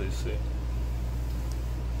can actually see.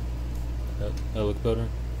 That look better?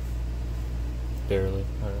 Barely.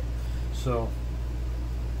 Alright. So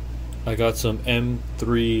I got some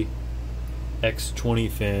M3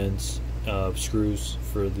 X20 fans screws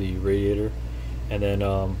for the radiator, and then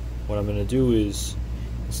what I'm gonna do is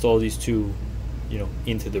install these two,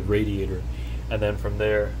 into the radiator, and then from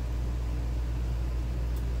there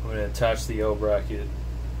I'm going to attach the L bracket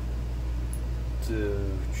to,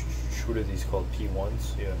 what are these called,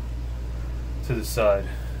 P1s? Yeah, to the side,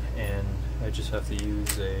 and I just have to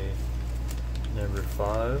use a number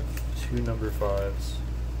 5, 2 number 5s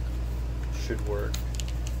should work,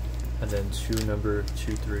 and then 2 number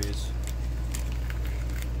 2 3s.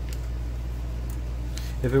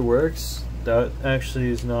 If it works, that actually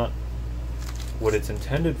is not what it's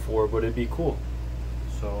intended for, but it'd be cool.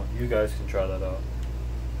 So you guys can try that out.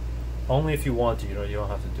 Only if you want to, you don't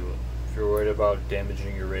have to do it. If you're worried about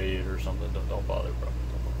damaging your radiator or something, don't bother, bro.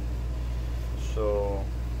 Don't bother. So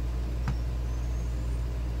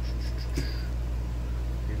what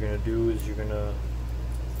you're gonna do is you're gonna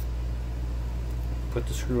put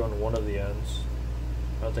the screw on one of the ends.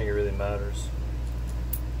 I don't think it really matters.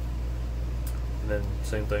 And then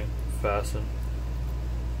same thing, fasten.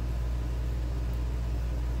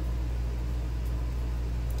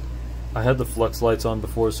 I had the flux lights on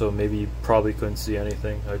before, so maybe you probably couldn't see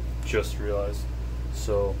anything. I just realized.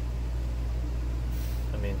 So,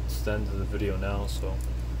 I mean, it's the end of the video now, so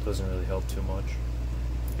it doesn't really help too much.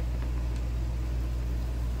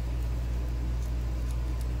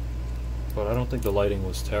 But I don't think the lighting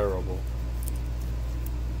was terrible.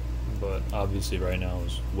 But obviously right now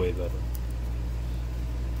is way better.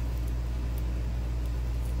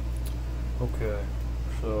 Okay,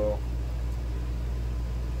 so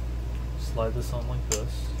slide this on like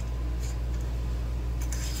this.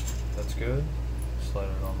 That's good. Slide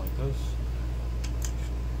it on like this.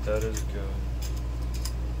 That is good.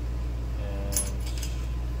 And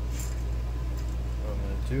what I'm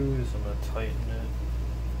going to do is I'm going to tighten it.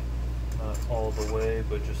 Not all the way,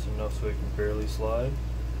 but just enough so it can barely slide.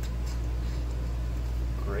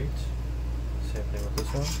 Great. Same thing with this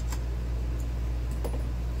one.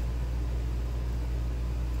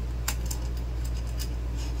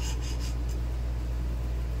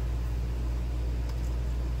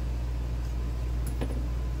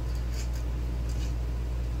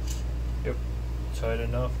 Yep, tight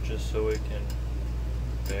enough just so it can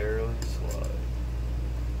barely slide.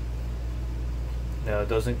 Now it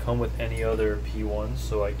doesn't come with any other P1s,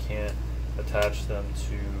 so I can't attach them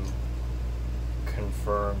to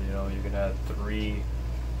confirm, you can add 3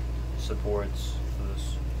 supports for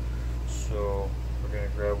this. So we're going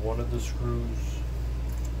to grab one of the screws,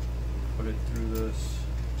 put it through this,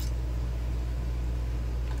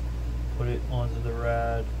 put it onto the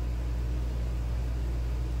rad,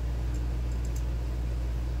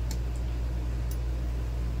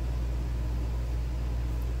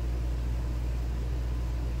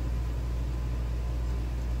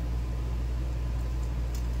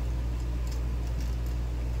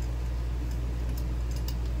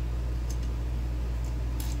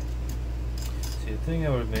 the thing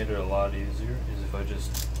that would have made it a lot easier is if I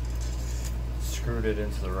just screwed it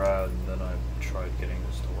into the rad and then I tried getting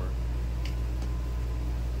this to work.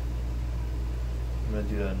 I'm going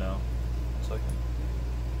to do that now. 1 second.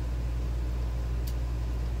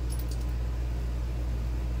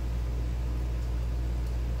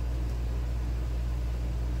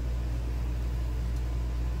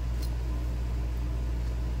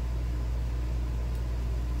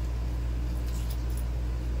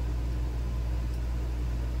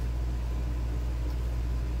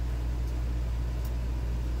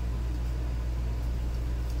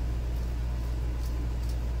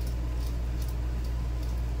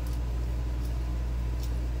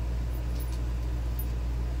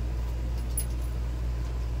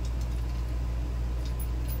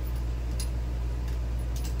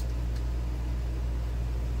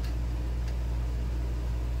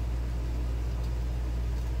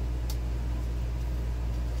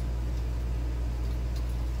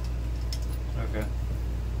 Okay.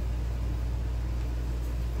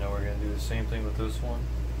 Now we're going to do the same thing with this one.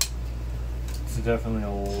 It's definitely a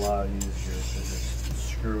lot easier to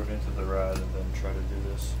just screw it into the rad and then try to do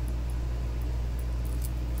this.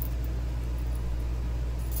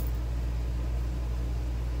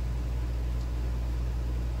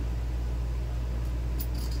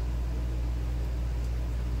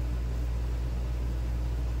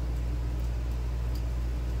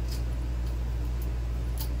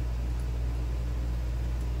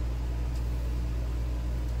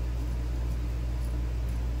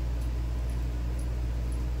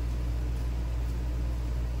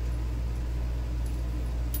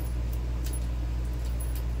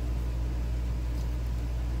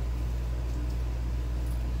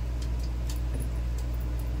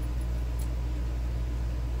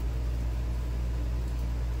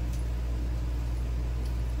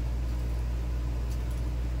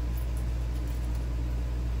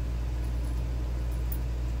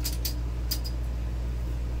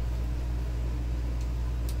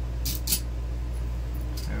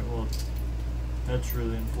 That's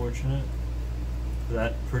really unfortunate.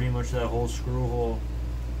 That pretty much that whole screw hole,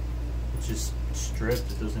 it's just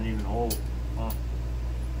stripped. It doesn't even hold. Huh.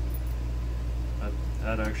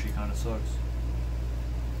 That actually kind of sucks.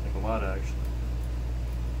 Like a lot, actually.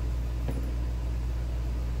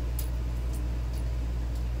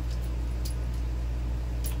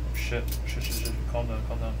 Shit. Calm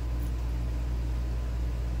down.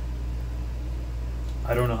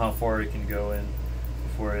 I don't know how far it can go in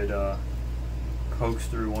before it pokes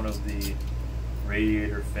through one of the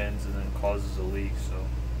radiator fins and then causes a leak, so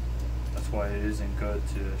that's why it isn't good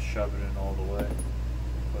to shove it in all the way.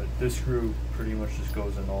 But this screw pretty much just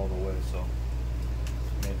goes in all the way, so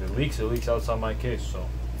I mean, if it leaks outside my case, so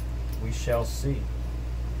we shall see.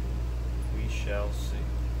 We shall see.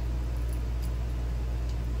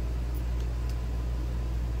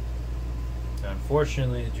 Now,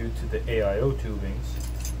 unfortunately, due to the AIO tubings,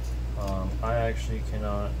 I actually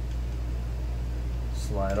cannot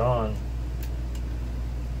slide on.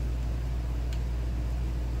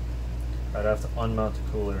 I'd have to unmount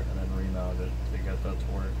the cooler and then remount it to get that to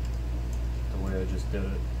work the way I just did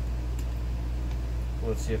it.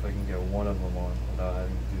 Let's see if I can get one of them on without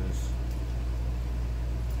having to do this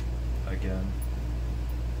again.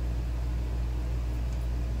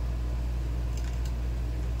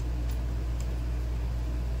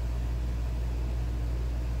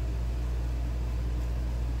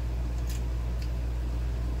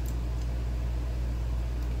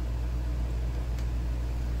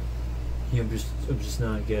 Yeah, I'm just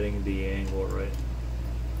not getting the angle right.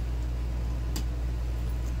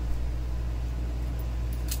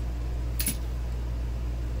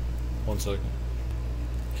 One second.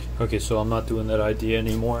 Okay, so I'm not doing that idea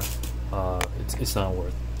anymore. It's not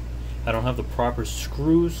worth it. I don't have the proper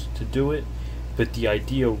screws to do it, but the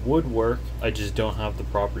idea would work. I just don't have the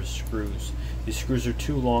proper screws. These screws are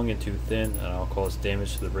too long and too thin, and I'll cause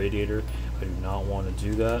damage to the radiator. I do not want to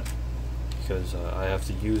do that, because I have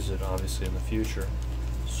to use it obviously in the future.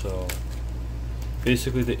 So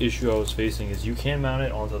basically the issue I was facing is you can mount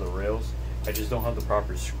it onto the rails, I just don't have the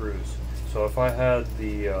proper screws. So if I had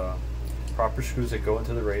the proper screws that go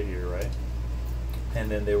into the radiator, right, and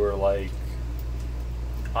then they were like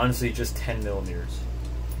honestly just 10 millimeters,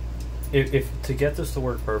 if to get this to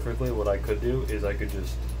work perfectly, what I could do is I could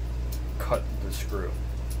just cut the screw.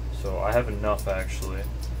 So I have enough actually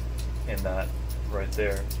in that right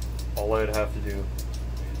there. All I'd have to do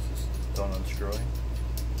is just done unscrewing.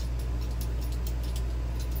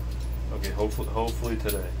 Okay, hopefully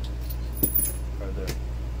today. Right there.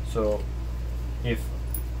 So if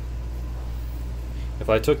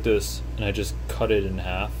I took this and I just cut it in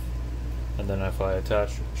half, and then if I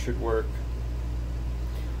attach it, should work.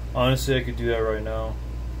 Honestly, I could do that right now.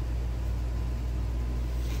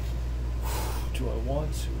 Do I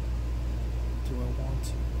want to?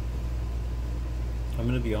 I'm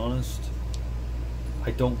gonna be honest,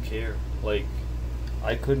 I don't care. Like,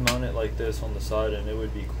 I could mount it like this on the side and it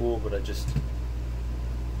would be cool, but I just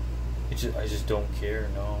don't care.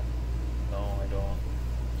 No, I don't.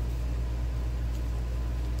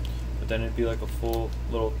 But then it'd be like a full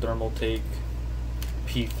little thermal take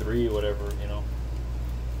P3, whatever, you know.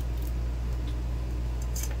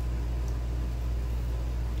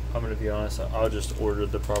 I'm gonna be honest, I'll just order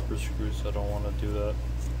the proper screws. I don't want to do that.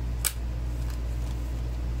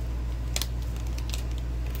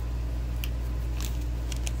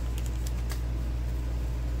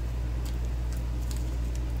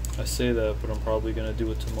 I say that, but I'm probably gonna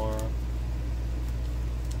do it tomorrow.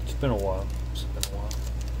 It's been a while.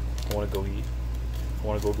 I want to go eat. I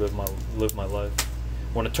want to go live my life.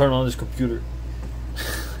 I want to turn on this computer.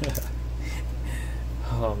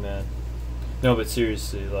 Oh man. No, but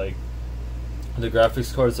seriously, like, the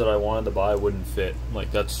graphics cards that I wanted to buy wouldn't fit.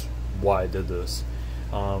 Like, that's why I did this.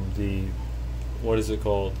 What is it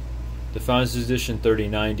called? The Founders Edition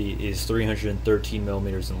 3090 is 313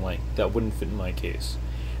 millimeters in length. That wouldn't fit in my case.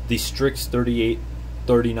 The Strix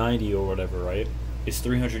 3090 or whatever, right, is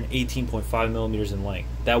 318.5 millimeters in length.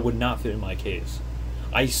 That would not fit in my case.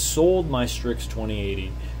 I sold my Strix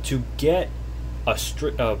 2080 to get a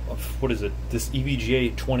this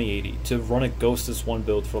EVGA 2080 to run a Ghostess 1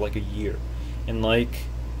 build for like a year, and like,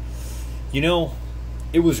 you know,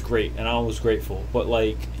 it was great and I was grateful, but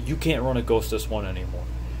like, you can't run a Ghostess 1 anymore.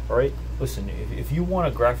 Alright, listen, if you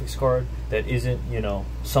want a graphics card that isn't, you know,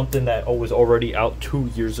 something that was already out 2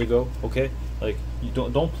 years ago, okay, like, you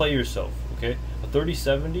don't play yourself, okay. A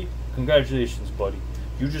 3070, congratulations, buddy,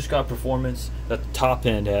 you just got performance that the top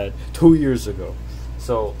end had 2 years ago.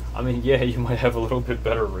 So I mean, yeah, you might have a little bit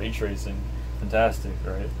better ray tracing, fantastic,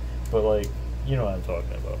 right? But like, you know what I'm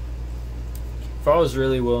talking about. If I was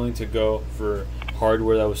really willing to go for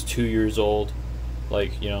hardware that was 2 years old,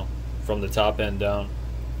 like, you know, from the top end down,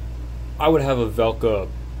 I would have a Velka.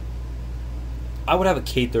 I would have a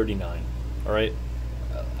K39. All right,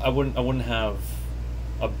 I wouldn't have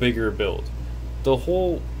a bigger build. The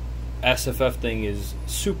whole SFF thing is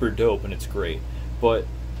super dope and it's great, but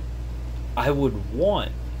I would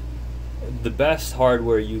want the best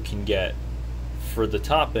hardware you can get for the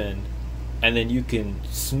top end, and then you can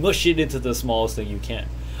smush it into the smallest thing you can.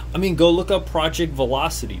 I mean, go look up Project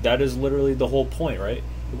Velocity. That is literally the whole point, right?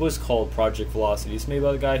 It was called Project Velocity. It's made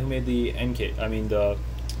by the guy who made the NK. I mean, the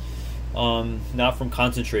not from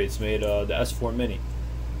Concentrates, made the S4 Mini.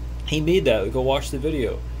 He made that. Go watch the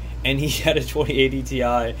video. And he had a 2080 Ti,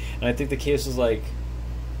 and I think the case was like,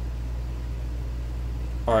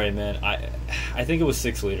 alright, man, I think it was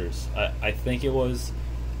 6 liters. I think it was.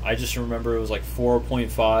 I just remember it was like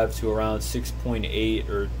 4.5 to around 6.8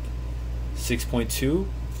 or 6.2,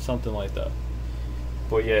 something like that.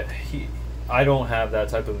 But yeah, I don't have that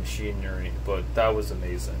type of machinery, but that was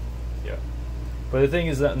amazing. Yeah. But the thing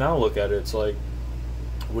is that now look at it, it's like,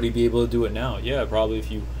 would he be able to do it now? Yeah, probably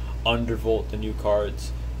if you undervolt the new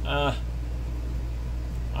cards. I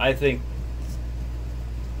think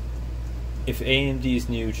if AMD's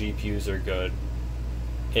new GPUs are good,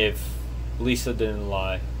 if Lisa didn't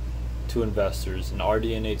lie to investors, and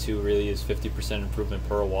RDNA 2 really is 50% improvement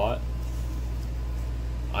per watt,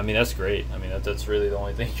 I mean, that's great. I mean, that's really the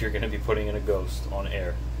only thing you're going to be putting in a Ghost on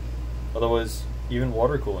air. Otherwise, even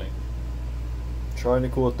water cooling. Trying to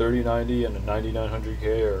cool a 3090 and a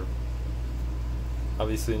 9900K, or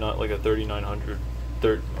obviously not like a 3900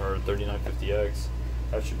 or 3950X,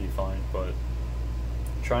 that should be fine, but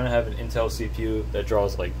trying to have an Intel CPU that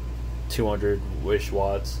draws like 200-ish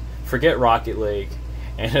watts, forget Rocket Lake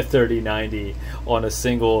and a 3090 on a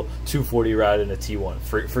single 240 rad and a T1.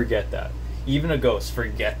 Forget that. Even a Ghost,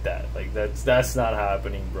 forget that. Like, that's not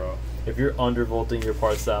happening, bro. If you're undervolting your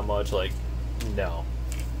parts that much, like, no.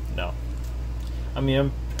 I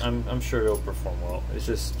mean, I'm sure it'll perform well. It's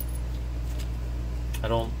just, I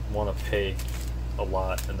don't want to pay a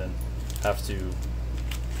lot and then have to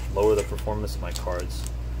lower the performance of my cards.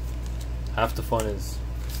 Half the fun is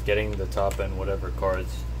getting the top end whatever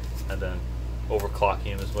cards and then overclocking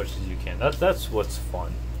them as much as you can. That's what's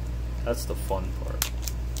fun. That's the fun part.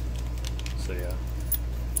 So yeah,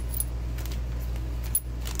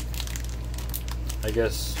 I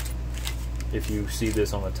guess if you see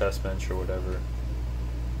this on the test bench or whatever,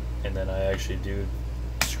 and then I actually do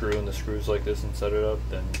screw in the screws like this and set it up,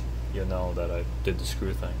 then you'll know that I did the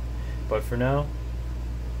screw thing. But for now,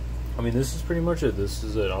 I mean, this is pretty much it. This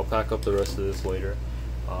is it. I'll pack up the rest of this later.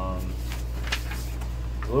 The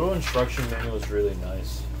little instruction manual is really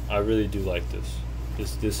nice. I really do like this.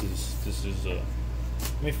 This is I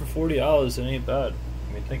mean, for $40 it ain't bad.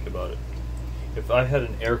 I mean, think about it. If I had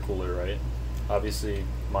an air cooler, right? Obviously,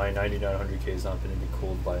 my 9900K is not going to be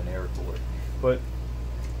cooled by an air cooler. But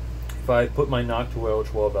if I put my Noctua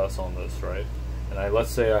L12S on this, right? And let's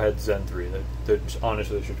say I had Zen 3, that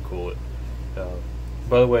honestly should cool it.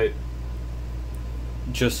 By the way,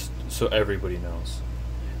 just so everybody knows,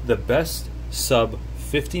 the best sub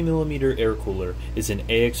 50mm air cooler is an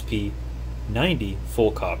AXP 90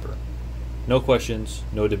 full copper. No questions,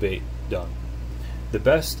 no debate, done. The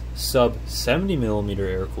best sub 70mm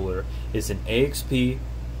air cooler is an AXP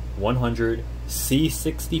 100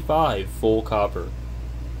 C65 full copper.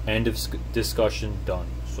 End of discussion, done.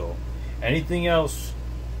 So anything else,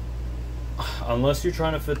 unless you're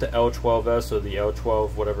trying to fit the L12S or the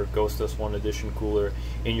L12 whatever Ghost S1 edition cooler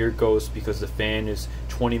in your Ghost because the fan is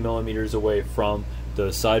 20mm away from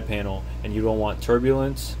the side panel and you don't want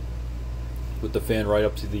turbulence with the fan right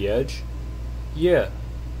up to the edge, yeah,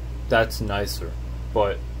 that's nicer.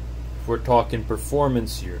 But if we're talking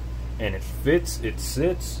performance here and it fits, it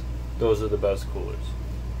sits, those are the best coolers.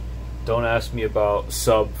 Don't ask me about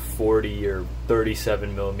sub 40 or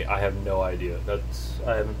 37mm. I have no idea.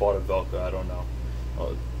 I haven't bought a Velka. I don't know.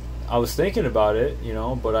 I was thinking about it, you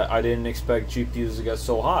know, but I didn't expect GPUs to get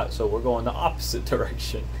so hot. So we're going the opposite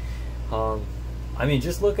direction. I mean,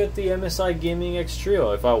 just look at the MSI Gaming X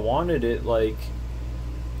Trio. If I wanted it, like,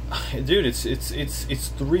 dude, it's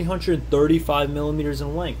 335mm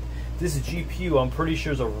in length. This GPU, I'm pretty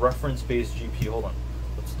sure, is a reference-based GPU. Hold on,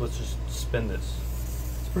 let's just spin this.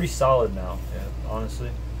 It's pretty solid now. Yeah, honestly,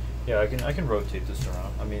 yeah, I can rotate this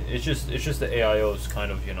around. I mean, it's just the AIO is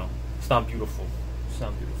kind of, you know, it's not beautiful. It's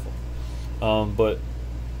not beautiful. But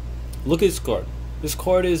look at this card. This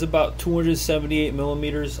card is about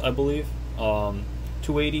 278mm, I believe.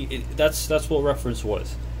 280. That's what reference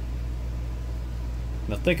was.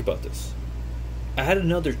 Now think about this. I had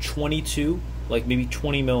another 22, like maybe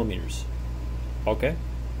 20mm. Okay.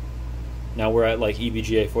 Now we're at like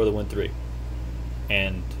EVGA for the Win 3.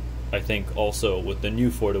 And I think also with the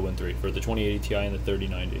new for the Win 3 for the 2080 Ti and the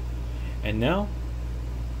 3090. And now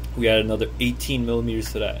we add another 18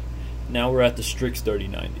 millimeters to that. Now we're at the Strix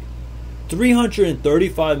 3090.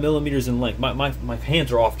 335 millimeters in length. My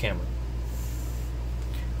hands are off camera.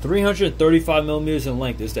 335 millimeters in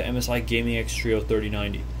length is the MSI Gaming X Trio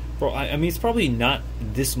 3090. Bro, I mean, it's probably not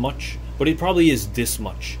this much, but it probably is this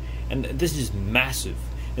much. And this is massive.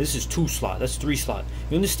 And this is 2 slot. That's 3 slot.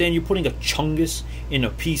 You understand? You're putting a Chungus in a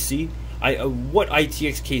PC. What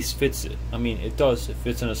ITX case fits it? I mean, it does. It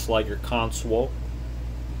fits in a Sliger console,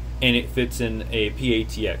 and it fits in a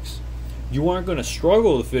PATX. You aren't going to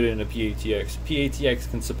struggle to fit it in a PATX. PATX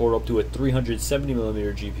can support up to a 370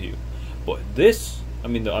 millimeter GPU, but this, my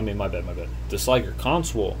bad. The Sliger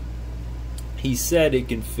console, he said it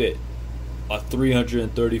can fit a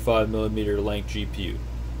 335 millimeter length GPU,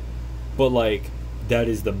 but like that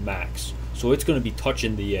is the max. So it's going to be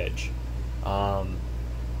touching the edge. I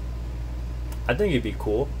think it'd be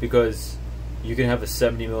cool because you can have a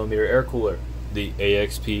 70 millimeter air cooler, the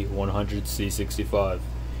AXP 100C65,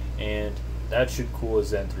 and that should cool a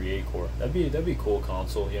Zen 3 8 core. That'd be a cool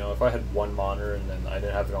console. You know, if I had one monitor and then I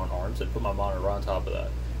didn't have it on ARMs, I'd put my monitor on top of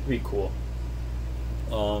that. It'd be cool.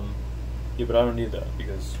 Yeah, but I don't need that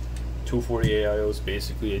because 240 AIO is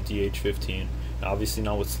basically a DH15. Obviously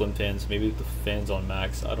not with slim fans. Maybe with the fans on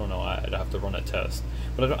max. I don't know. I'd have to run a test.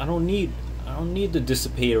 But I don't need to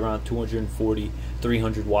dissipate around 240,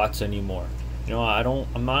 300 watts anymore. You know,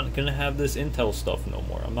 I'm not gonna have this Intel stuff no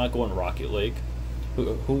more. I'm not going Rocket Lake.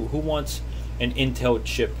 Who wants an Intel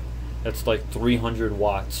chip that's like 300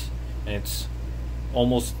 watts and it's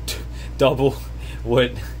almost double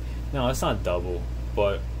what? No, it's not double.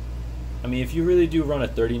 But I mean, if you really do run a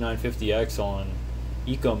 3950X on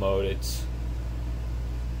eco mode, it's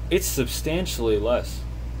substantially less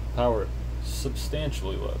power.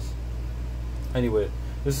 Substantially less. Anyway,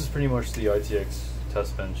 this is pretty much the ITX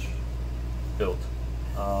test bench built.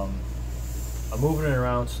 I'm moving it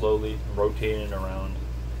around slowly, rotating it around.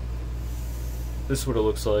 This is what it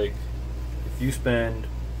looks like. If you spend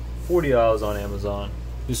 $40 on Amazon,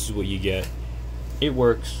 this is what you get. It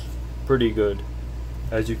works pretty good.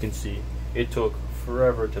 As you can see, it took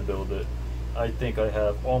forever to build it. I think I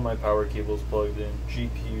have all my power cables plugged in,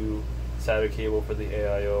 GPU, SATA cable for the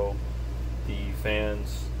AIO, the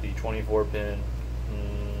fans, the 24 pin.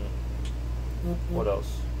 What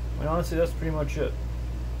else? I mean, honestly, that's pretty much it.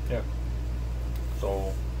 Yeah.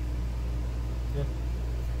 So, yeah.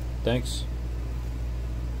 Thanks.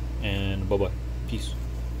 And bye-bye. Peace.